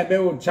 Goya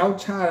Piambe, Chow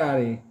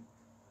Charari,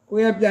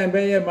 Goya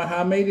Piambe,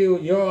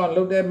 Mahamedi, Yon,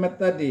 Lode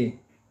Matadi,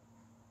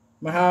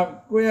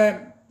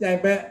 Goya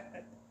Piambe,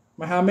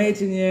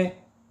 Mahametinia,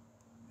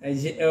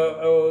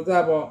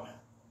 Zabo,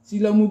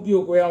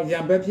 Silomupu, Goya,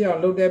 Yambepia,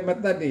 Lode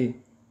Matadi,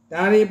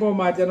 Dari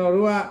Poma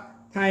Generua,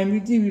 Time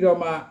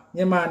Vitivoma,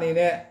 Yamani,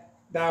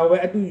 Dawe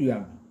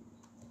Aduyam.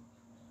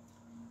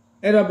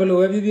 Era below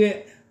every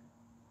day.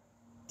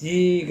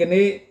 The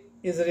Gane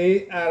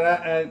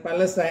Israel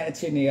Palestine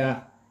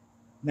Chinia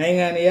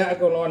Nangania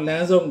Akolon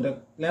Lanzon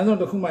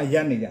the Kuma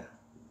Yaniga.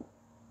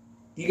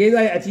 The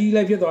Gaza achieve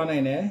like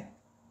Pidona,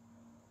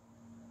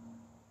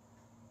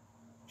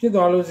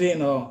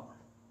 Pidolozino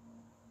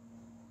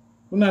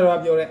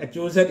Unarabio at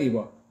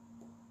Josetibo.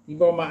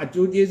 Iboma at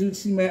Josu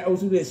Sima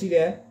also the sea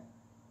there.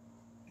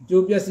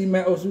 Jobia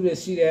Sima also the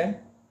sea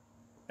there.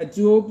 A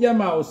Jobia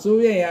Mouse, so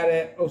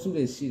yare also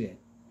the sea there.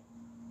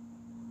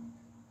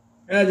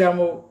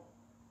 Ajamo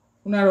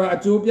Unara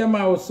Atopia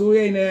Mouse, so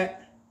in a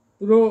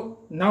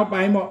now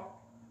by mo.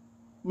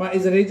 Ma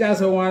is a rejas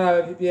of one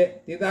of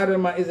the other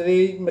ma is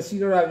a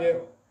Masiro of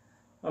you.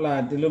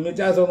 Alla, the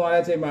Lumijas of one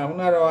at Ma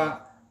Hunara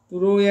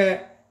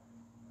Turoye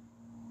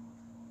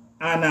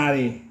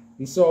Anari.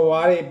 We saw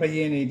Wari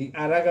Payeni, the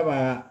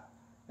Aragaba,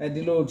 at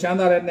the Lu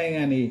Chandar and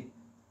Nangani.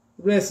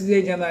 The rest is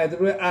the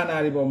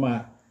Anari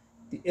Boma.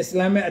 The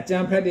Islamic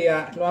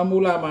Champedia,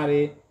 Tuamula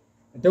Mari.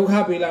 Don't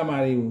have Bila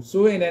Mario,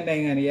 so in a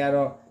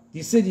Nangani,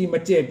 the city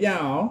Mate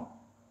Piao,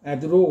 at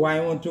the row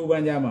wine on 2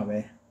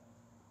 Banjama.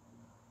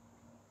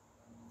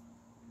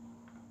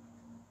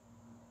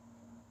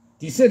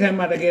 The city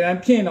had again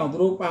pin on the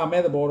rope our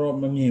motherboard of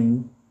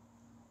Mamu.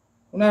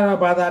 Unara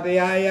Bada de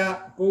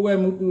Aya, go where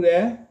Mutu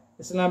there,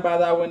 Islam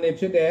Bada when they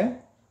put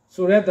there,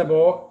 so read the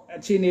ball, a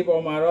chini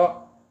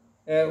bomaro,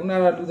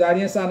 Unara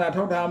Luzarian Sana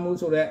Totamu,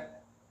 so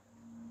that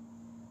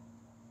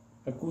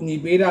a Kuni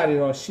Beda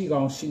or she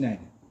gone she.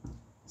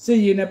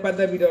 See in a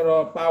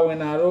patavidor,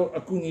 Pawanaro,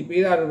 a Kuni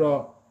Beda,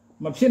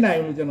 Mapina,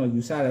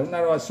 you saw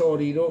Unara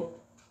sorry,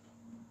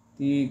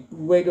 the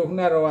way of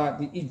Naroa,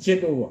 the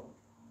Ijeto,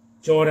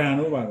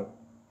 Jordan over.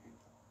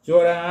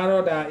 Jordan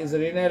Aroda is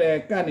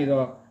Renele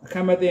Canido, a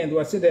Camadin to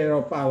a city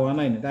of power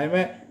nine. I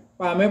met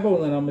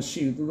Pamebo and a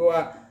machine to do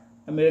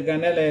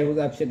Americanelle who's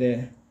up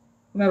there.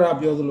 Not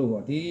up your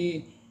Lua.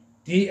 The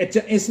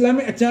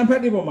Islamic a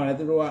champion of money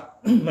to do a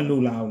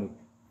Malula.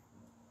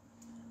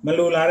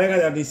 Malula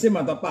Rega di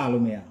Sima da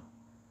Palumea.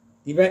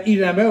 The very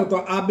Iramel to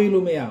Abbey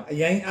Lumea, a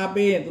young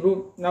Abbey and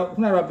to now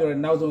now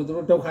to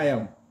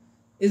Tokayam.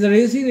 Is a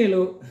reason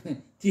to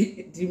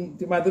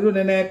Madru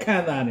and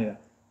Canada.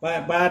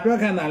 But what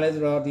can I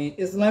let the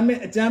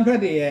Islamic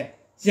champion here?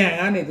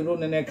 Jangani to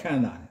run in a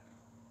Canada.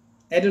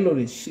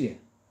 Eduluri sheer.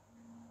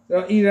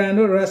 So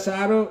Irano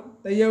Rasaro,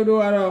 the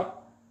Yodo.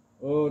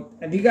 Oh,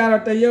 and the guy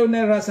of the Yone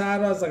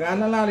Rasaro,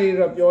 Saganali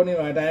of Yoni,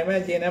 I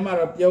imagine a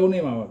matter of Yoni.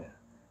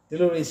 The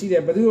Lord see the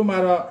Badu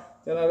Maro,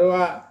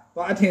 General,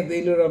 Patin,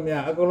 the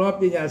Luromia, I go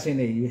up in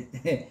Yasini.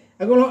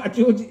 I go a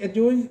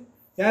Jew,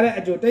 Yara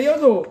a Jew,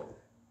 Tayodo,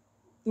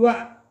 to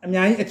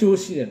a Jew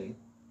seriously.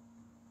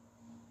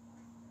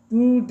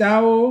 To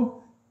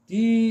Tao,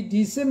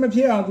 the same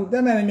appear to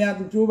Danamia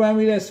to Juba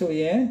with so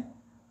yeah,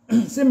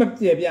 same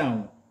appear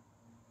beyond.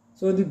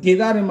 So to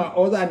get out of my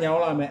Oda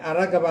Nyalame,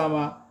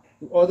 Arakabama,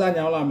 to Oda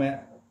Nyalame,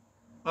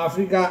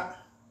 Africa,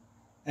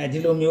 and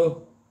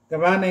Dilomio.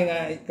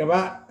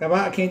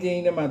 Kaba can't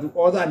in them to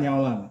order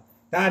Nyalama.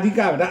 That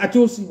a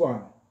Josie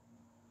war.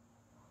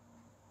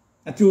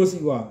 A Josie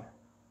war.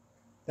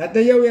 That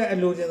the Yoga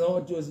and Lucian or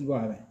Josie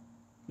war.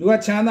 You are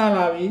China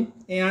Lavi,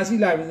 and I see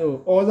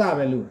Lavi, Oda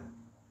Velu.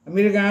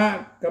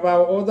 America,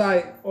 Kaba,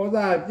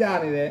 Oda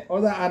Piane,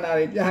 Oda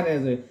Anari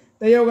Piane.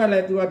 The Yoga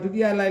let to a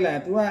Tudia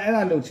Lila, to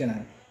a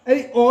Lucian.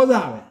 Any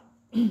Oda.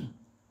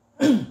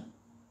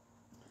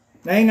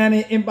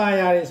 Nangani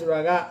Empire is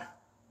Raga.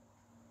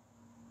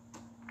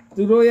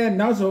 To do it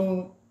now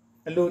so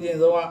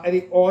allusions over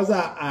Eddie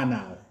Oza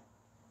Anna.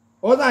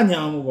 Oza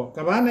Nyamu,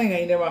 Cabana,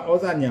 I never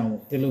Oza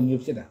Nyamu, Telum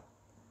Yupsida.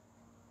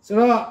 So,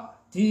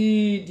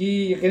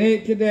 the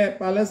Canadian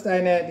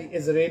Palestine, the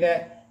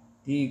Israel,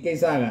 the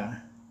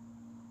Kesaga.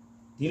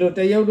 The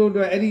Lotayodo,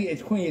 the Eddie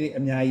is Queen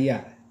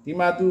Amaya. The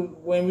Matu,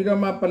 when we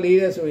don't map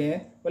Palida, so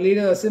yeah,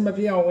 Palida,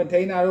 Simapia, when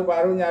Tainaro,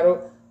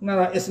 Barunaro,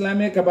 Nara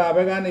Islamic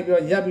Kabagan, if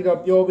you're Yabi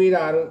of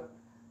Yobidaro,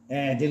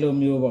 and Telum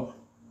Yubo.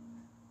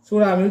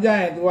 Sura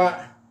Muja and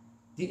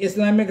the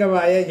Islamic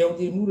Gavaya,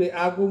 Yoti Muri,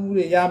 Agu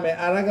Muri Yame,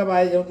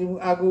 Aragavaya, Yoti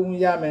Agu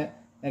Yame,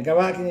 and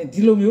Gavaki,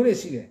 Tilumuri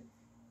Sire.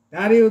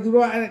 Dario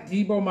Dura and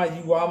Tibo Ma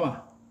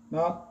Yuama.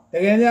 No, the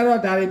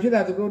Ganyaro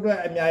Daripita to go to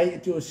a Mia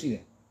to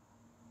see.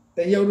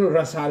 The Yodo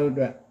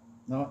Rasaru,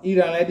 no,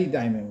 Iran Lady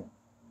Diamond,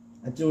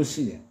 a Jew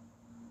see.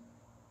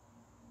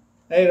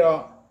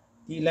 Ero,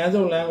 the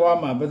Lanzo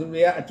Langwama, but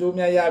we are a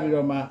Jumia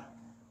Yabiroma,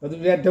 but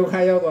we are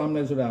Tokayo on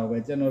Mesura, where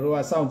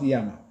General South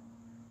Yama.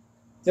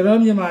 General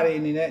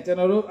Yamari,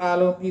 General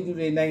Alo Pidu,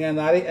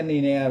 Nanganari, and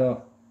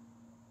Ninero.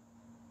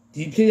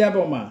 Deep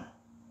Yaboma.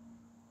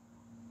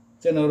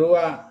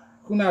 General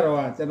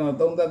Kunaroa, General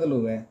Donda the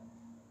Lue.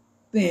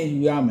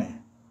 Then Yame.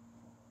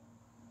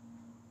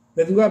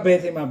 But you are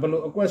betting my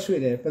balloon, a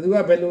question, but you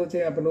are below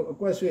a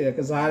question, a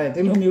Kazare,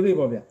 Tilumuri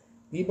Bobia.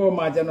 People,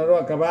 my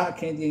General Kaba,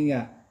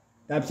 Kentinga.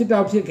 That sit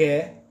up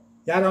here,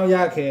 Yaron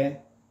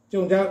Yake,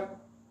 Jong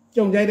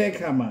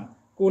Kama,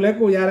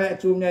 Kuleko Yara,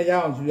 Jumia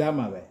Yam,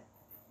 Yamabe.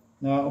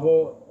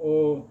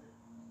 No,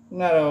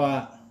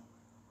 Narawa,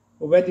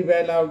 Obeti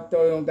Bella,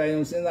 Toyon,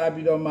 Tayon,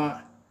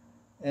 Sinabidoma,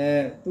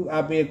 to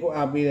Abico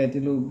Abide,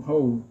 Tilu,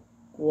 Ho,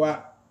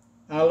 Kua,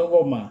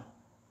 Alogoma,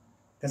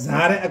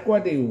 Kazare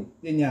Aquadu,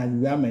 Dinya,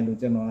 Yame,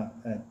 Lieutenant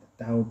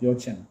Tao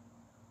Biochan.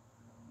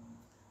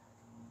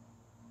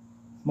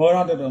 More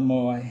on the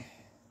more.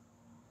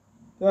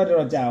 What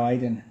are Jawa, I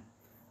didn't.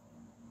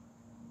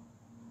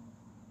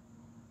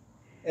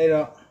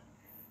 Ero,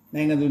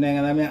 Nanga do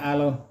Nanga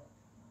Alo.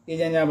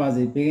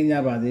 Yabazi, Pigin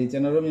Yabazi,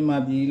 General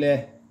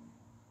Mabile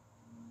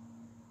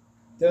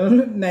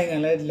General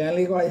Nangan,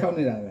 Lanley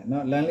Guayonida,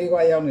 not Lanley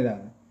Guayonida.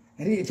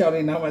 And he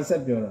shouting now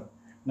myself,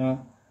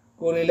 no,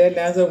 Kurile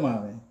Lanzo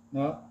Mave,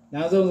 no,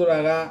 Lanzo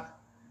Zuraga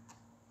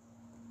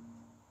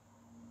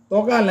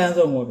Toka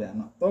Lanzo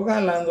Moviano, Toka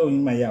Lanzo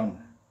in my young,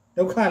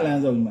 Toka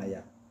Lanzo in my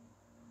young.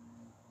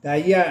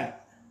 Daya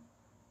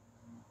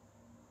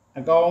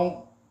a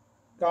gong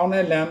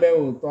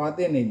Lambe,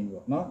 Toate,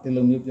 no,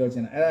 Tilum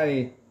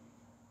Yochen.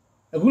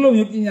 A Gulu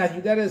Yupina,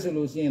 you dare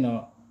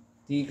solution,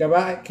 the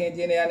Kaba can't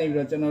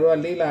any general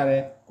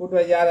Lila,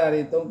 Kuta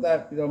Yara, don't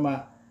that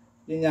Piroma,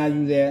 Dina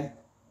you there,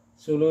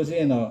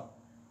 solution,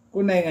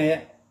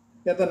 Kunanga,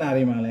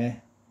 Yatanari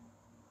Male,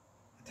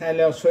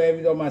 Tyler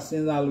Swavidoma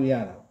Sinza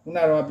Luyara,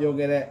 Unara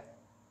Yogere,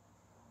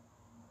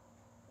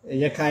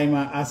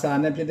 Yakaima, Asa,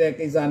 Nepide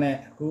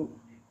Kizane, who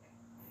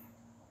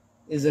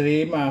is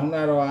Rima,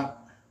 Hunaroa,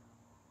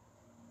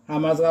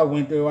 Hamaza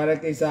went to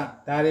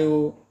Warakisa,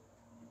 Dario.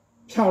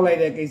 Chow like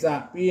that case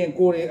up, being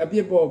gory, a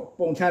people,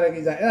 Ponchara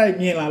case, I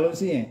mean, I don't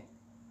see it.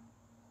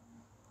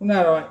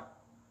 Unara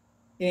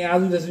in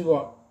Azu the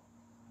Suwa.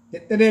 The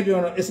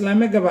Telebion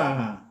Islamic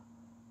Gabaha.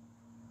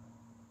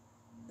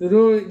 To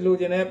do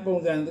Lujanet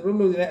Pons and to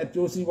Lujanet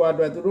Josie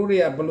Water, to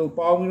Ruria, Balu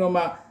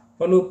Palminoma,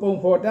 Balu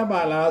Pong for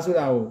Tabala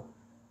Surao.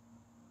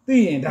 သိ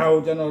ရင်ဒါ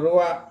ကိုကျွန်တော်တို့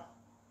က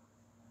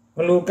ဘ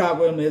ယ်လိုကာ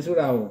ကွယ်မလဲဆို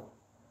တာကို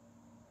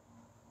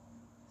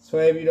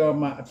ဆွဲပြီးတော့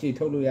မှအဖြေ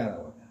ထုတ်လို့ရတာ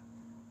ပါဗျာ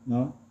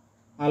နော်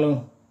အားလုံး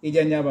အေးချ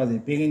မ်းကြပါစေ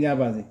ဘေးကင်းကြ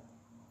ပါစေ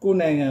ကိုယ်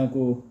နိုင်ငံ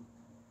ကို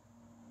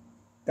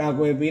ကာ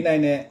ကွယ်ပေးနို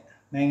င်တဲ့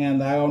နိုင်ငံ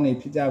သားကောင်းတွေ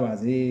ဖြစ်ကြပါ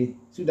စေ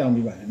ဆုတောင်း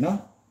ပေးပါတယ်နော်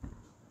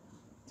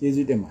ကျေး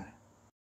ဇူးတင်ပါတယ်